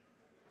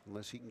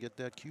 unless he can get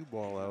that cue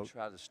ball out.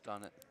 Try to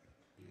stun it.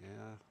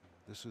 Yeah,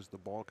 this is the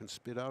ball can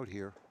spit out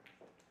here.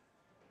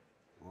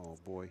 Oh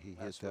boy, he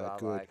That's hit that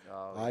good. Like.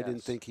 Oh, I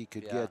didn't think he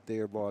could get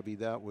there, Bobby.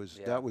 That was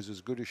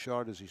as good a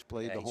shot as he's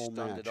played the whole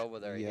match. He stunned it over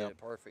there. He hit it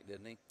perfect,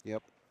 didn't he?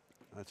 Yep.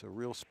 That's a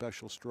real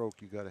special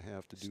stroke you got to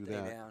have to do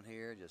that. Stay down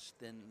here, just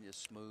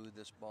smooth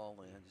this ball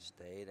in. Just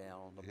stay down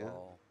on the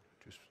ball.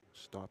 Just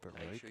stop it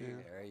Make right sure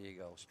there. There you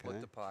go.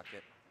 Split the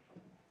pocket.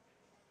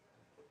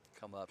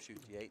 Come up,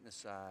 shoot the 8 in the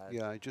side.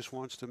 Yeah, he just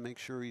wants to make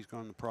sure he's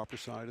on the proper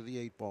side of the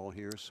 8 ball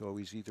here, so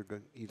he's either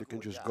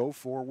can just go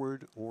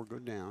forward or go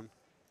down.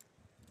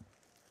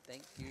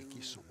 Thank you. Thank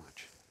you so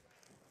much.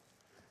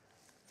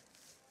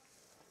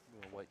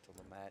 We'll wait till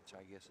the match,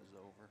 I guess, is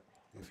over.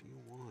 If you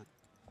want.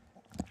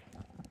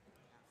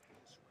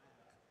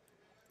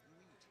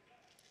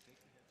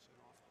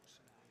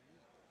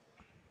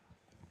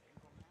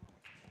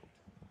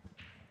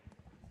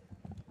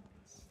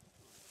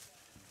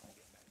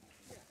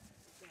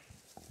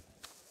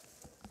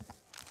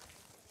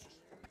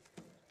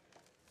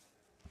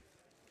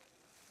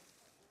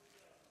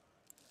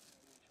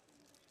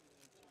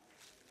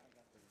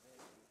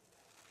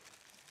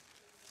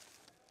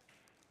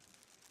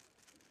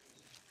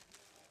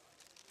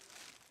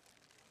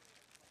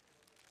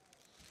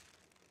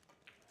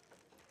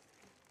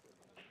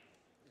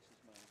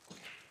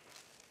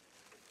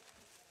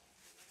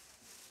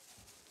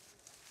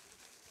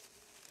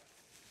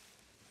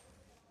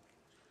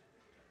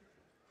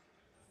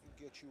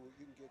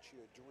 get you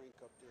a drink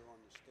up there on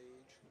the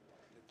stage.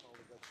 They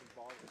probably got some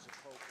bottles of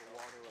Coke or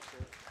water up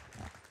there.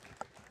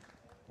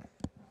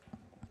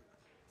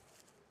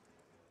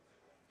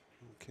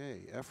 Okay,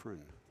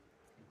 Efren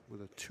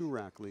with a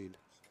 2-rack lead.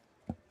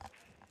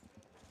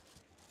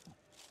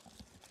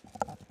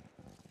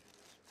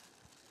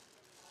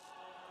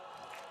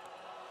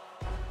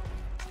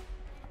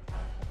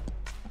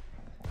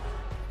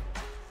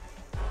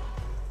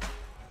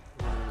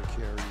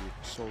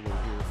 Solo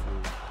here for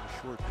a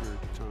short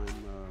period of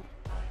time,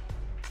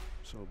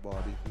 so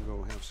Bobby can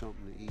go have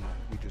something to eat.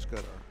 We just got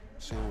our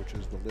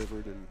sandwiches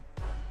delivered, and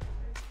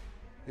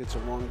it's a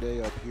long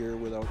day up here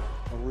without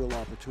a real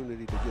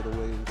opportunity to get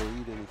away and go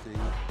eat anything.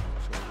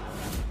 So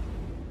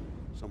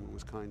someone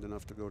was kind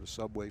enough to go to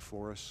Subway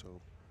for us,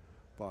 so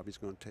Bobby's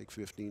going to take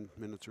 15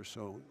 minutes or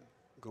so,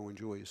 go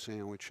enjoy his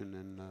sandwich, and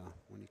then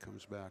when he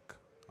comes back,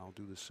 I'll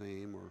do the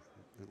same, or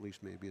at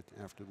least maybe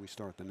after we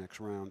start the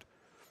next round.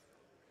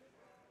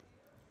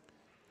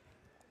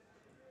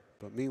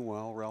 But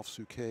meanwhile, Ralph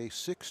Souquet,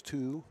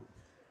 6-2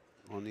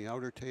 on the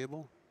outer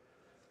table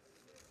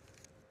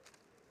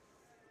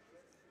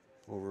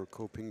over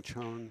Koping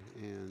Chung,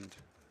 and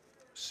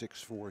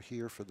 6-4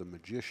 here for the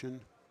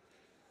Magician.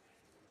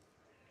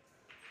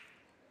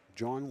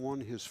 John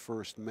won his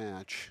first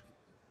match.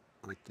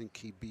 I think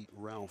he beat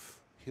Ralph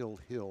Hill.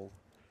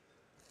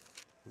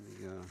 Let me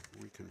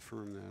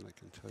reconfirm that. I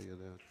can tell you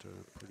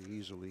that pretty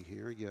easily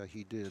here. Yeah,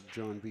 he did.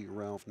 John beat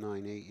Ralph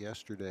 9-8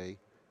 yesterday.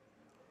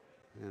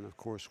 And of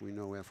course, we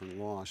know Efren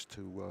lost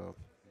to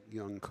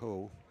young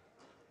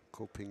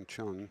Koping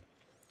Chung.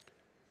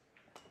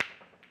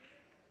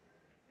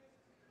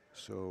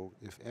 So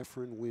if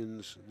Efren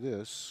wins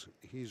this,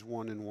 he's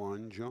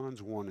 1-1.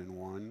 John's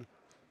 1-1.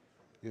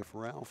 If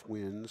Ralph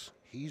wins,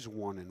 he's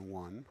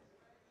 1-1.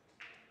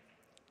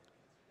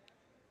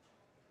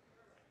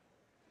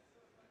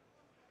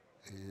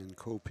 And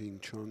Koping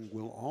Chung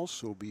will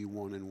also be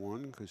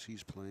 1-1 because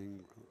he's playing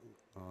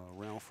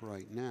Ralph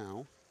right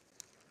now.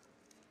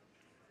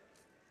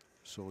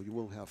 So you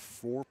will have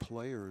 4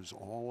 players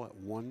all at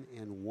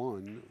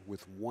 1-1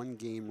 with 1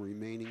 game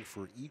remaining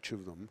for each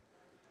of them.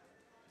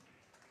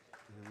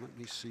 And let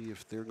me see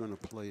if they're going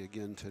to play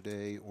again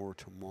today or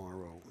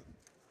tomorrow.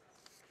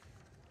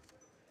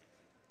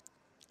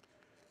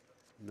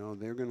 No,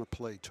 they're going to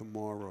play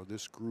tomorrow.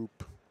 This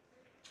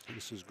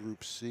is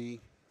Group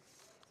C.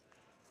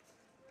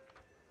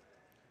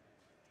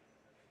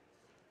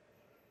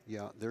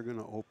 Yeah, they're going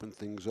to open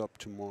things up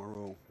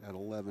tomorrow at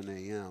 11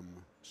 a.m.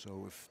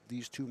 So if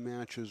these 2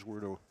 matches were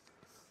to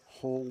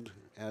hold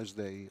as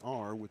they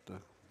are with the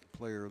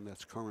player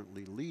that's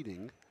currently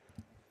leading,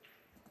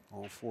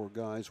 all 4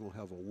 guys will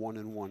have a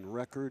 1-1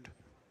 record,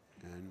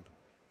 and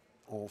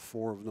all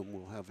 4 of them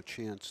will have a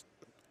chance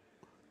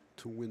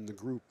to win the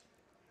group.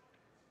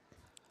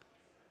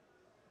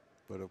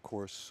 But of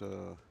course,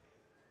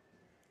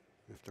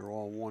 if they're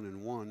all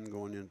 1-1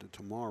 going into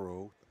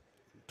tomorrow,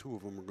 2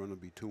 of them are going to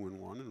be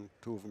 2-1, and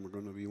 2 of them are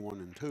going to be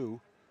 1-2.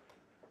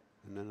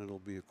 And then it'll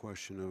be a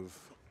question of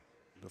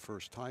the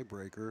first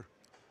tiebreaker,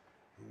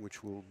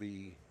 which will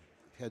be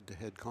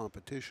head-to-head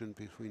competition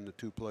between the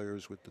 2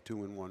 players with the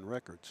 2-1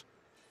 records.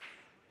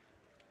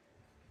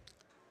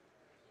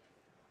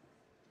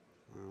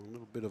 A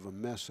little bit of a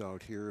mess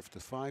out here. If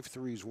the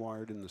 5-3 is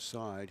wired in the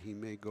side, he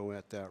may go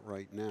at that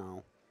right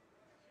now.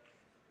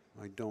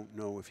 I don't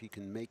know if he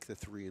can make the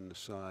 3 in the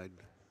side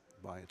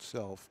by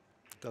itself.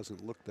 It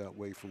doesn't look that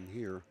way from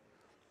here.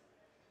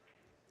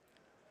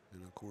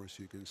 And of course,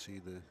 you can see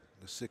the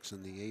 6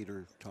 and the 8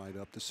 are tied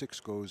up. The 6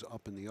 goes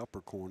up in the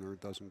upper corner.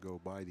 It doesn't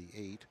go by the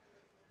 8.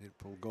 It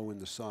will go in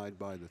the side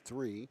by the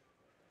 3.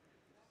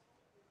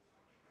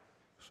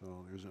 So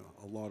there's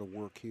a lot of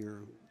work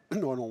here,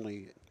 not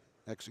only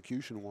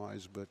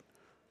execution-wise, but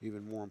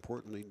even more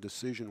importantly,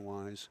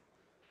 decision-wise.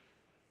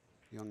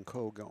 Young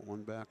Ko got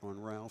one back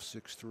on Ralph,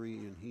 6-3,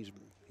 and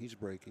he's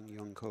breaking.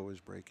 Young Ko is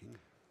breaking.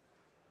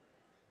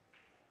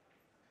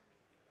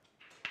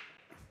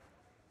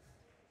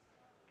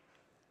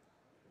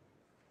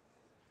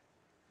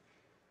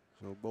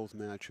 So both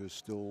matches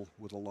still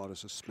with a lot of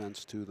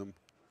suspense to them.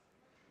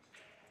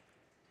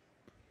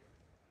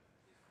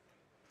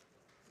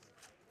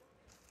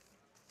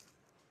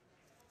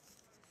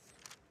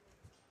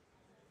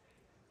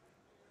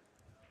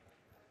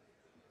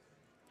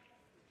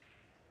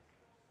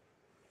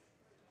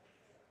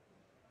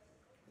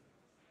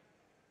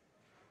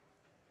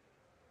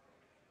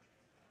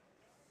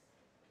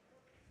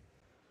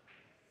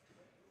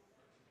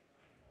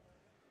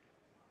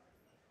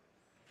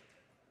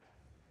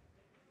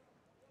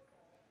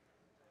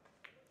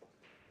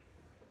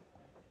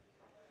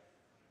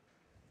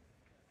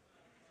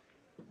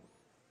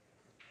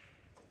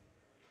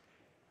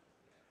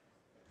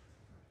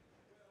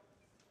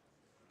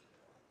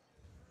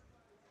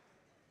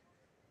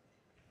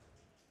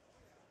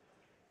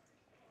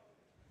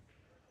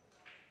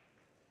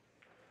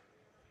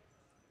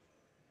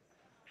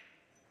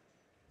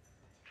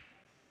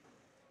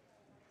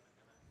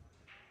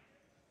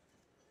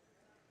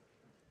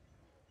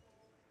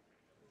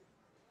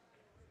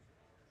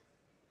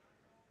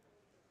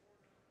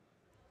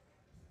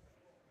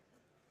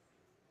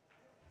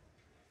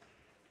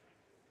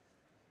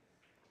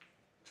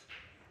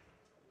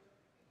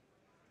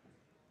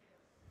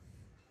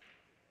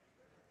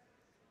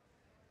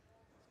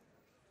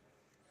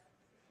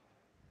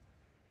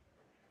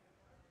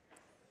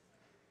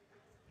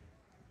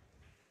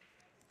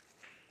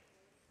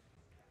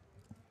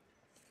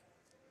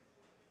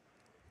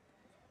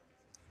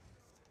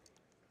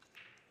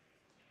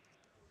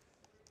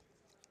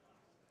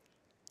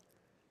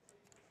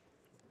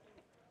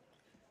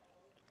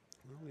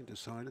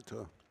 decided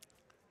to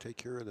take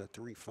care of that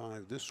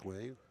 3-5 this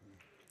way.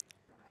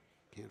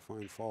 Can't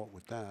find fault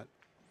with that.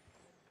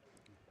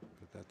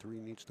 But that 3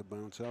 needs to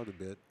bounce out a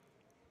bit.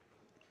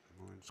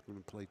 Or it's going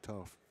to play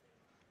tough.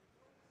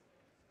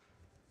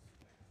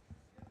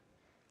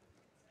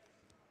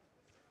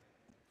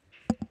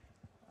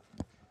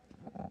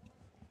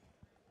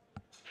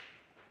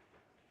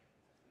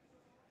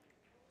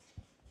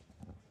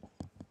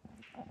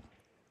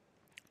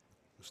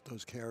 This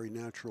does carry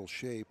natural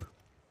shape.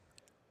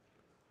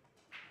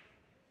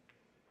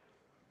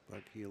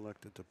 But he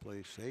elected to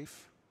play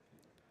safe.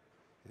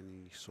 And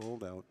he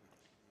sold out.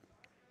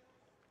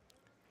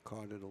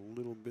 Caught it a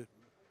little bit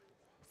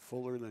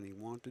fuller than he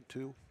wanted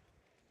to.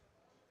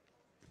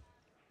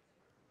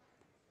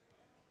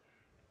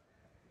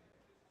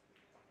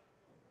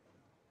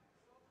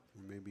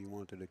 Or maybe he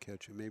wanted to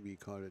catch it. Maybe he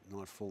caught it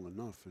not full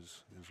enough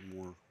is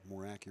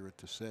more accurate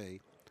to say.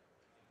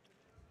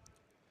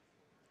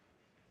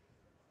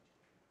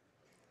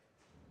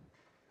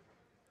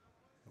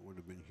 That would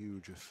have been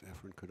huge if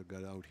Efren could have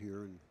got out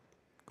here and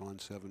gone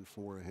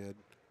 7-4 ahead.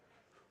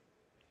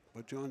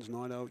 But John's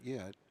not out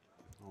yet,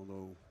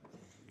 although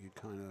you'd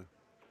kind of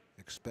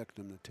expect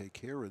him to take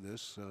care of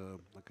this.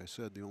 Like I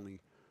said, the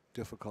only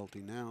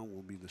difficulty now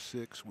will be the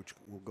 6, which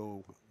will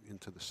go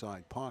into the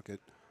side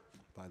pocket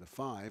by the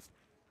 5.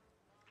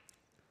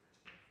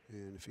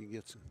 And if he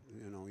gets,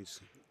 you know, he's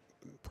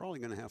probably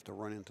going to have to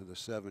run into the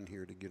 7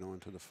 here to get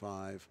onto the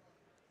 5.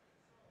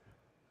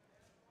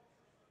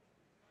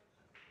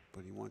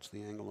 But he wants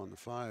the angle on the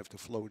 5 to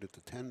float at the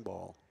 10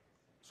 ball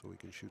so he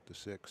can shoot the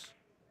 6.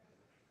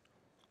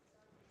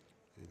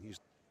 And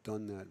he's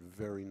done that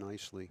very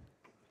nicely.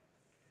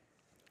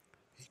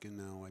 He can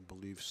now, I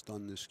believe,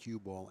 stun this cue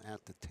ball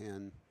at the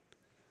 10.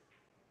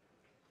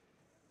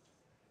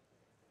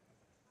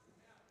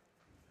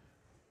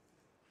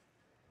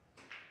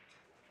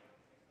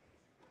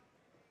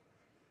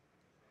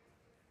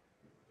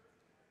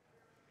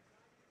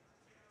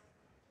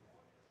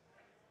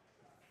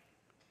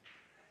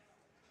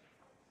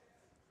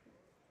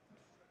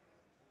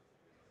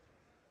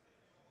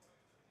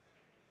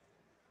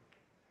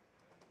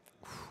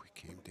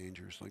 He came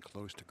dangerously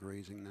close to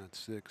grazing that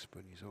 6,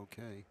 but he's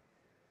okay.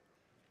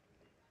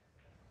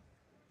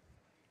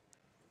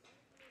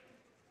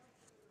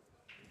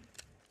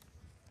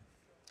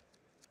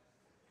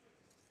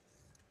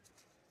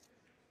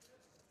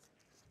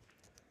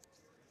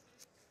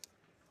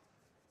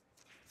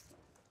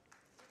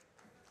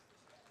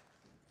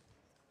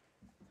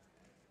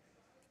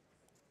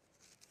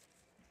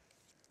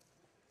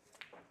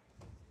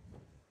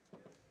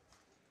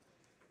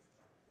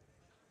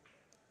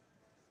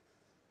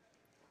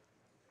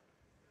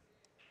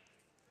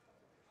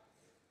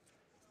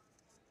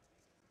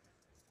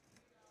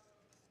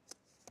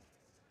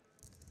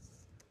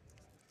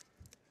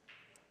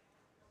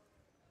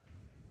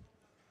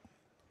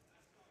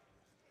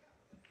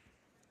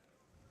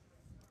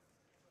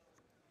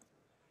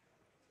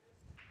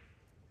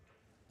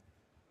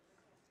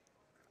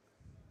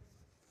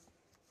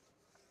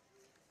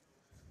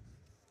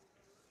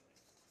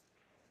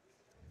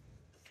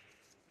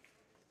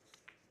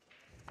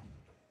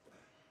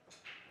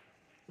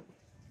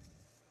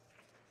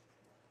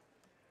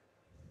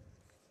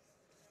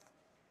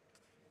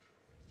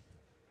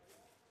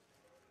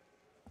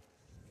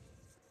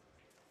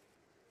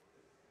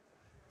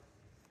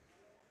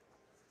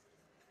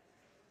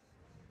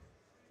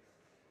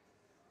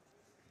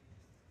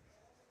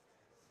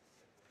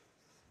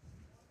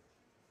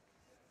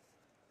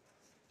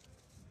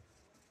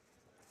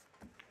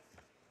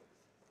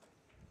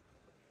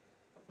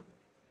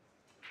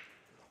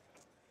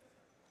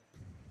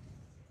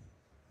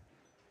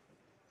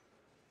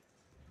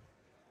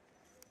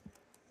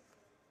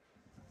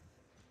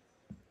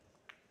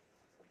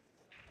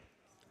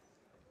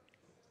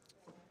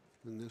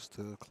 And this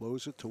to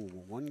close it to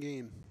 1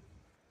 game.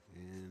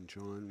 And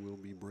John will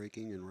be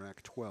breaking in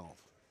rack 12.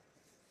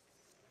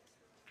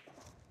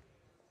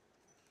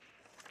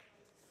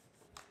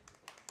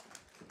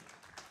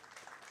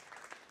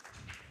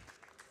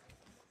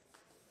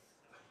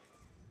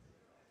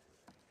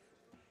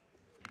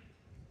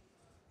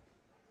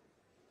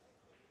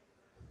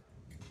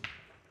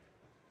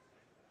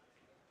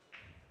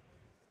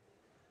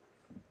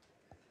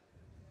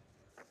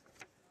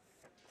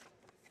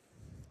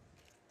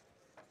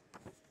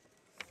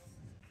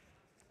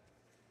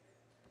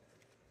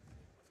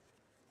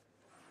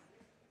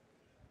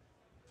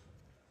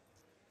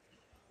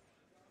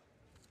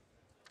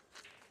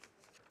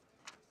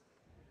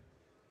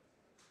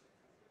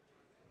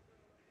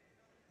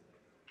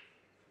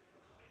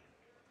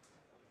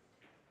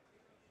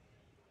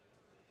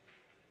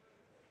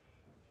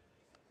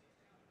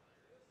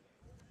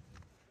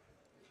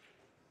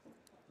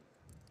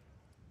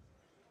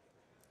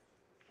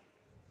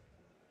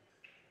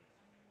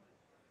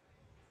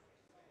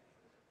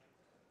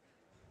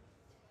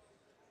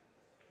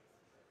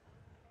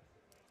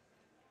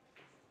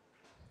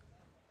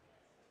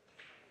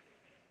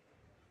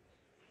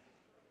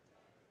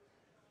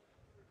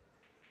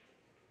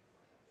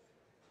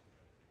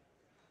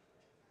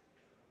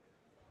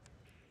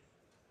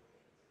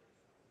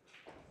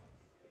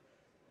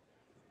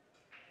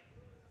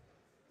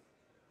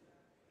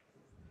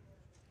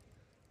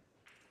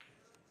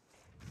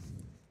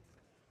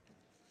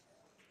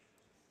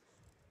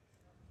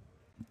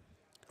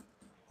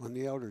 On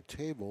the outer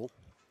table,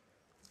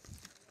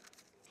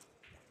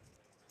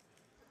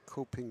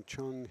 Ko Ping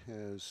Chung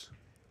has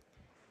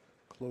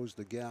closed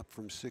the gap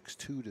from 6-2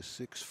 to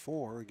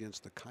 6-4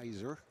 against the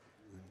Kaiser.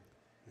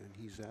 And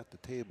he's at the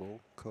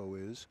table, Ko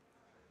is.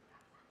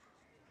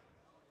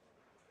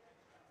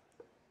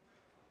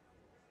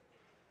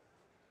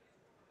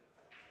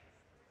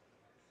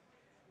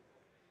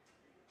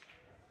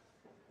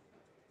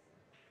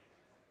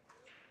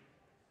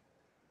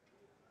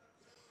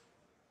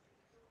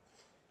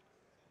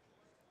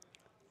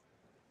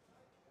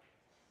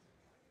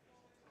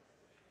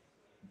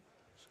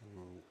 So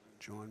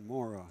John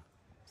Morra,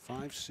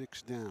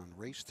 5-6 down,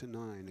 race to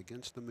 9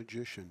 against the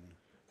Magician.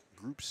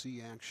 Group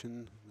C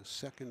action, the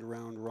second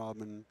round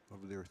robin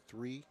of their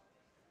 3.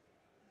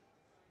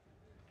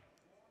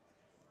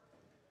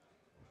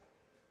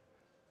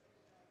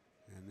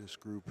 And this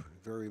group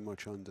very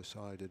much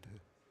undecided.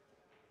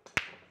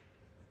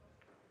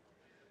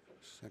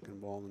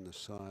 Second ball in the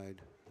side,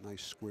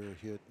 nice square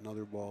hit.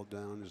 Another ball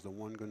down. Is the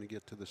one going to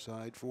get to the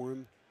side for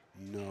him?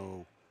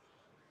 No.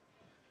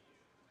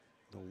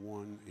 The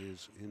one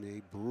is in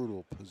a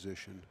brutal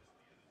position.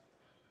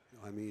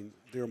 I mean,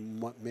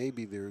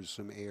 maybe there's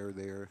some air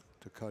there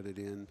to cut it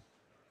in.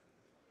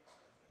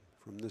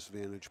 From this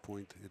vantage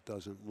point, it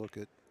doesn't look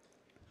it.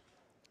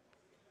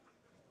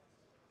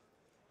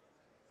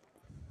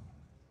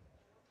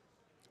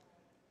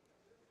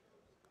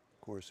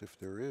 Of course, if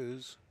there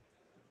is,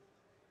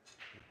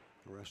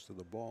 the rest of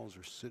the balls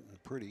are sitting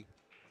pretty.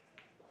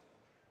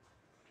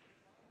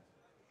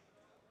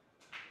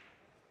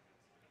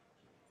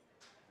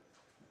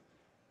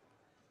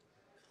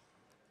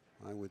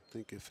 I would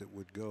think if it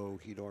would go,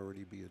 he'd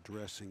already be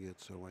addressing it,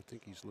 so I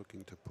think he's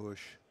looking to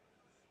push.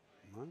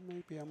 Well,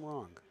 maybe I'm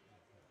wrong.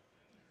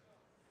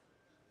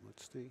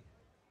 Let's see.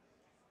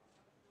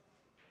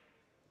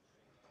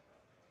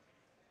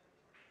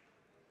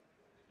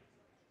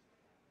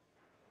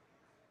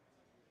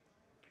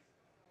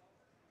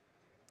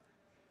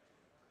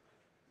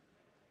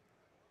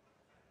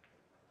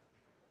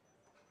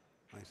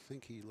 I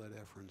think he let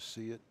Efren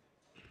see it.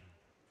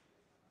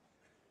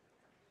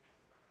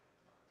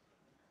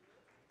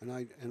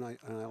 And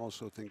I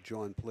also think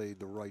John played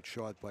the right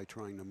shot by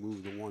trying to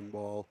move the one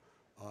ball.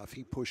 If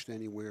he pushed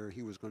anywhere,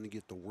 he was going to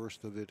get the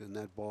worst of it, and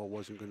that ball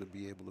wasn't going to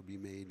be able to be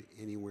made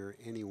anywhere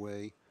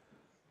anyway.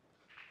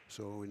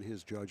 So in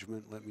his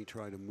judgment, let me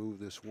try to move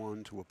this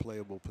one to a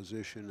playable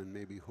position and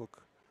maybe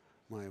hook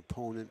my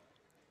opponent.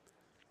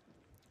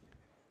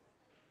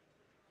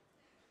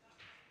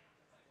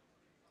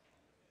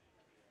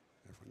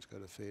 Efren's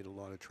got to fade a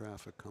lot of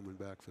traffic coming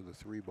back for the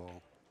 3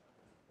 ball.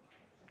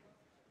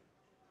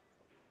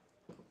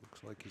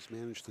 Looks like he's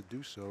managed to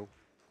do so.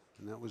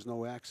 And that was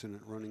no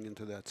accident running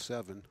into that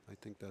 7. I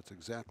think that's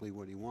exactly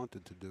what he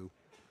wanted to do.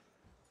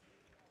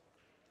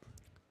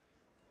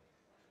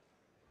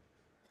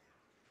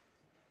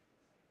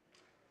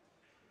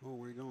 Oh,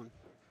 where are you going?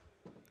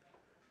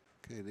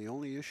 Okay, the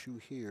only issue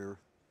here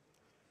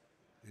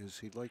is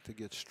he'd like to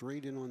get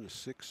straight in on the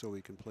 6 so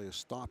he can play a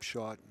stop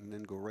shot and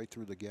then go right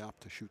through the gap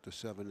to shoot the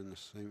 7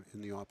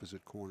 in the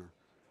opposite corner.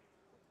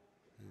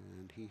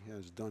 And he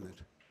has done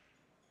it.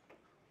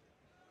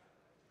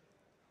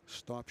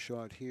 Stop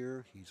shot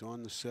here. He's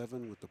on the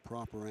 7 with the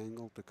proper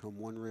angle to come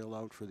 1 rail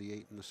out for the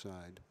 8 in the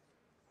side.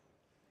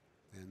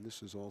 And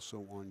this is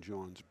also on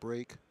John's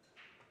break.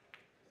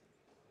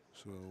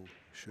 So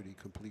should he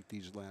complete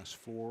these last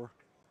 4,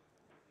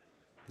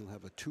 he'll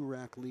have a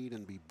 2-rack lead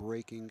and be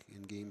breaking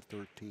in game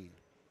 13.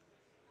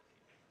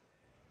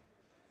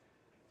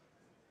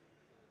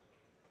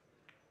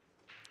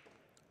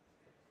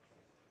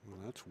 Well,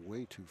 that's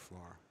way too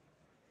far.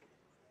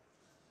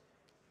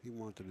 He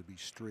wanted to be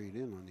straight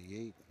in on the 8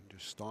 and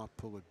just stop,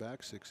 pull it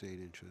back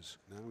 6-8 inches.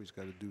 Now he's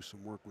got to do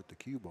some work with the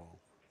cue ball.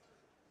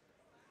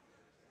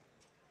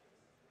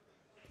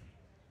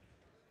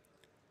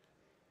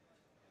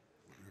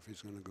 Wonder if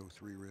he's going to go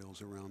 3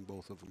 rails around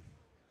both of them.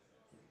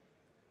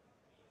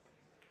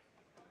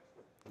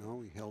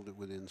 No, he held it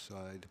with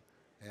inside,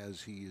 as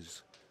he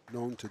is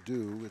known to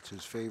do. It's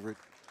his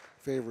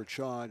favorite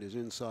shot is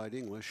inside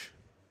English,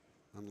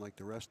 unlike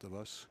the rest of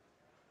us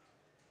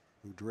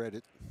who dread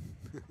it.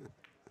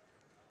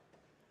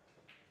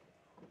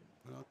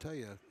 But I'll tell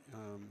you,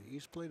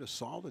 he's played a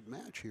solid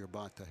match here,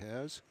 Bata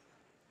has.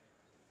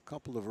 A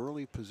couple of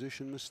early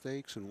position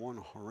mistakes and one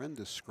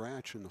horrendous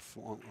scratch in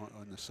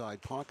the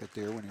side pocket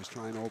there when he was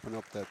trying to open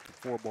up that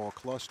 4-ball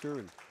cluster,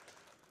 and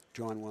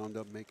John wound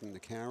up making the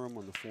carom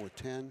on the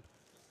 4-10.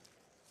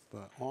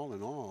 But all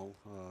in all,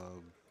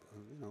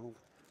 you know,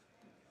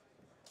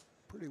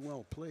 pretty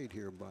well played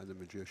here by the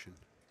Magician.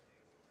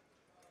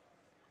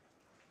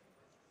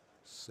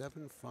 7-5,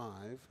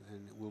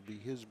 and it will be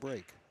his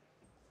break.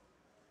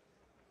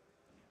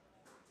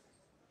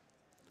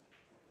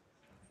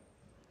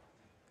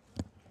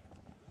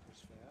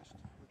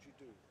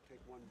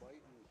 One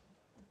bite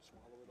and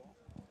swallow it all.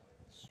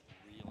 It's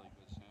really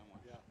good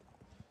sandwich. Yeah.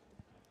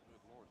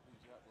 Good Lord,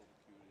 who's that little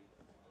cutie?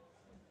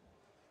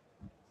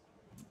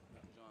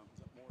 John,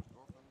 is that Morra's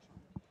girlfriend or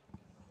something?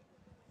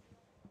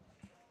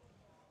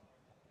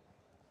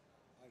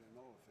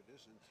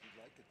 isn't. He'd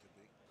like it to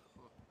be.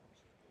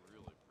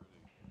 Really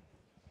pretty.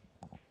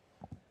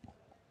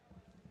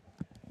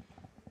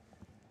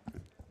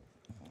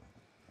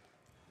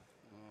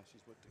 Oh,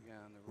 she's with the guy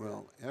in the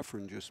Well,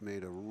 Efren just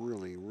made a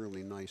really,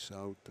 really nice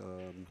out.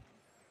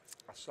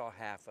 I saw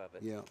half of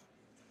it. Yeah.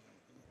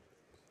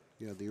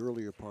 Yeah, the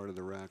earlier part of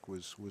the rack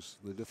was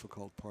the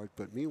difficult part.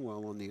 But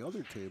meanwhile, on the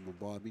other table,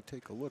 Bobby,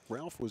 take a look.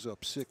 Ralph was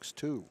up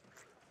 6-2,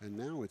 and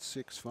now it's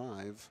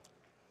 6-5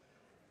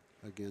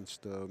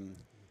 against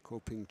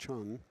Ko Ping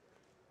Chung.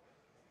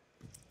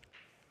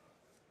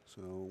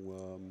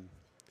 So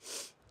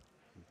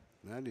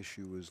that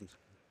issue is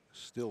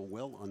still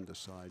well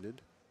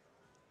undecided.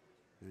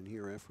 And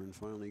here Efren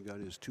finally got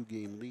his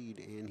 2-game lead,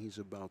 and he's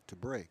about to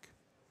break.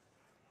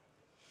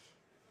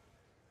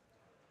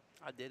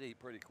 I did eat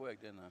pretty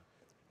quick, didn't I?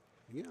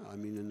 Yeah, I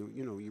mean, and,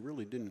 you know, you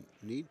really didn't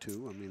need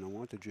to. I mean, I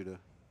wanted you to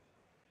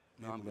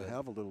be able to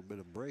have a little bit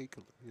of break,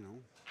 you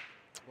know.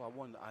 Well,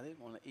 I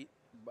didn't want to eat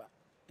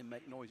and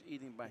make noise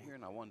eating by here,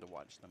 and I wanted to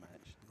watch the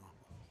match.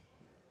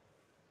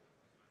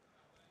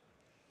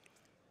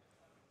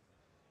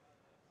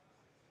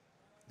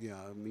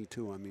 Yeah, me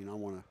too. I mean, I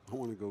want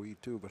to go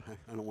eat too, but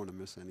I don't want to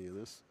miss any of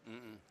this.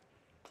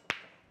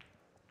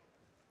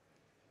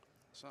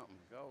 Something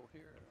go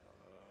here.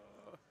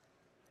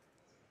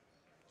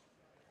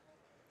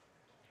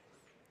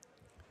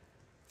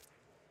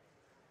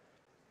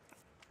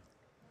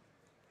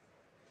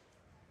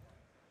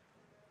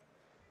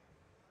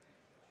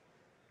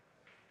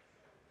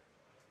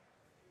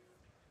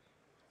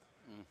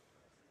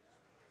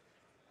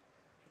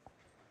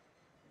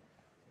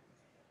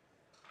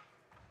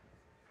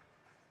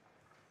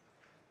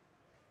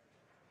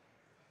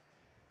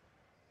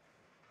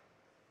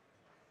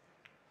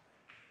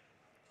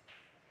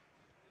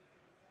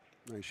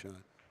 Nice shot.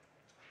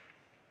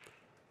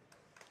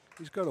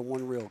 He's got a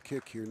one-rail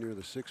kick here near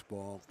the 6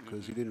 ball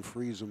because he didn't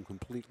freeze him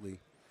completely.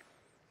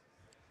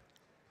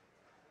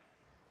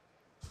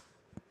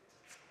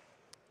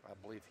 I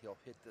believe he'll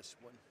hit this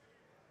one.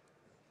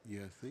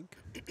 Yeah, I think.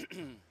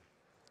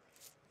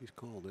 He's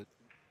called it.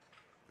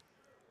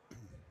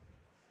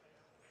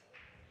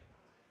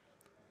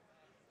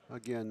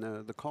 Again,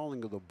 the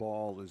calling of the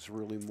ball is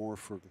really more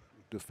for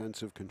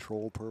defensive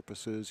control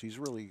purposes. He's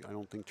really, I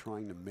don't think,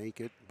 trying to make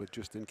it, but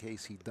just in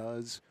case he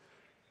does,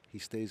 he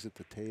stays at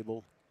the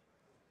table.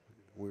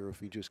 Where if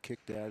he just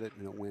kicked at it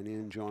and it went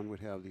in, John would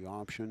have the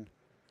option.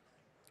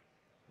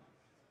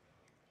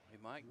 He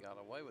might got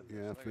away with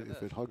Yeah, this.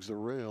 if it hugs the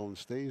rail and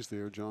stays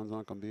there, John's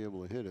not going to be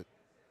able to hit it.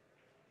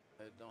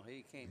 No,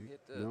 he can't hit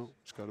this. No,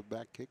 he's got to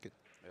back kick it.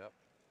 Yep.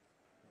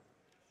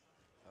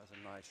 That's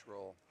a nice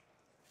roll.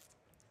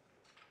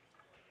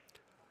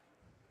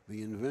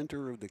 The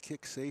inventor of the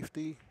kick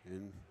safety,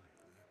 and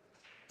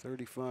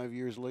 35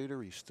 years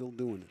later, he's still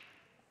doing it.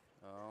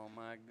 Oh,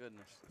 my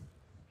goodness.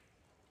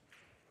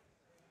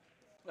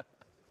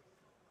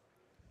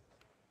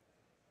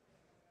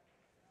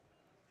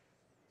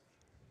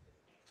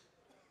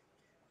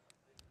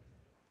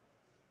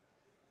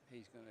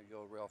 He's going to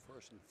go rail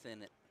first and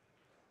thin it.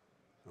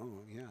 Oh,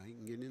 yeah, he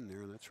can get in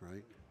there. That's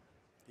right.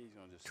 He's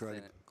going to just try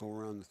thin to it. go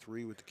around the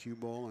 3 with the cue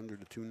ball under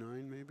the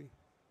 2-9, maybe.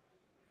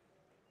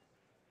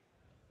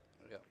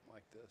 Yep,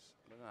 like this.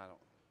 But I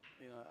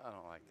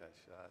don't like that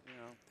shot. You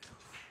know,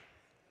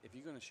 if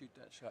you're going to shoot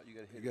that shot, you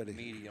got to hit it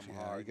medium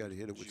hard. You got to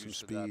hit it with some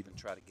juice it speed up and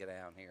try to get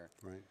down here.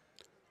 Right.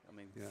 I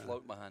mean, Yeah.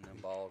 float behind them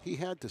balls. He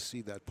had to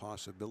see that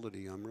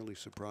possibility. I'm really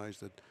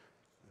surprised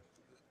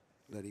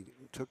that he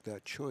took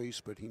that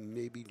choice, but he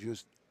maybe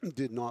just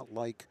did not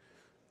like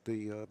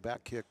the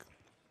back kick.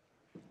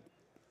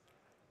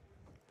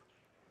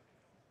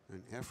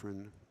 And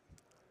Efren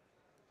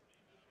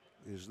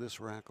is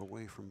this rack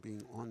away from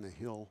being on the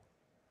hill.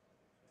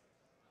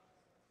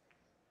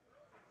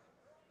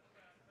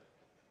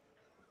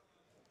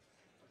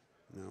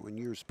 Now, in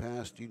years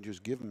past, you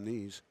just give him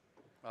these.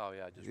 Oh,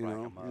 yeah, just You rack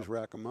know, them up. just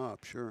rack him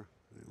up, sure.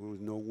 There was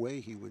no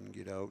way he wouldn't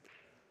get out.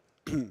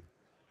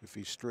 If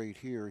he's straight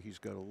here, he's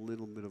got a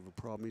little bit of a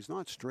problem. He's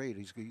not straight,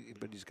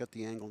 but he's got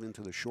the angle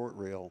into the short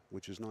rail,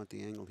 which is not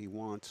the angle he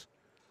wants.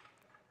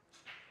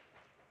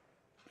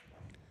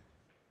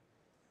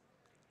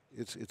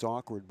 It's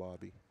awkward,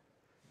 Bobby.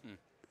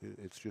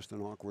 It's just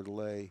an awkward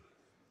lay.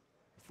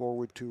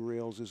 Forward 2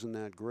 rails isn't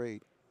that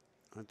great.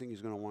 I think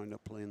he's going to wind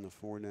up playing the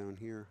 4 down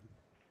here.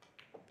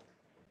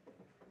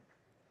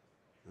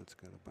 That's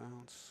got to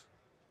bounce.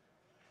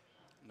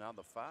 Now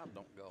the 5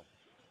 don't go.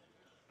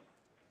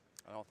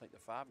 I don't think the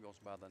 5 goes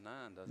by the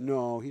 9, does it?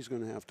 No, he's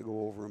going to have to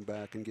go over and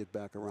back and get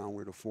back around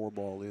where the 4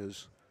 ball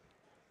is.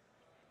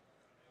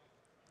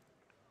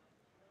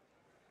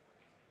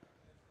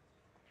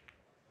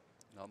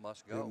 No, it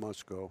must go. It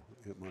must go.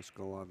 It must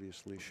go,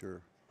 obviously,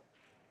 sure.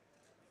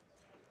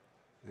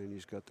 And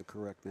he's got the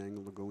correct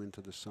angle to go into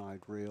the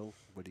side rail,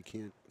 but he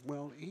can't.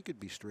 Well, he could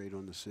be straight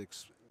on the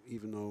 6,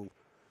 even though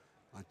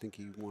I think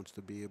he wants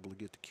to be able to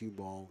get the cue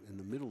ball in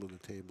the middle of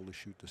the table to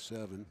shoot the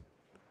 7.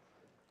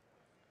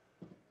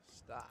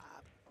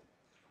 Stop.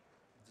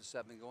 the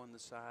 7 going the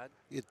side?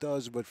 It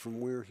does, but from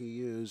where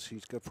he is,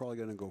 he's probably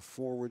going to go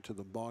forward to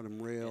the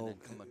bottom rail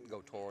And then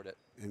go toward it.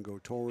 and go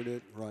toward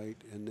it, right?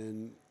 And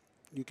then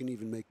you can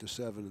even make the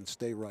 7 and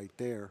stay right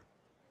there.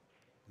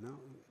 No,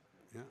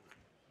 yeah.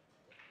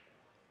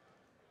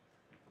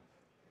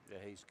 Yeah,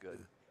 he's good.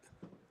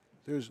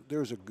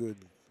 There's a good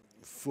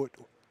foot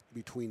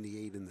between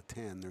the 8 and the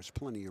 10. There's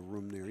plenty of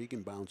room there. He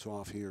can bounce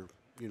off here,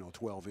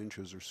 12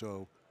 inches or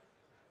so.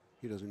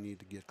 He doesn't need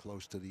to get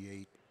close to the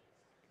 8.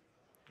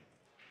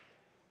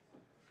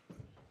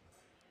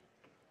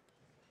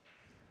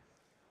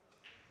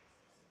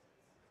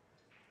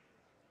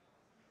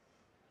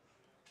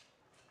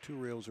 Two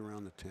rails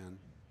around the 10.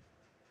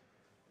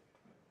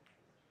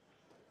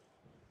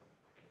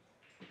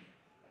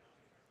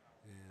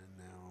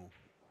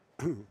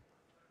 And now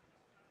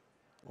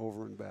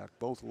over and back,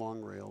 both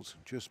long rails,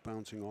 just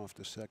bouncing off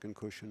the second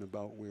cushion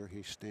about where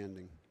he's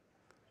standing.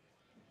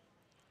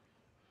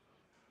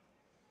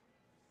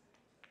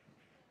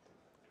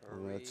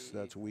 Well,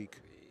 that's weak.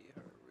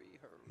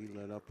 He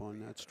let up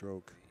on that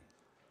stroke.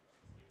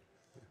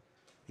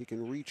 He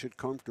can reach it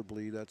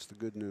comfortably. That's the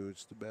good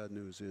news. The bad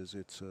news is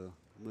it's a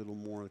little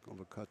more of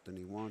a cut than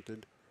he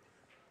wanted.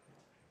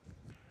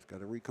 He's got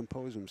to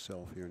recompose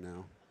himself here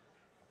now.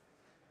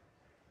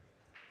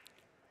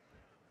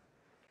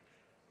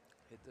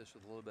 Hit this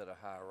with a little bit of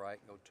high right,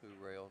 go 2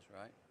 rails,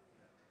 right?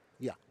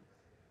 Yeah.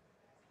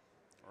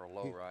 Or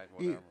low right,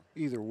 whatever.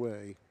 Either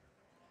way,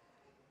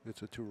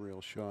 it's a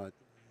 2-rail shot.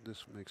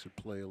 This makes it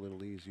play a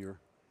little easier.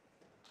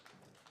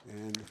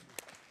 And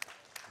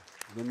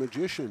the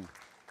magician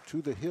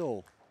to the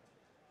hill.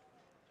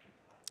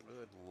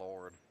 Good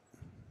Lord.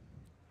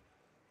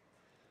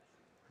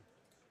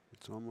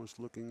 It's almost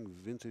looking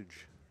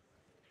vintage.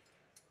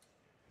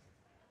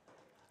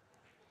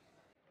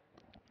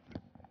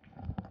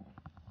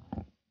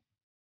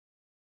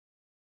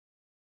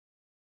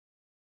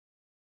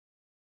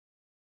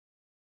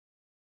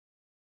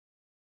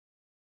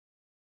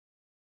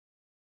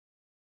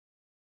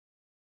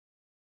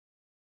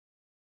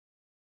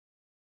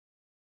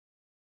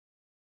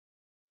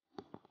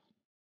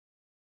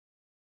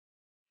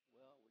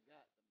 Well, we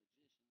got the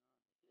magician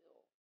on the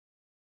hill.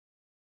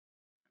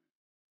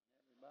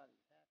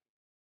 Everybody's happy.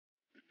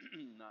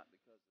 Not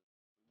because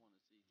we want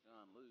to see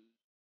John lose.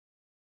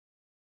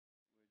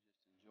 We're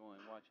just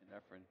enjoying watching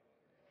Efren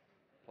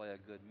play a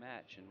good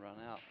match and run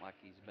out like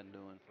he's been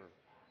doing for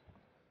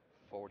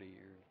 40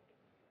 years.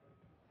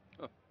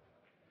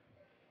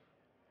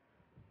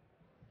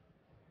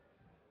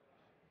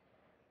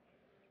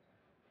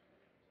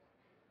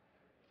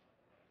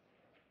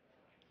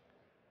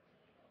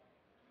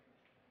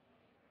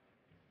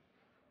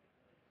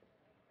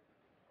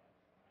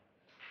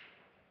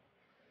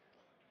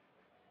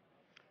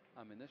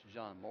 I mean, this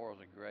John Morra is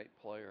a great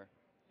player.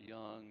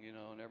 Young,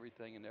 and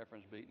everything, and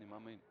Efren's beating him. I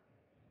mean,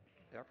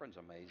 Efren's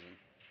amazing.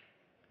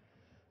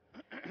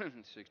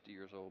 60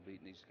 years old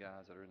beating these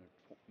guys that are in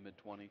their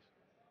mid-20s.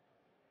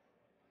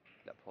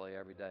 That play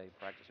every day,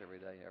 practice every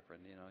day.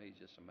 Efren, he's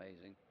just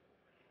amazing.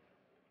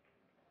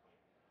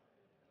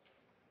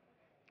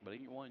 But he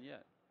ain't won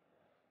yet.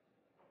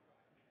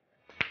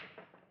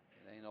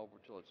 It ain't over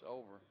till it's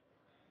over.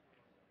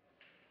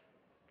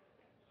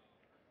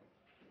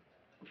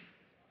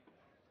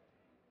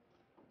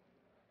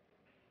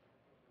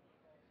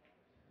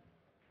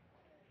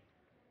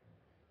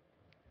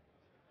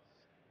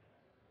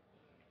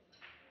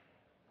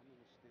 I'm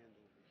going to stand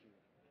over here.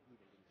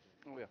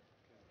 Oh, yeah.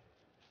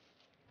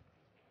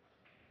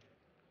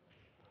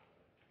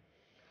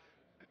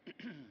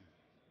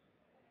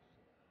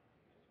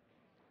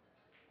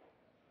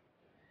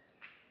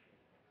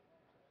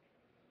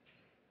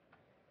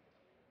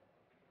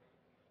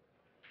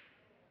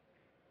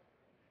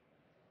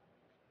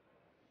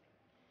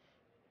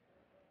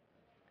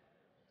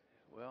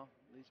 Well,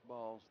 these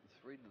balls, the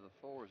 3 to the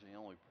 4 is the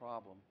only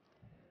problem.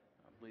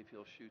 I believe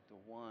he'll shoot the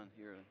 1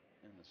 here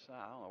in the side.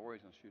 I don't know where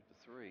he's going to shoot the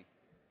 3. And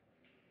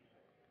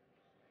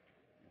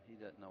he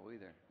doesn't know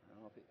either. I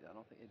don't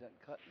think it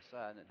doesn't cut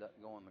inside and it doesn't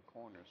go in the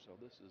corner. So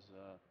this is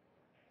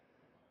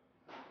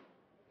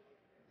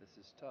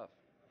tough.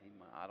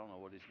 I don't know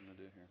what he's going to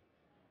do here.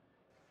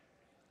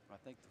 I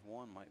think the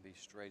 1 might be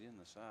straight in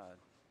the side.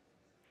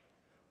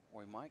 Or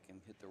he might can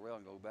hit the rail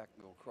and go back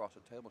and go across the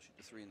table, shoot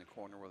the 3 in the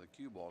corner where the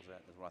cue ball's at.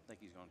 Is what I think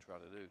he's going to try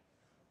to do.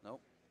 Nope.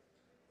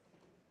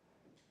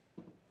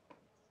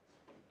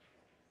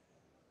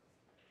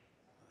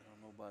 I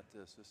don't know about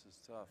this. This is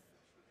tough.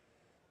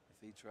 If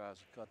he tries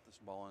to cut this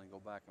ball in and go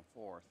back and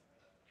forth.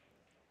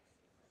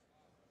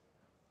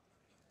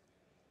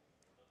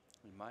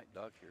 He might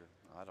duck here.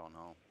 I don't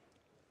know.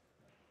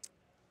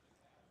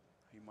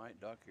 He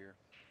might duck here.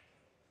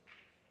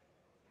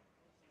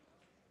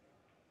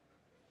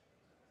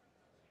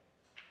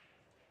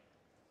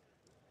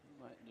 He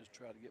might just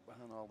try to get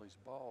behind all these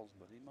balls,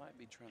 but he might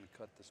be trying to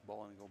cut this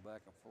ball and go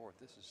back and forth.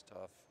 This is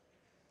tough.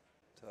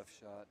 Tough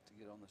shot to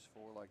get on this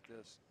 4 like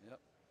this. Yep.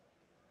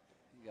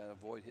 You got to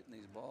avoid hitting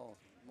these balls.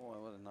 Boy,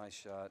 what a nice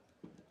shot.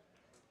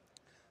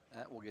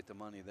 That will get the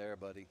money there,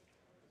 buddy.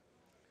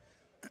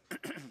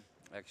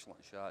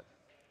 Excellent shot.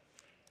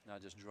 Now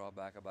just draw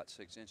back about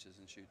 6 inches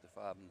and shoot the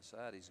 5 on the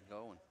side. He's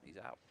going. He's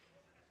out.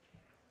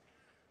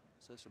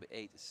 So this will be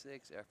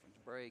 8-6. Efren's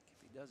break.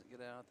 If he doesn't get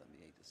out, then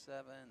be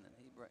 8-7. Then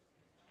he break.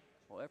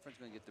 Well, Efren's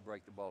going to get to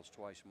break the balls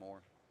twice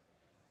more.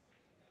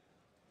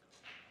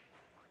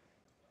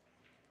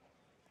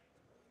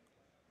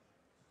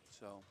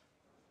 So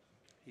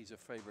he's a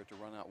favorite to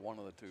run out one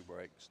of the 2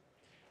 breaks,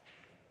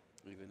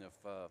 even if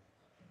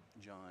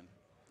John,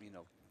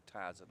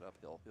 ties it up.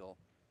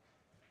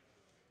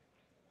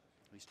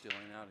 He's still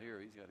ain't out here.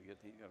 He's got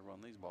to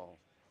run these balls.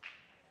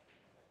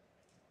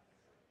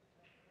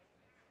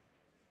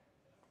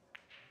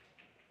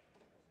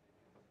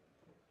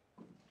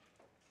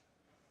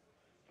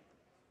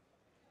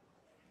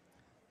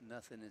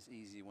 Nothing is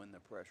easy when the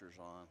pressure's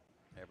on.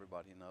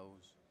 Everybody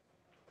knows.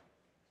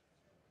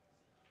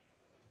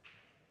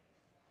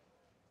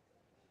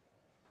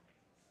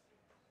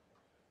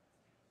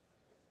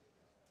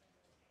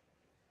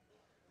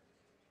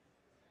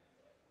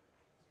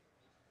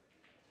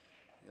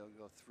 He'll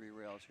go 3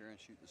 rails here and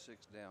shoot the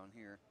 6 down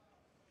here.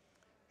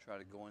 Try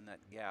to go in that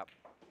gap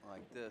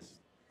like this,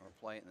 or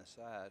play it in the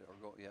side, or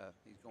go. Yeah,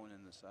 he's going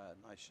in the side.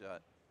 Nice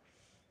shot.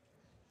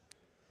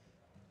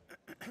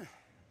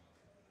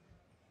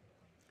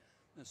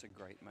 This is a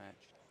great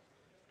match.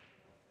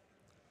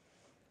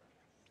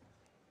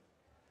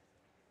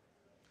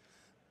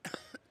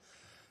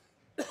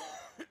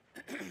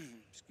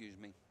 Excuse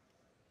me.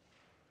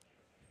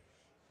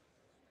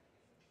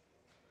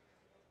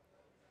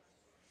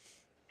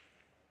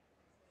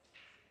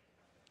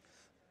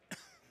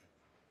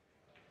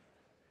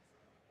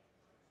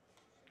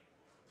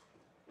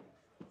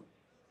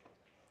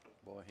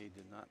 Boy, he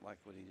did not like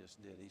what he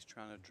just did. He's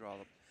trying to draw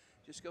the.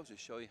 Just goes to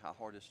show you how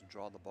hard it is to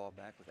draw the ball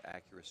back with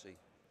accuracy.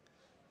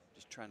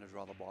 Just trying to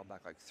draw the ball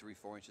back like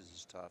 3-4 inches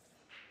is tough.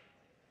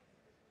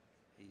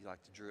 He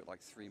liked to draw it like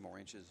 3 more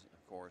inches,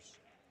 of course.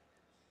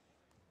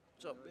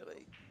 What's up,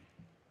 Billy?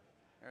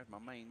 There's my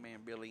main man,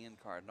 Billy in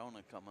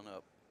Cardona, coming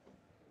up.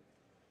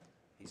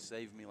 He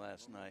saved me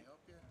last night.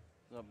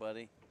 What's up,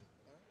 buddy?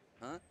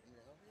 Huh?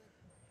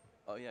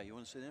 Oh, yeah. You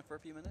want to sit in for a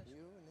few minutes? You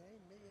name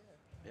me,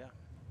 Yeah.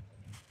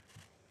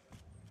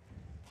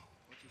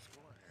 What's your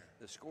score here?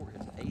 The score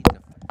is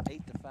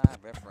 8-5,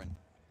 Efren,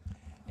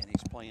 and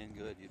he's playing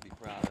good. We'd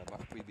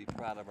be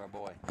proud of our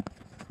boy.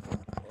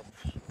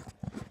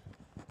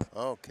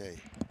 Okay.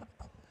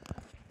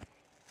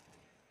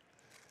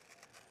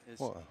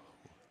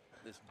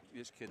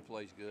 This kid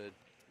plays good,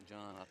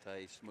 John. I'll tell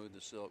you, smooth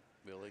as silk,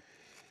 Billy.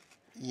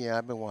 Yeah,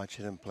 I've been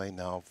watching him play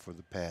now for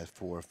the past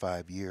 4 or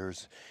 5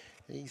 years.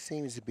 He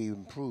seems to be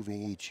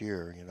improving each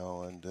year,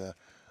 and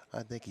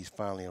I think he's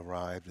finally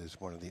arrived as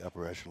one of the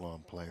upper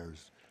echelon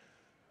players.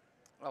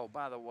 Oh,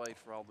 by the way,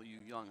 for all of you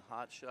young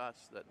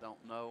hotshots that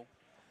don't know,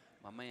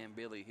 my man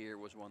Billy here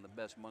was one of the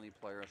best money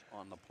players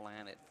on the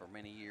planet for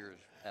many years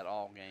at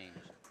all games.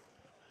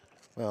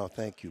 Well,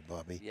 thank you,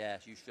 Bobby.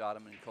 Yes, you shot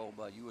him in cold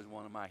blood. You was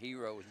one of my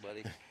heroes,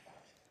 buddy.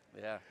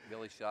 Yeah,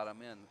 Billy shot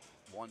him in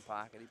 1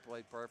 pocket. He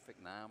played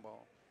perfect, 9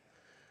 ball.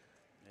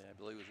 Yeah,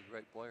 Billy was a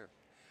great player.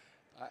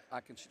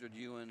 I considered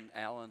you and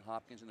Allen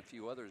Hopkins and a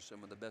few others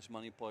some of the best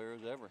money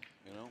players ever,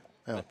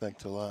 Well,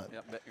 thanks a lot.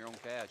 Yeah, bet your own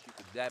cash. You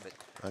could dab it.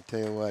 I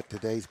tell you what,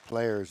 today's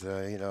players,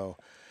 they're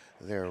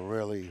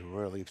really,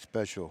 really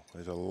special.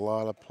 There's a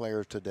lot of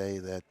players today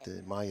that,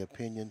 in my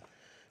opinion,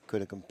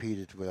 could have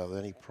competed without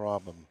any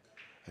problem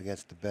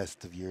against the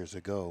best of years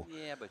ago.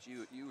 Yeah, but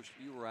you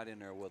were right in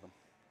there with them.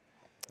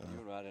 You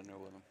were right in there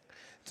with them.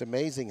 It's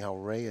amazing how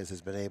Reyes has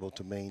been able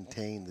to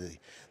maintain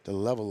the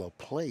level of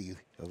play,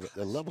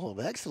 the level of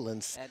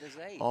excellence At his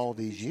age. all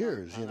these He's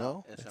years,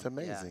 young. It's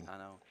amazing. Yeah, I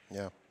know.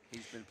 Yeah.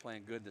 He's been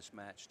playing good this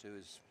match,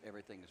 too.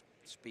 Everything,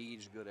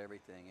 speed's good,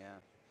 everything, yeah.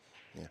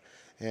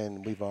 Yeah.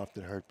 And we've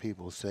often heard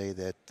people say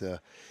that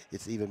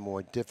it's even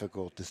more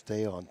difficult to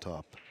stay on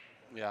top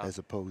as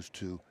opposed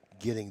to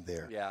getting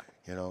there. Yeah.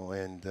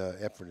 And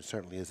Efren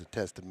certainly is a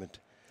testament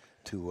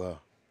to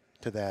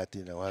that,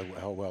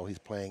 how well he's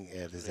playing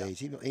at his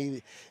age.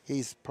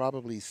 He's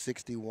probably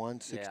 61,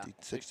 60,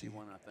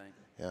 61, I think.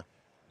 Yeah.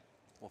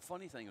 Well,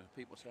 funny thing is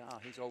people say,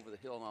 he's over the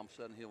hill, and all of a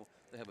sudden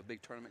they have a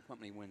big tournament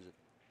company wins it.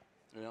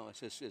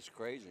 It's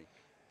crazy.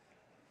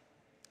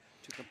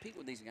 To compete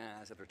with these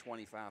guys that are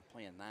 25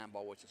 playing 9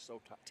 ball, which is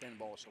 10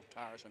 ball is so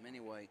tiresome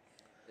anyway,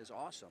 is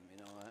awesome.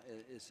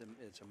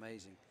 It's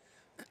amazing.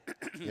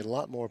 You get a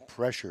lot more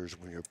pressures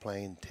when you're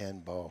playing 10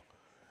 ball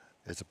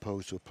as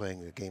opposed to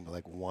playing a game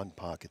like 1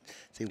 pocket.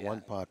 See,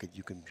 1 pocket,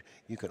 you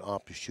can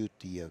opt to shoot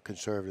the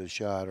conservative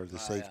shot or the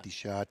safety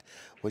shot,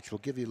 which will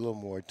give you a little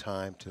more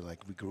time to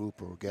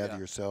regroup or gather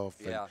yourself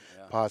and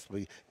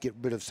possibly get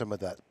rid of some of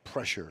that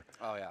pressure.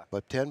 Oh yeah.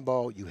 But 10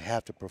 ball, you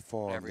have to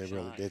perform. Every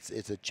time.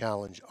 It's a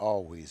challenge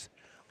always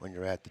when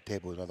you're at the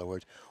table. In other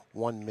words,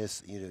 1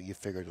 miss, you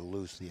figure to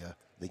lose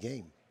the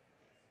game.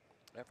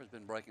 Efren's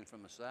been breaking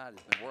from the side.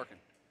 He's been working.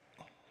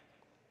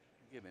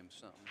 Give him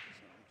something.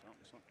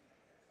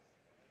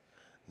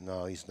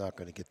 No, he's not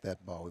going to get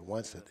that ball. He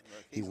wants it.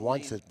 Look, he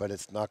wants it, but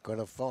it's not going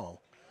to fall.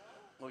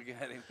 Look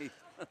at him.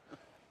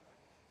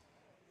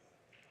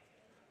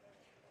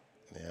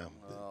 Yeah.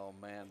 Oh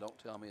man, don't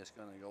tell me it's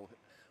going to go.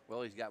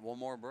 Well, he's got one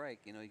more break.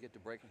 You know, you get to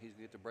break. He's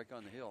get to break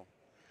on the hill.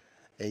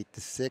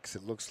 8-6.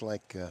 It looks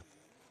like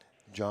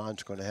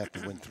John's going to have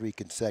to win 3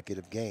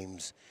 consecutive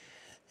games,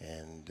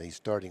 and he's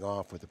starting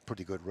off with a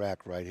pretty good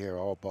rack right here.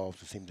 All balls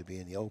seem to be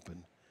in the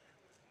open.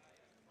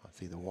 I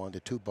see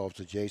the 2 balls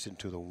adjacent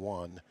to the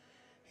 1.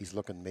 He's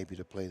looking maybe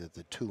to play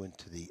the 2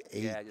 into the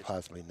 8, Yeah, just,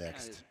 possibly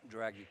next. Just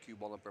drag your cue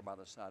ball up there by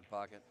the side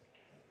pocket.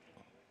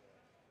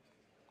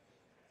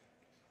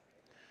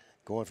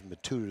 Going from the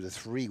 2 to the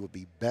 3 would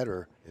be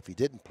better if he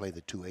didn't play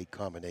the 2-8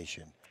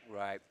 combination.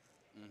 Right.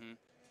 Mm-hmm.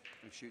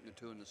 And shooting the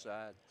 2 in the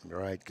side.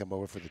 Right, come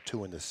over for the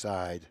 2 in the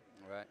side.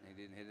 Right, and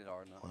he didn't hit it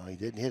hard enough. Well, he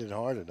didn't hit it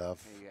hard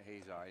enough.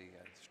 He's all right. He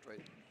got it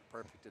straight,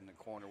 perfect in the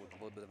corner with a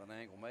little bit of an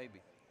angle, maybe.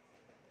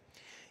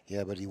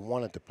 Yeah, but he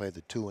wanted to play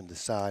the 2 in the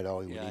side.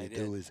 All he would need to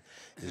do is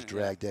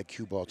drag that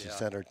cue ball to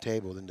center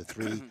table. Then the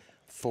 3,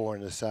 4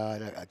 in the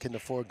side. Can the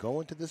 4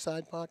 go into the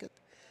side pocket?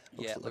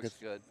 Yeah, it looks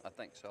good. I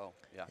think so.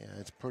 Yeah. Yeah,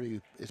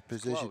 it's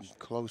positioned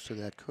close to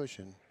that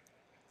cushion.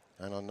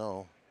 I don't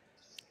know.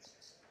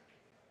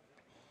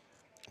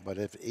 But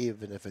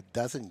even if it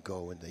doesn't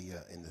go in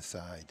the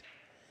side,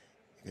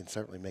 you can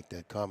certainly make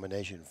that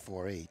combination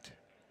 4-8.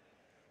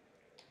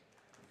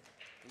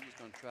 He's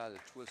going to try to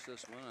twist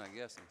this one, I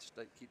guess, and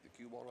keep the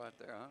cue ball right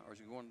there, huh? Or is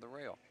he going to the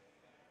rail?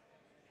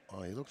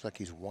 Oh, he looks like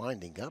he's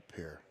winding up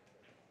here.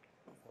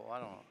 Well, I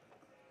don't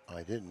know.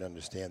 I didn't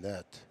understand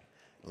that.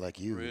 Like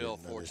you Real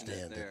didn't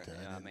understand there. it.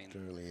 Yeah, I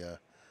didn't really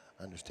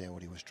understand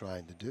what he was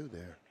trying to do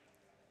there.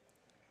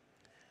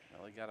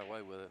 Well, he got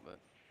away with it, but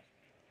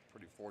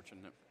pretty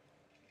fortunate.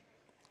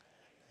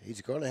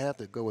 He's going to have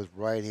to go with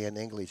right-hand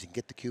English and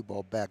get the cue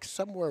ball back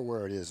somewhere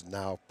where it is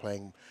now,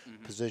 playing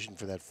position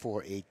for that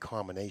 4-8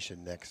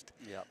 combination next.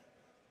 Yep.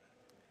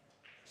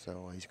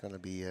 So he's going to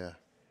be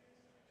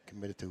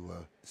committed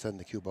to sending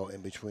the cue ball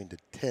in between the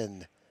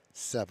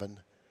 10-7.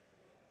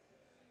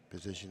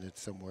 Position it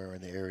somewhere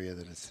in the area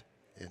that it's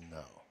in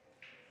now.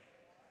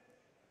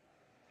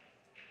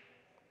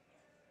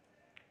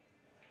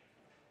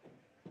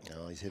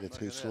 No, he's hit it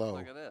too slow.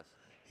 Look at this.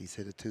 He's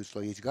hit it too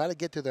slow. He's got to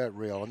get to that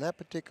rail. On that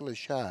particular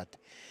shot,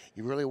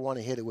 you really want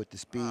to hit it with the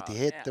speed to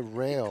hit the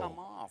rail. Come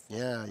off.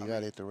 Yeah, you got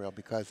to hit the rail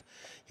because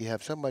you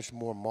have so much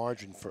more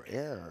margin for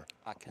error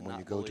when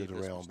you go to the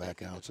rail and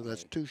back out. So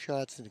that's 2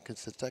 shots in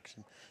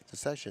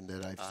succession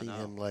that I've seen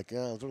him like.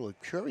 I was a little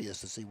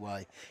curious to see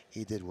why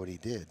he did what he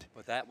did.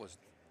 But was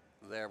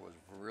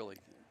really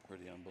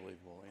pretty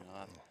unbelievable. You know,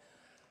 I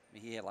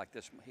mean, he had like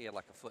a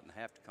foot and a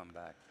half to come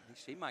back.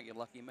 He might get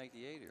lucky and make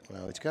the 8 here.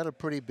 Well, he's got a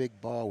pretty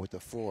big ball with the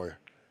 4.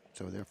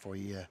 So therefore,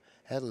 he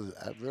had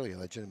really a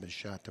legitimate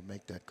shot to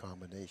make that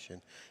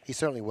combination. He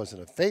certainly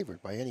wasn't a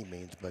favorite by any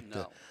means, but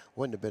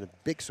wouldn't have been a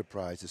big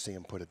surprise to see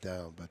him put it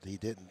down, but he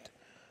didn't.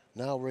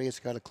 Now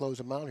Reyes got to close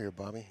him out here,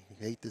 Bobby.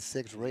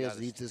 8-6. Reyes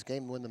needs this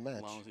game to win the match.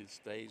 As long as he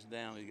stays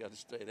down, he got to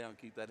stay down,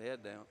 keep that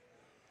head down.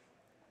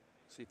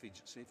 See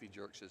if he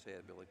jerks his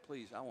head, Billy.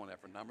 Please, I want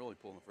effort. I'm really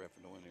pulling for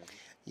effort to win here.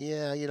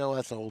 Yeah, you know,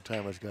 that's an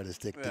old-timer's got to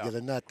stick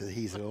together. Not that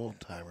he's an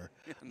old-timer,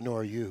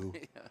 nor you.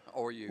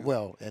 Or you.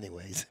 Well,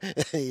 anyways.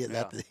 Look, he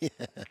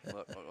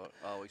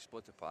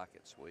split the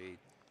pocket. Sweet.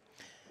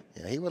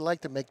 Yeah, he would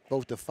like to make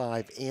both the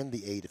 5 and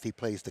the 8 if he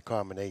plays the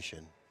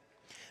combination,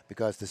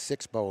 because the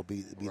 6 ball will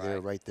be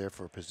there right there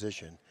for a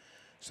position.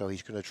 So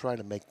he's going to try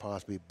to make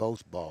possibly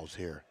both balls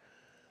here.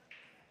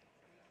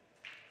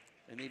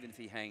 And even if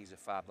he hangs the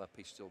 5 up,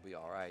 he'd still be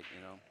all right,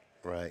 you know.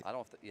 Right. I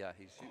don't. Yeah,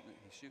 he's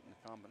shooting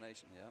the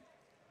combination. Yep.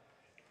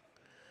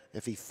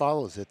 If he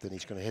follows it, then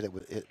he's going to hit it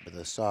with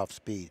a soft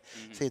speed.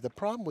 See, the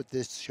problem with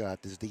this shot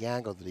is the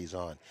angle that he's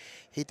on.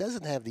 He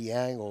doesn't have the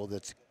angle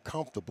that's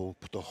comfortable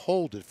to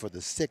hold it for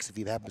the 6 if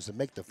he happens to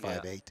make the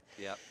 5-8.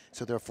 Yep.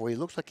 So therefore, he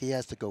looks like he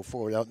has to go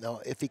forward. Now,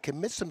 if he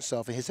commits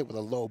himself and hits it with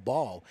a low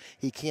ball,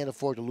 he can't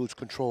afford to lose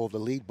control of the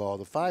lead ball,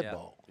 the 5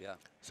 ball. Yeah.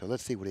 So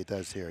let's see what he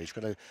does here. He's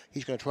going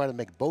to try to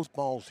make both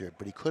balls here,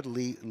 but he could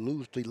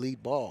lose the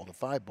lead ball, the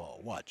 5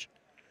 ball. Watch.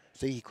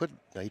 See, he could.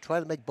 He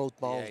tried to make both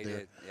balls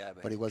there,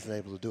 but he wasn't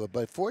able to do it.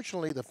 But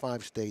fortunately, the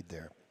 5 stayed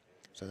there.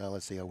 So now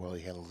let's see how well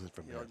he handles it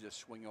from here. He'll just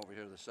swing over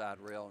here to the side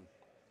rail and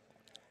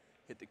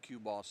hit the cue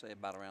ball, say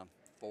about around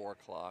 4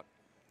 o'clock.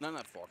 No,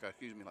 not 4 o'clock.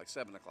 Excuse me, like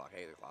 7 o'clock,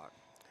 8 o'clock.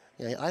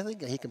 Yeah, I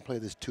think he can play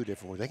this 2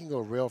 different ways. They can go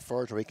rail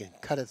first, or he can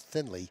cut it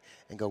thinly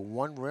and go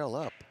 1 rail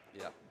up.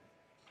 Yeah.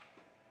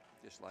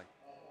 Just like,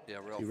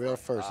 rail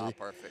first.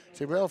 Perfect.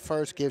 See, rail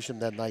first gives him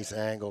that nice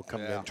angle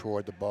coming in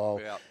toward the ball.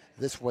 Yeah.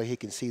 This way he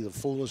can see the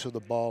fullness of the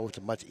ball. It's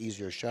a much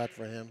easier shot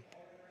for him.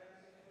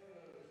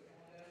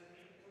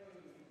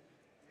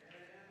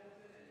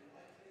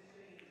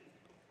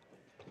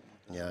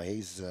 Yeah,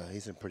 he's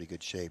in pretty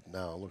good shape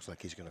now. It looks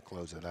like he's going to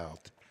close it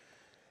out.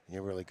 And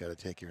you really got to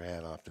take your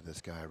hat off to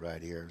this guy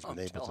right here. He's been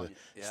able to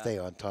stay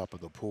on top of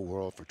the pool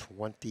world for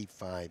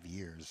 25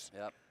 years.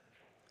 Yep.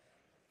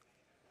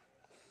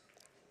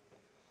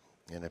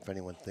 And if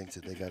anyone thinks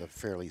that they got a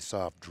fairly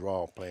soft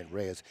draw playing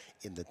Reyes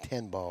in the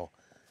 10 ball,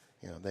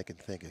 you know, they can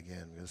think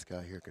again. This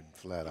guy here can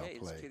flat out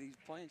play. This kid, he's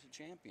playing as a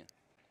champion.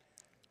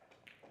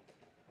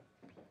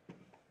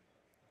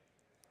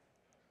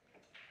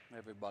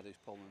 Everybody's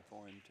pulling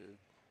for him too.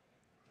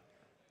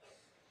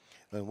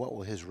 And what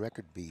will his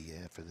record be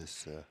after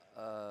this?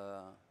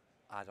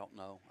 I don't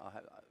know.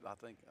 I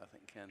think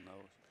Ken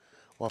knows.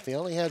 Well, if he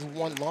only has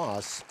one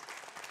loss,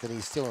 then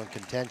he's still in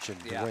contention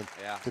to win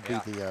to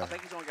beat the. I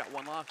think he's only got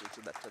one loss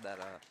to that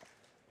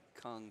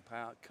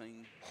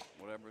King,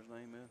 whatever his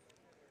name is.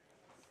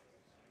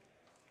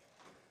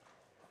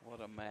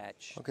 What a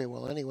match. Okay,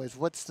 well, anyways,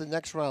 what's the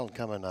next round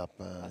coming up?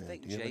 I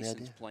think do you have any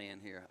Jason's idea? playing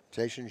here.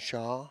 Jason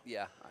Shaw?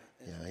 Yeah.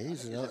 Yeah,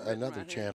 he's Is it written another right here? champ.